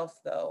myself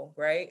though,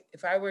 right?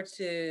 If I were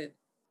to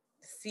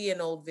see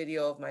an old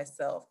video of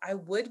myself, I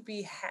would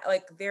be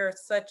like,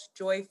 there's such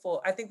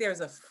joyful, I think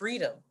there's a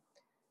freedom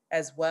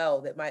as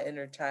well that my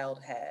inner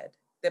child had,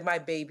 that my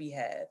baby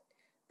had,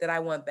 that I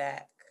want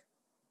back.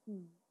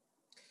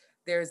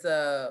 There's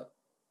a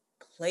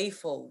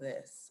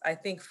playfulness. I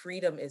think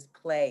freedom is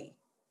play.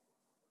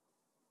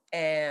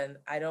 And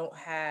I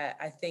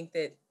think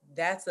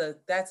that's a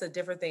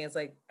different thing. It's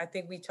like, I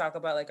think we talk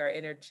about like our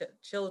inner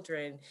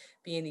children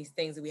being these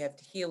things that we have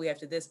to heal, we have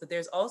to this, but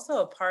there's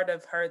also a part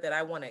of her that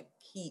I want to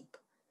keep.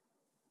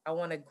 I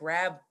want to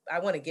grab, I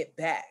want to get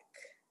back.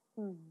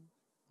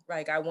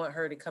 Like, I want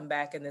her to come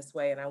back in this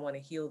way, and I want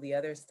to heal the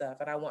other stuff.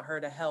 And I want her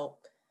to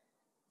help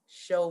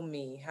show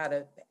me how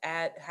to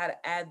add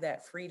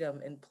that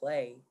freedom and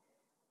play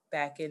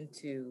back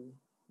into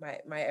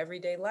my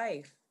everyday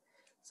life.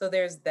 So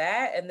there's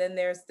that. And then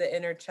there's the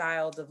inner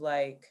child of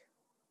like,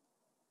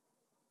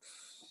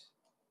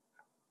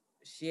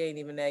 she ain't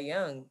even that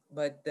young,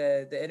 but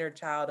the inner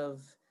child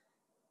of,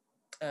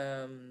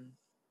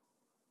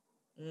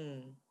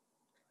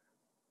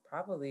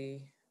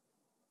 probably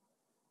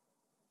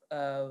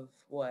of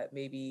what,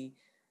 maybe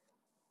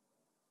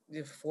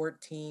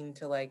 14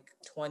 to like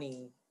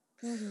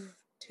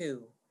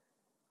 22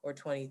 or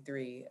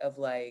 23, of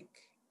like,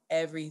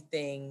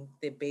 everything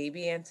that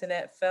baby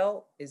Antoinette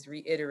felt is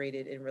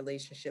reiterated in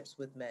relationships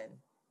with men,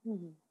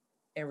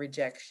 and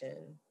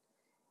rejection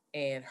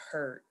and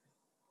hurt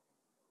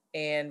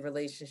and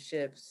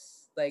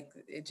relationships, like,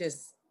 it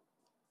just,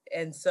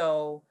 and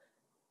so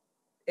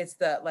it's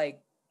that,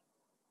 like,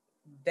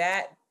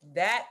 that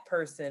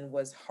person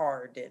was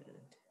hardened.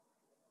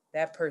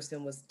 That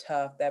person was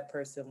tough. That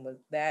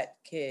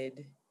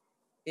kid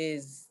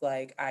is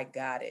like, I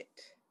got it,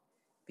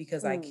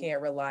 because I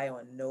can't rely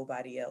on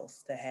nobody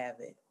else to have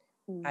it.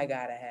 I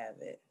gotta have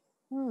it.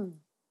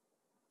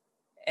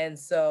 And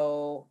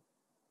so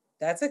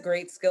that's a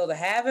great skill to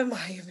have, in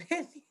my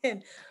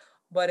opinion,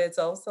 but it's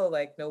also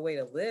like no way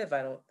to live.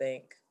 I don't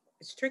think.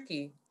 It's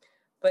tricky,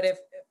 but if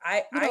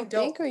I don't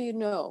think, or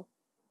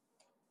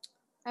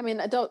I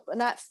mean,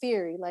 not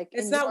theory. Like,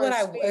 it's not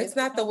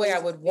the way I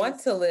would want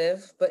to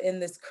live, but in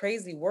this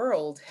crazy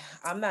world,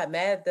 I'm not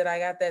mad that I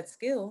got that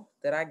skill,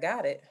 that I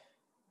got it.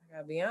 I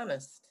gotta be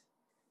honest,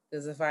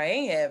 because if I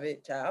ain't have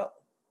it, child,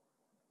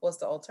 what's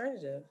the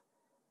alternative?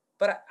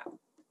 But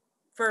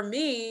for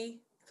me,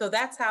 so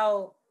that's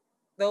how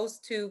those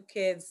two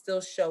kids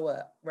still show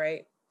up,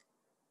 right?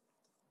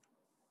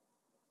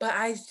 But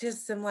I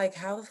just am like,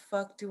 how the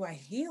fuck do I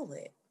heal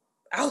it?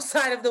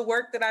 Outside of the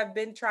work that I've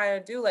been trying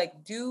to do,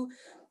 like, do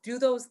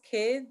those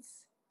kids,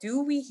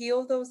 do we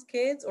heal those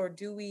kids, or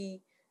do we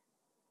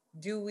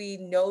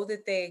know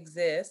that they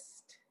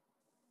exist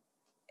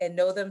and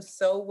know them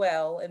so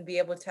well and be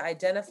able to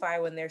identify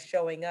when they're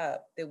showing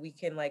up that we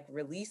can like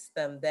release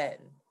them then?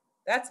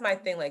 That's my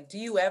thing. Like, do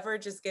you ever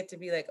just get to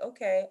be like,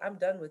 okay, I'm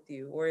done with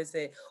you? Or is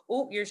it,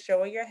 oh, you're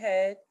showing your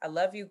head. I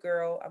love you,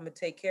 girl. I'm going to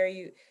take care of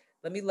you.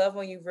 Let me love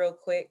on you real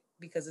quick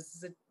because this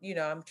is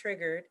I'm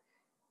triggered.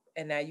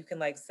 And now you can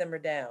like simmer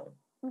down.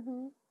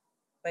 Mm-hmm.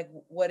 Like,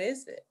 what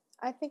is it?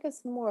 I think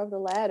it's more of the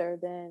latter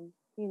than,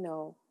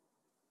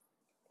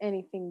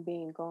 anything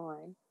being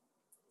gone.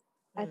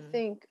 I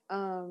think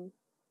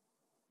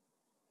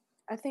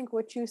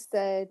what you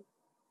said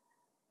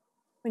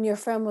when your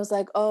friend was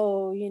like,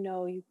 oh,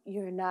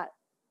 you're not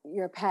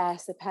your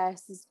past, the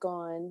past is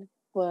gone.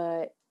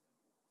 But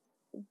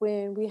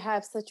when we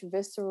have such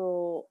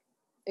visceral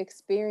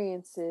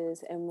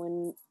experiences and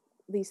when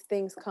these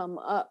things come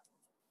up,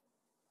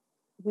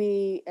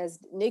 we, as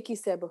Nikki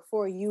said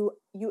before, you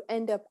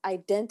end up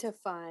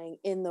identifying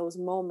in those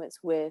moments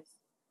with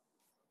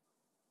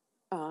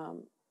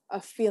a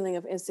feeling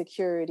of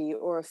insecurity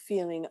or a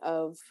feeling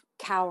of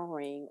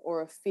cowering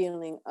or a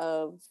feeling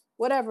of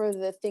whatever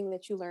the thing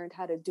that you learned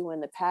how to do in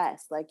the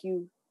past. Like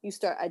you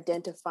start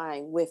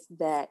identifying with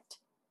that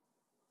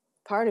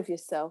part of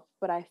yourself.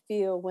 But I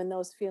feel when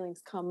those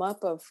feelings come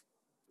up of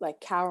like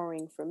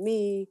cowering for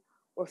me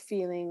or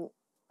feeling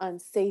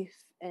unsafe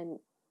and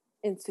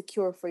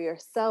insecure for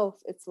yourself,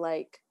 it's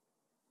like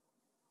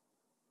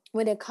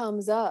when it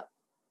comes up,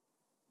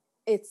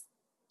 it's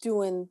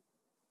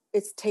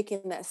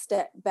taking that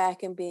step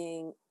back and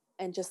being,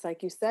 and just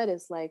like you said,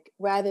 it's like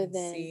rather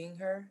than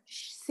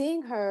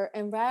seeing her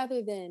and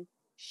rather than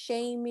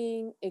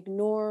shaming,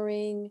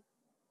 ignoring,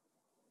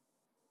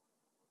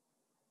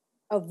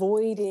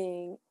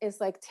 avoiding, it's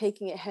like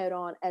taking it head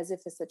on as if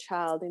it's a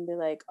child and be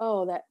like,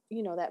 oh, that,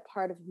 that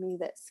part of me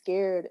that's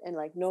scared and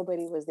like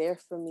nobody was there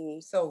for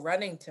me. So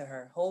running to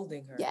her,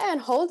 holding her. Yeah,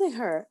 and holding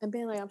her and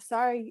being like, I'm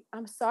sorry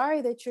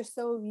that you're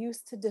so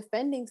used to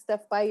defending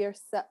stuff by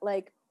yourself.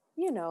 Like,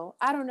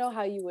 I don't know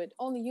how you would,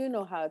 only you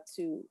know how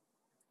to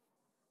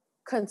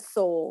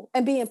console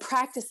and be in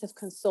practice of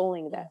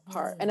consoling that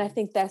part. And I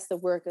think that's the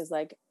work, is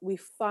like, we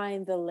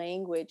find the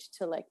language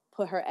to like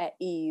put her at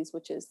ease,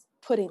 which is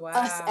putting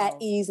us at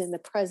ease in the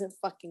present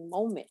fucking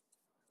moment.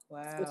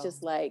 Wow. Which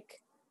is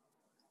like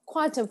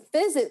quantum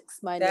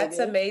physics, my nigga. That's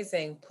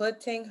amazing.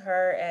 Putting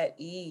her at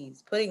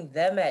ease, putting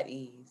them at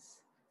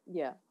ease.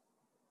 Yeah.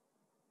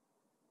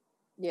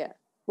 Yeah.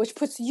 Which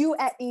puts you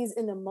at ease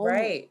in the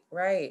moment.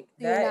 Right.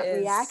 So you're not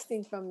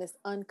reacting from this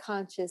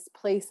unconscious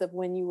place of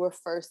when you were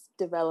first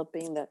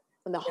developing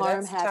when the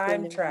harm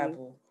happened. Time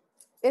travel.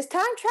 It's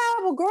time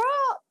travel,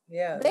 girl.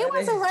 Yeah. They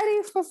wasn't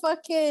ready for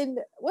fucking,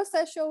 what's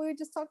that show we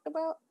just talked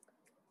about?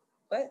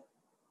 What?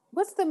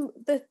 What's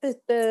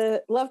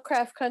the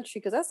Lovecraft Country?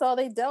 Because that's all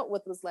they dealt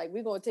with was like,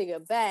 we're going to take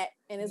it back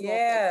and it's going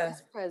to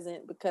be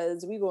present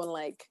because we're going to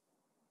like,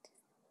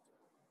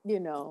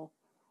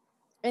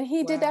 And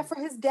he did that for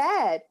his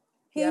dad.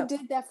 He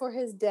did that for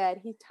his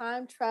dad. He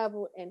time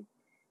traveled and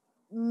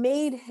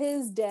made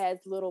his dad's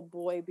little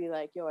boy be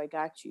like, yo, I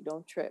got you.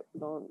 Don't trip.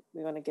 We're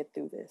going to get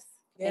through this.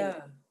 Yeah.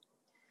 Anyway.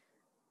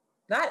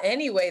 Not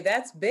anyway.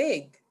 That's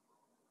big.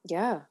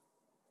 Yeah.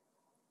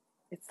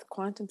 It's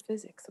quantum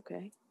physics,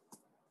 okay?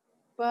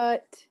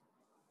 But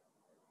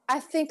I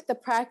think the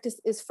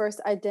practice is first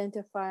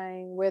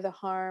identifying where the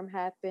harm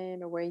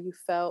happened or where you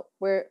felt,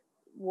 where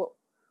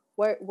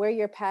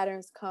your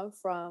patterns come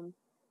from,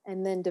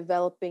 and then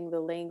developing the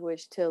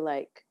language to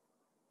like,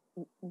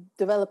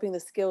 developing the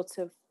skill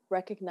to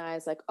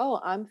recognize like, oh,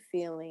 I'm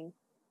feeling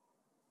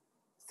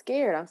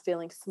scared. I'm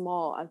feeling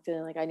small. I'm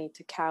feeling like I need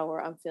to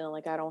cower. I'm feeling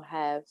like I don't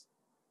have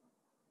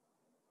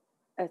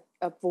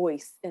a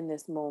voice in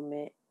this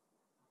moment.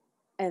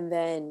 And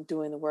then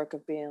doing the work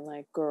of being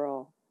like,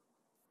 girl,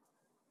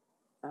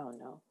 I don't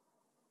know.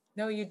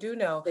 No, you do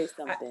know. Say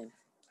something.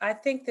 I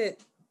think that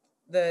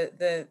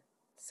the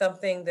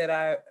something that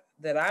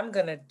I'm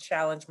going to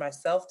challenge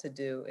myself to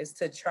do is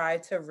to try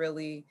to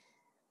really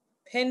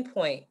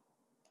pinpoint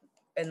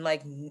and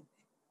like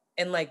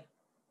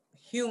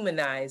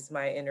humanize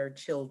my inner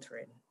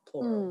children,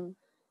 plural,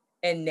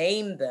 and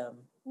name them.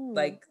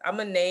 Like, I'm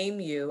going to name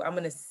you. I'm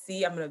going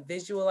to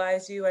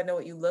visualize you. I know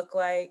what you look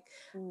like.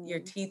 Your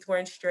teeth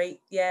weren't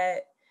straight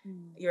yet.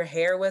 Your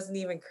hair wasn't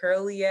even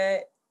curly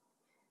yet.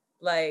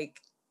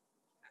 Like,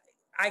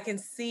 I can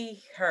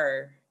see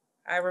her.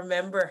 I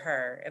remember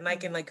her, and I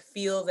can like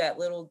feel that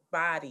little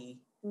body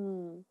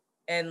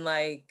and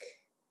like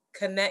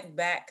connect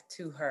back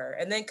to her,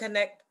 and then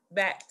connect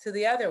back to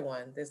the other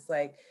one. That's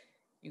like,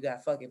 you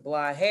got fucking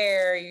blonde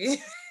hair.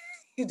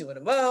 You doing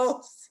the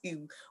most.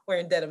 You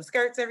wearing denim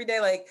skirts every day.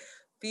 Like,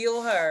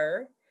 feel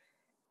her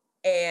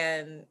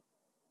and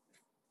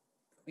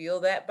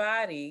feel that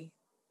body.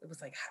 It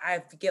was like,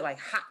 I get like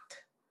hot,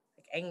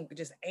 like anger,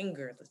 just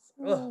anger.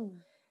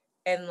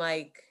 And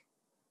like,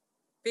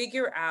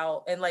 figure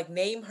out and like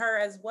name her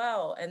as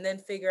well, and then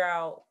figure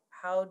out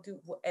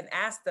and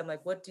ask them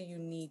like, what do you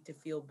need to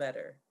feel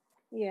better?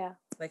 Yeah.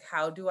 Like,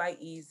 how do I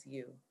ease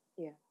you?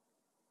 Yeah.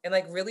 And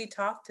like really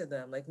talk to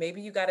them. Like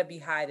maybe you got to be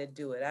high to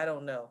do it. I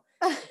don't know.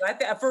 I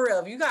think for real,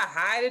 if you got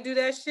high to do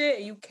that shit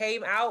and you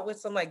came out with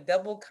some like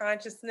double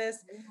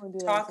consciousness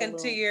talking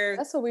to your...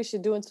 That's what we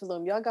should do in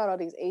Tulum. Y'all got all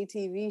these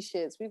ATV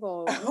shits. We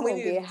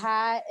gonna get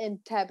high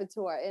and tap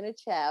into our inner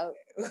child.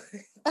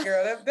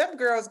 Girl, them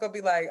girls gonna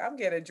be like, I'm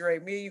getting a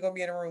drink. Me and you gonna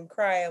be in a room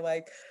crying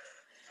like,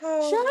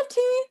 oh.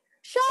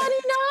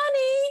 Shawty,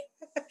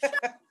 Nani,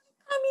 come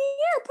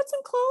here, put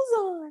some clothes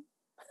on.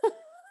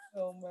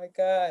 Oh my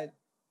God.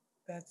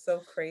 That's so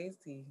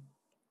crazy.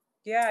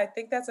 Yeah, I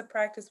think that's a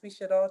practice we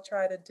should all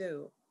try to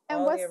do. And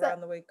all the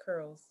around the way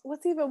curls.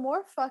 What's even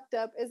more fucked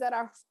up is that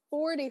our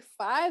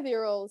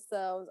 45-year-old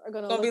selves are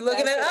gonna be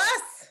looking at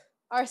us.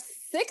 Our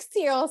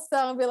 60-year-old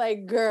self and be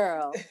like,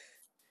 girl.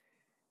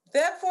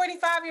 That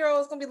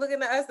 45-year-old is gonna be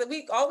looking at us.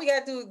 All we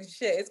gotta do is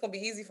shit. It's gonna be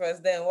easy for us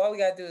then. All we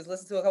gotta do is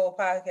listen to a couple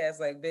podcasts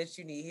like, bitch,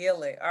 you need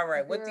healing. All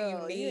right, girl, what do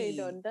you need? You ain't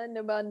doing nothing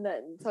about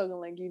nothing. Talking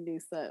like you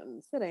need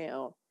something. Sit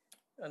down.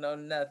 I don't know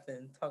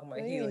nothing. Talking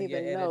about healing your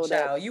inner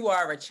child. You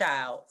are a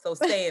child, so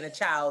stay in a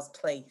child's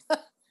place.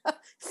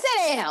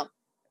 Sit down.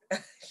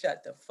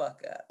 Shut the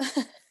fuck up.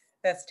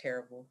 That's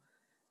terrible.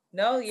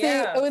 No,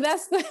 yeah.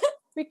 See,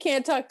 we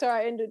can't talk to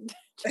our inner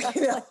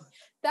child.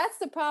 That's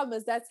the problem.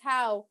 Is that's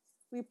how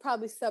we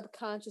probably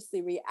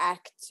subconsciously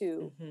react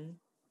to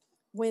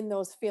when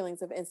those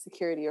feelings of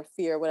insecurity or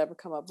fear or whatever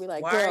come up. We're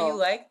like, why are you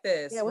like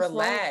this? Yeah,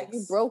 relax.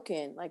 You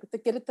broken. Like,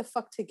 get it the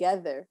fuck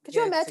together. Could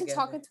you imagine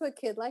talking to a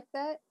kid like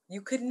that?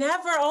 You could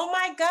never. Oh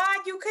my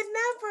God, you could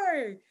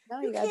never.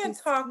 No, you can't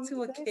talk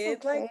to a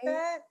kid like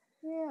that.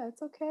 Yeah,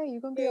 it's okay.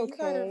 You're going to be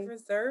okay. You got to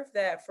reserve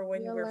that for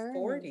when you're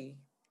 40.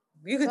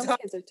 You can talk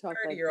to a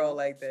 30-year-old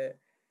like that.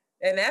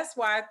 And that's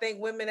why I think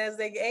women, as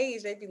they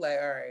age, they be like,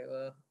 all right,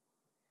 well,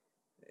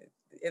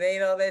 it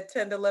ain't all that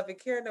tender love and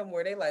care no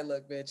more. They like,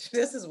 look, bitch,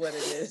 this is what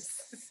it is.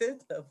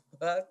 Sit the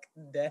fuck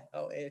down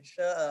and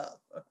shut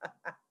up.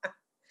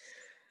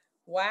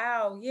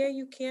 Wow. Yeah,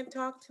 you can't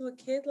talk to a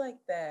kid like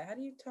that. How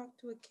do you talk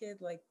to a kid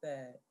like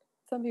that?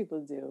 Some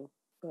people do,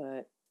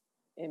 but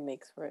it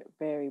makes for it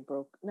very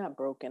not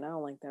broken. I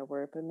don't like that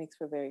word, but it makes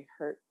for very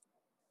hurt,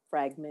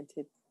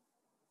 fragmented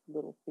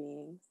little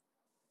beings.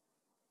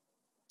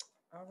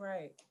 All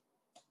right.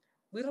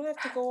 We don't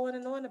have to go on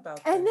and on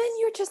about that. And then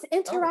you're just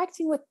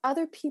interacting with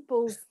other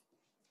people's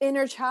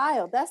inner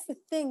child. That's the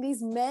thing.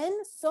 These men,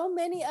 so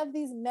many of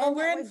these men.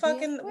 We're at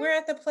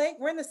the play.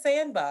 We're in the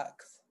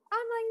sandbox. I'm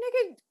like,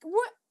 nigga,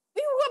 what?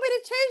 You want me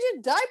to change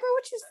your diaper?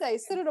 What you say?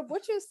 Sit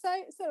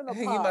on a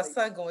potty. My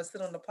son going to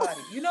sit on the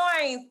potty. You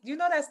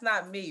know that's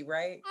not me,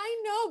 right?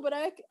 I know, but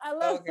I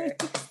love when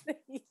you say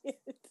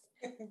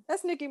it.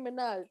 That's Nicki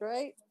Minaj,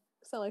 right?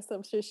 Sound like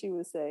some shit she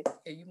would say.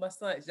 Yeah, you my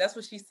son. That's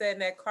what she said in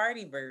that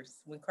Cardi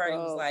verse. When Cardi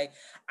was like,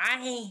 I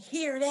ain't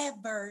hear that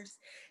verse.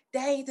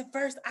 That ain't the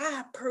verse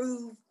I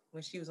approve.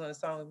 When she was on the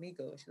song with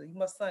Migos. She like, you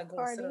my son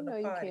go sit on the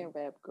potty. You can't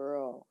rap,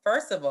 girl.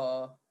 First of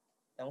all,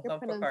 don't your come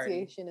for Cardi. Your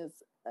pronunciation is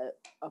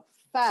a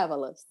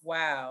fabulous.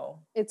 Wow.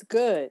 It's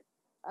good.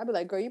 I'd be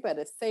like, girl, you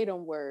better say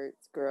them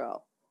words,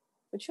 girl.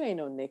 But you ain't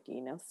no Nicki.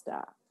 Now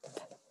stop.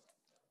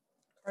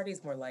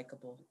 Cardi's more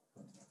likable,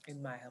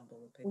 in my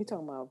humble opinion. We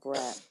talking about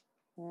rap.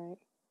 Right,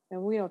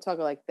 and we don't talk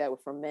like that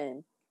for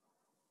men.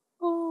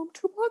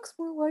 Tupac's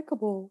more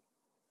likable.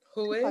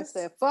 Who Tupac is?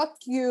 said, "Fuck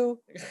you."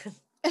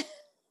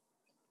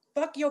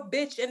 Fuck your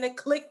bitch and the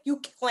clique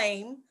you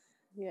claim.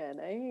 Yeah,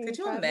 could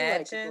you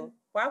imagine?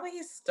 Why would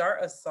he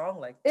start a song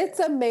like that? It's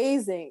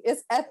amazing.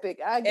 It's epic.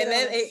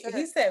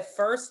 He said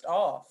first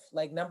off,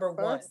 like number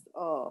one. First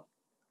off.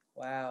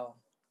 Wow.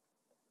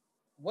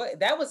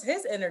 What? That was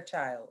his inner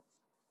child.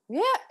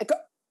 Yeah.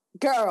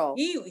 Girl.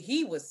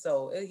 He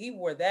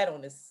wore that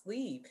on his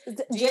sleeve.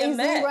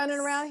 Jay-Z running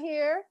around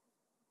here.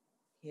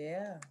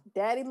 Yeah.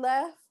 Daddy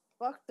left,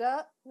 fucked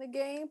up in the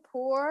game,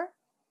 poor.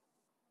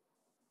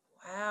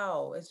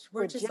 Wow.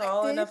 We're just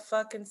all in a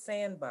fucking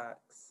sandbox.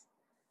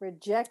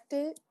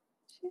 Rejected.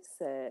 She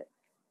said.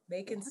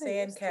 Making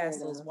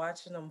sandcastles,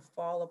 watching them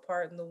fall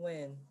apart in the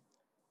wind.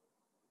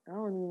 I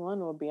don't even want to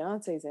know what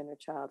Beyonce's inner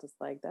child is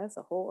like. That's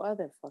a whole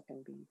other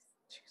fucking beast.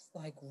 She's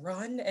like,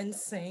 run and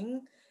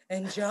sing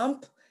and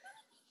jump.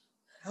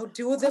 I'll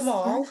do them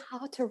all.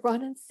 How to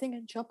run and sing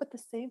and jump at the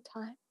same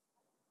time.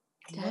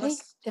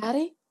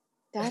 Daddy,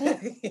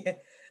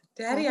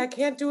 I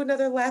can't do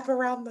another lap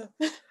around the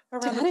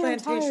plantation. I'm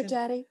tired,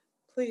 Daddy.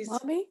 Please,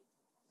 Mommy,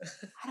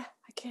 I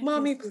can't.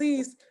 Mommy,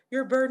 please.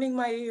 You're burning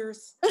my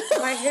ears.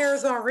 My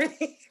hair's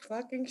already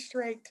fucking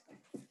straight.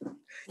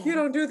 You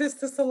don't do this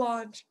to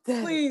Solange,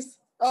 please.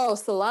 Oh,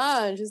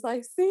 Solange is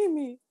like, see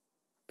me.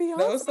 Beyonce,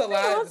 no,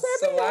 Solange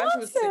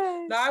was.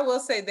 No, I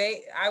will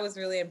say I was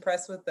really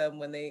impressed with them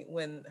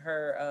when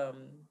her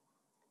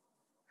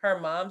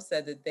mom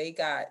said that they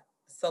got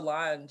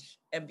Solange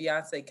and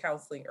Beyonce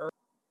counseling early,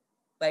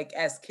 like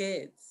as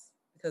kids,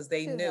 because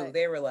they knew.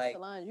 They were like,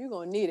 Solange, you're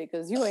going to need it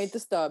because you ain't the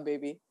star,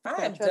 baby.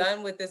 I am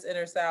done with this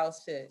inner South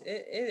shit.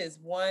 It is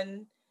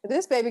one.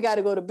 This baby got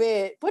to go to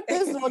bed. Put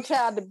this little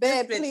child to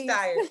bed, this bitch please.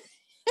 tired.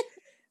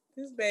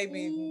 This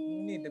baby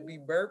need to be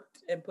burped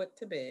and put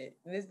to bed.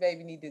 And this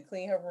baby need to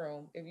clean her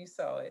room if you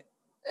saw it.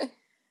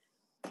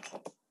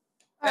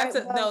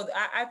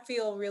 I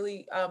feel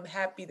really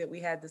happy that we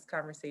had this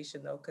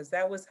conversation though, because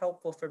that was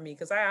helpful for me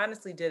because I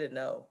honestly didn't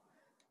know.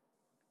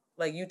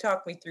 Like you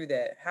talked me through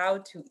that, how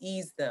to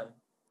ease them.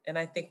 And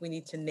I think we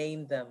need to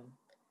name them.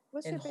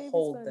 What's and your baby's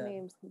hold gonna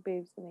them.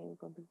 Baby's name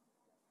gonna be?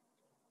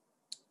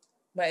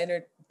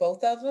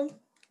 Both of them?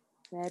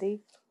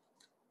 Nettie.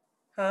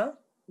 Huh?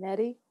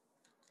 Nettie?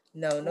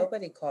 No,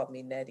 nobody called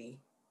me Nettie.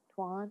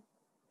 Twan?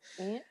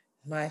 Aunt?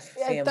 My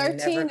family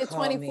 13 never to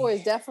 24 me.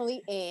 is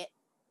definitely Aunt.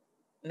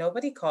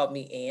 Nobody called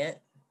me Aunt.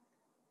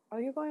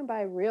 Are you going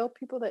by real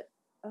people that...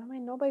 I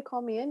mean, nobody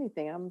called me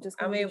anything. I'm just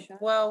going to be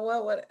shocked. Well,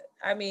 what...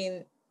 I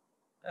mean,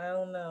 I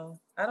don't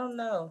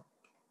know.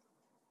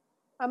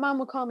 My mom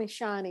would call me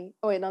Shani.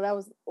 Oh, wait, no, that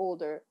was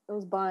older. It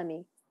was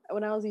Bonnie.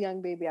 When I was a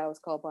young baby, I was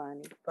called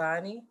Bonnie.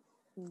 Bonnie?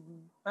 Mm-hmm.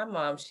 My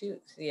mom, she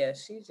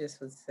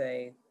just would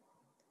say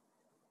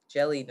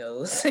jelly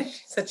nose.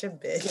 She's such a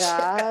bitch.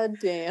 God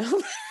damn.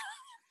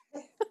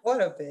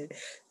 What a bitch.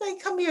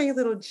 Like, come here, you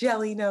little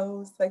jelly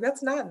nose. Like,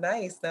 that's not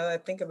nice now that I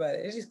think about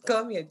it. She just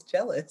called me a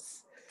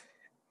jealous.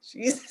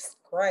 Jesus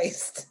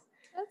Christ.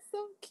 That's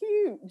so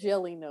cute.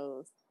 Jelly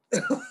nose.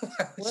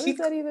 What does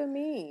that even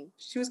mean?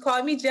 She was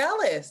calling me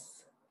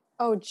jealous.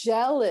 Oh,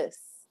 jealous.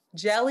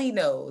 Jelly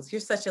nose. You're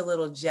such a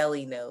little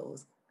jelly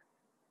nose.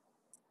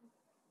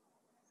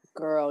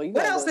 Girl, you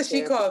what else did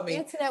she call me?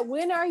 Antoinette,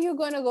 when are you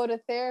going to go to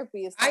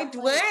therapy? I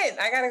went.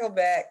 I got to go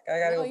back.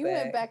 You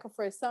went back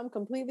for something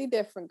completely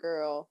different,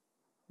 girl.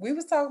 We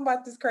was talking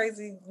about this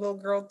crazy little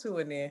girl too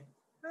in there.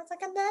 I was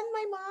like, and then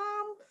my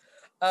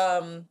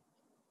mom.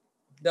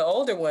 The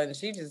older one,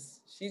 she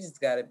just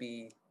got to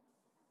be.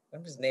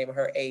 I'm just naming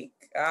her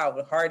Ache.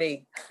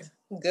 Heartache.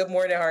 Good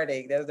morning,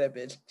 heartache. That was that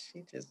bitch.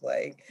 She just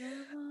like.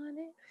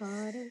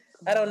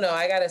 I don't know.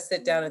 I got to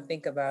sit down and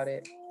think about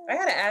it. I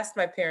got to ask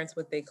my parents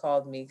what they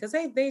called me because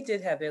they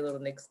did have their little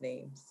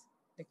nicknames.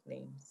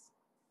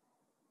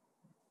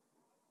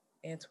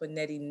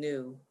 Antoinette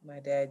knew. My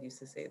dad used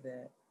to say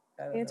that.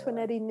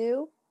 Antoinette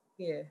knew?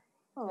 Yeah.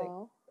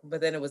 Oh.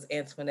 But then it was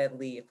Antoinette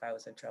Lee if I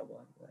was in trouble.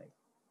 I'm like,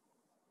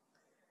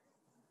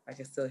 I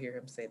can still hear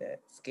him say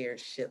that. Scared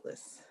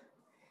shitless.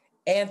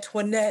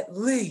 Antoinette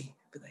Lee.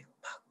 Be like,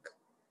 fuck.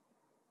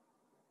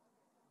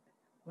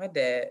 My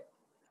dad.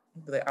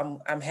 Be like,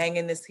 I'm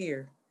hanging this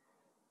here.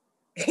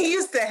 He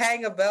used to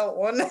hang a belt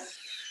on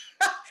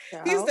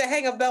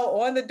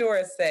the door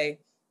and say,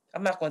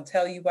 I'm not going to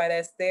tell you why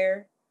that's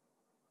there,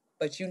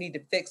 but you need to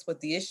fix what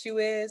the issue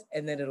is,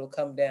 and then it'll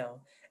come down.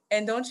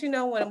 And don't you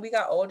know, when we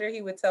got older,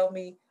 he would tell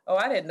me, oh,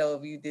 I didn't know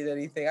if you did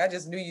anything. I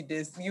just knew you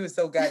did. You were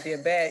so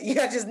goddamn bad.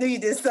 I just knew you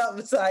did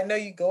something, so I know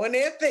you go in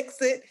there and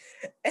fix it,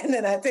 and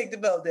then I take the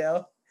belt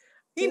down.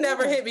 He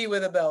never hit me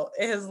with a belt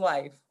in his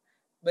life,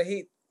 but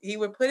he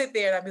would put it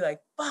there, and I'd be like,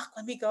 fuck,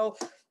 let me go.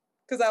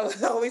 Because I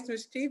was always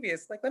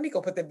mischievous. Like, let me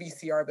go put the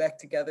VCR back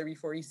together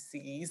before he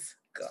sees.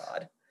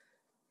 God.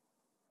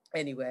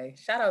 Anyway,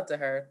 shout out to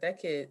her.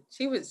 That kid,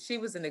 she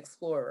was an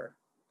explorer.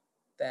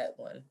 That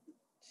one.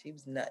 She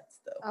was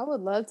nuts, though. I would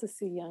love to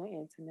see young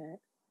Antoinette.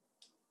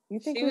 You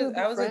think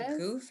I was friends? A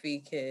goofy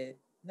kid.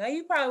 Now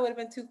you probably would have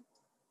been too.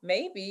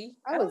 Maybe.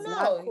 I don't know.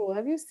 Not cool.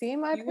 Have you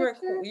seen my picture?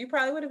 You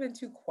probably would have been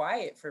too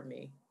quiet for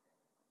me.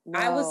 No.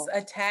 I was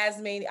a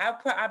Tasmanian. I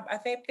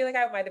feel like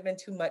I might have been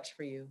too much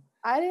for you.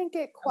 I didn't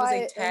get quiet.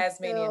 I was a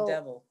Tasmanian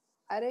devil.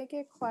 I didn't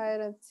get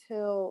quiet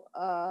until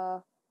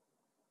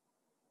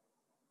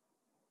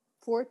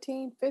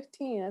 14,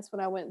 15. That's when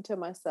I went into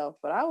myself.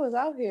 But I was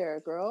out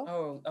here,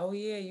 girl. Oh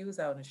yeah, you was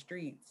out in the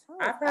streets.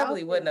 I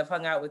probably wouldn't have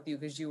hung out with you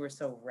because you were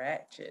so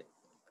ratchet.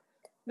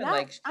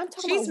 I'm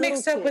talking she's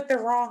mixed up with the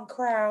wrong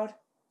crowd.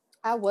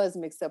 I was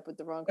mixed up with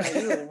the wrong crowd.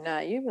 You were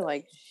not. You'd be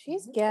like,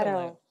 she's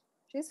ghetto.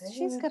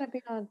 She's gonna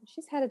be on.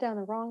 She's headed down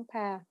the wrong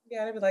path.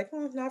 Yeah, I'd be like,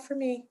 not for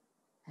me.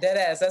 Dead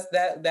ass. That's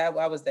that.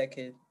 I was that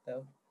kid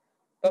though.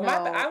 But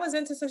I was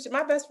into some shit.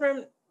 My best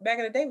friend back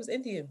in the day was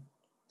Indian.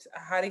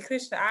 Hare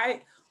Krishna.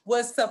 I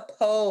was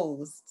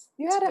supposed.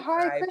 You had a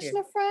Hare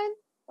Krishna friend,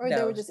 or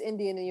they were just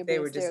Indian and you? They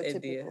were just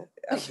Indian.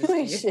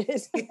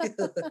 Shit.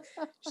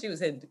 She was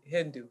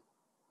Hindu.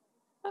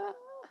 All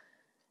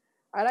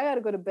right, I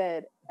gotta go to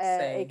bed.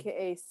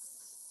 AKA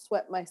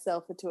sweat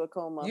myself into a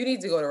coma. You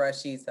need to go to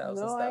Rashid's house.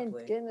 No, I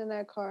ain't getting in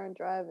that car and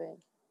driving.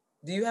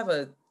 Do you have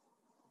a?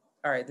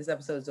 All right, this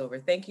episode's over.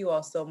 Thank you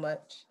all so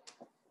much.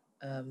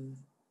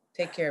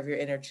 Take care of your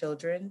inner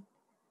children.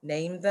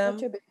 Name them.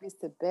 Put your babies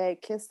to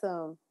bed. Kiss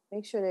them.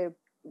 Make sure they're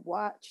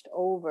watched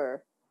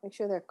over. Make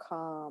sure they're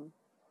calm.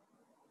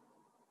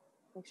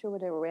 Make sure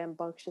when they're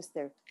rambunctious,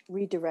 they're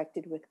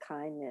redirected with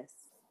kindness.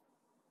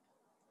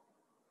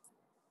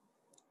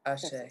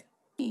 Ashe.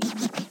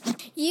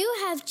 You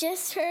have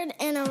just heard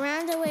an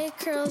Around the Way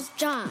Curls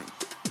John.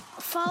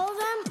 Follow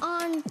them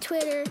on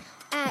Twitter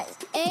at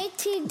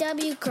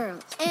ATW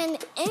Curls and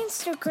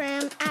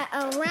Instagram at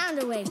Around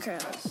the Way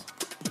Curls.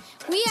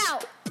 We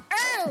out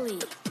early.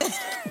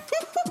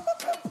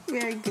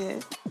 Very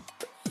good.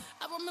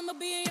 I remember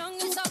being young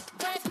and so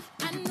fresh.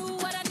 I knew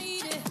what I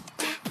needed.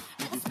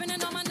 I was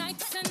spending all my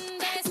nights and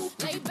days,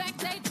 laid back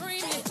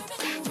daydreaming.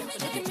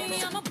 Look at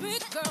me, I'm a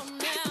big girl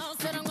now.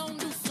 Said I'm gonna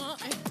do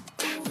something.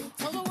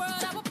 Told the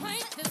world I would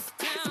paint this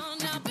town.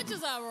 Now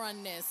bitches, I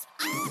run this.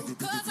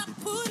 Cause I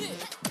put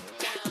it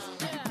down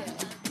like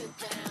that.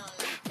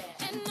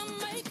 And I'm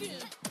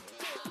making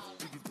all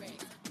these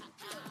breaks.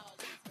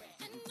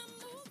 And I'm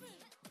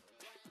moving.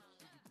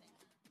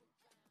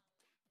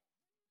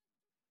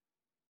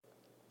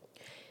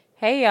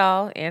 Hey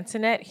y'all,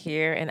 Antoinette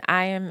here, and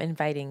I am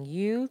inviting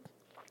you.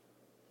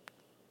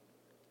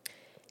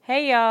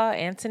 Hey y'all,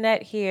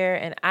 Antoinette here,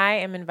 and I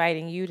am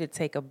inviting you to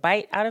take a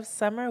bite out of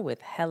summer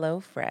with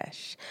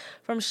HelloFresh.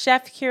 From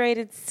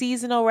chef-curated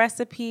seasonal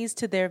recipes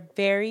to their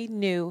very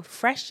new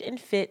fresh and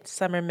fit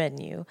summer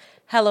menu,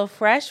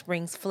 HelloFresh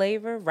brings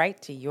flavor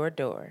right to your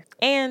door.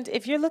 And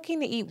if you're looking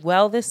to eat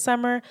well this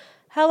summer,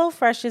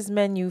 HelloFresh's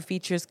menu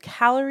features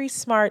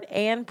calorie-smart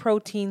and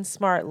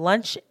protein-smart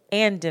lunch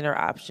and dinner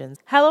options.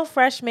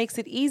 HelloFresh makes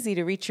it easy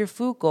to reach your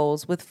food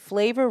goals with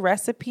flavor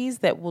recipes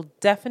that will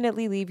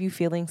definitely leave you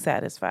feeling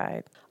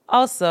satisfied.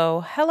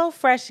 Also,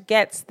 HelloFresh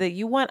gets that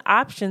you want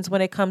options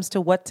when it comes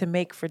to what to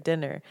make for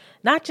dinner,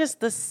 not just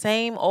the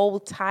same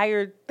old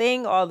tired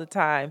thing all the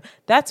time.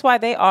 That's why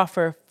they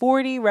offer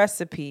 40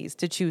 recipes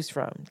to choose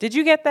from. Did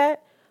you get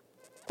that?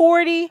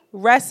 40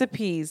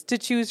 recipes to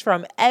choose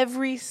from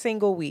every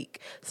single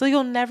week. So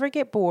you'll never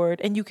get bored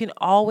and you can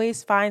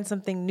always find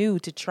something new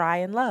to try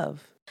and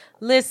love.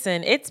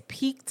 Listen, it's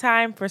peak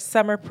time for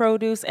summer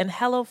produce, and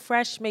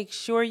HelloFresh makes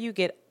sure you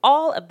get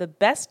all of the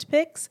best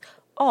picks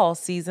all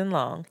season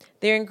long.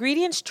 Their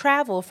ingredients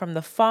travel from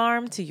the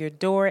farm to your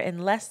door in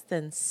less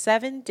than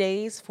 7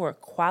 days for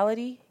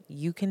quality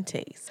you can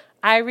taste.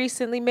 I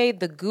recently made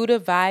the Gouda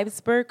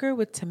Vibes burger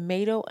with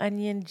tomato,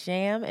 onion,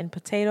 jam, and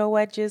potato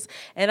wedges,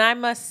 and I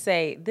must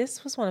say,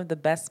 this was one of the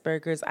best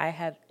burgers I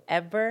have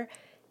ever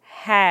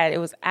had. It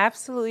was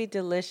absolutely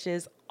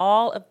delicious.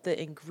 All of the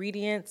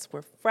ingredients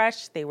were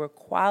fresh, they were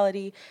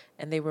quality,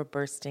 and they were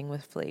bursting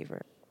with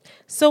flavor.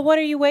 So what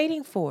are you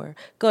waiting for?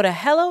 Go to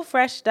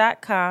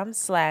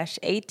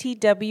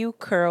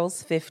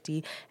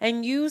HelloFresh.com/ATWCurls50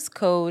 and use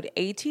code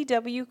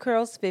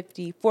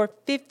ATWCurls50 for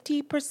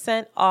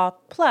 50% off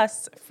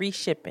plus free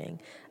shipping.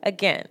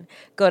 Again,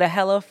 go to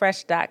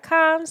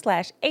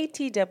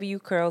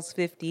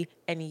HelloFresh.com/ATWCurls50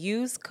 and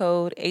use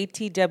code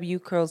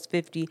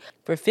ATWCurls50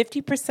 for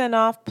 50%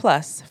 off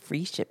plus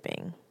free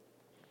shipping.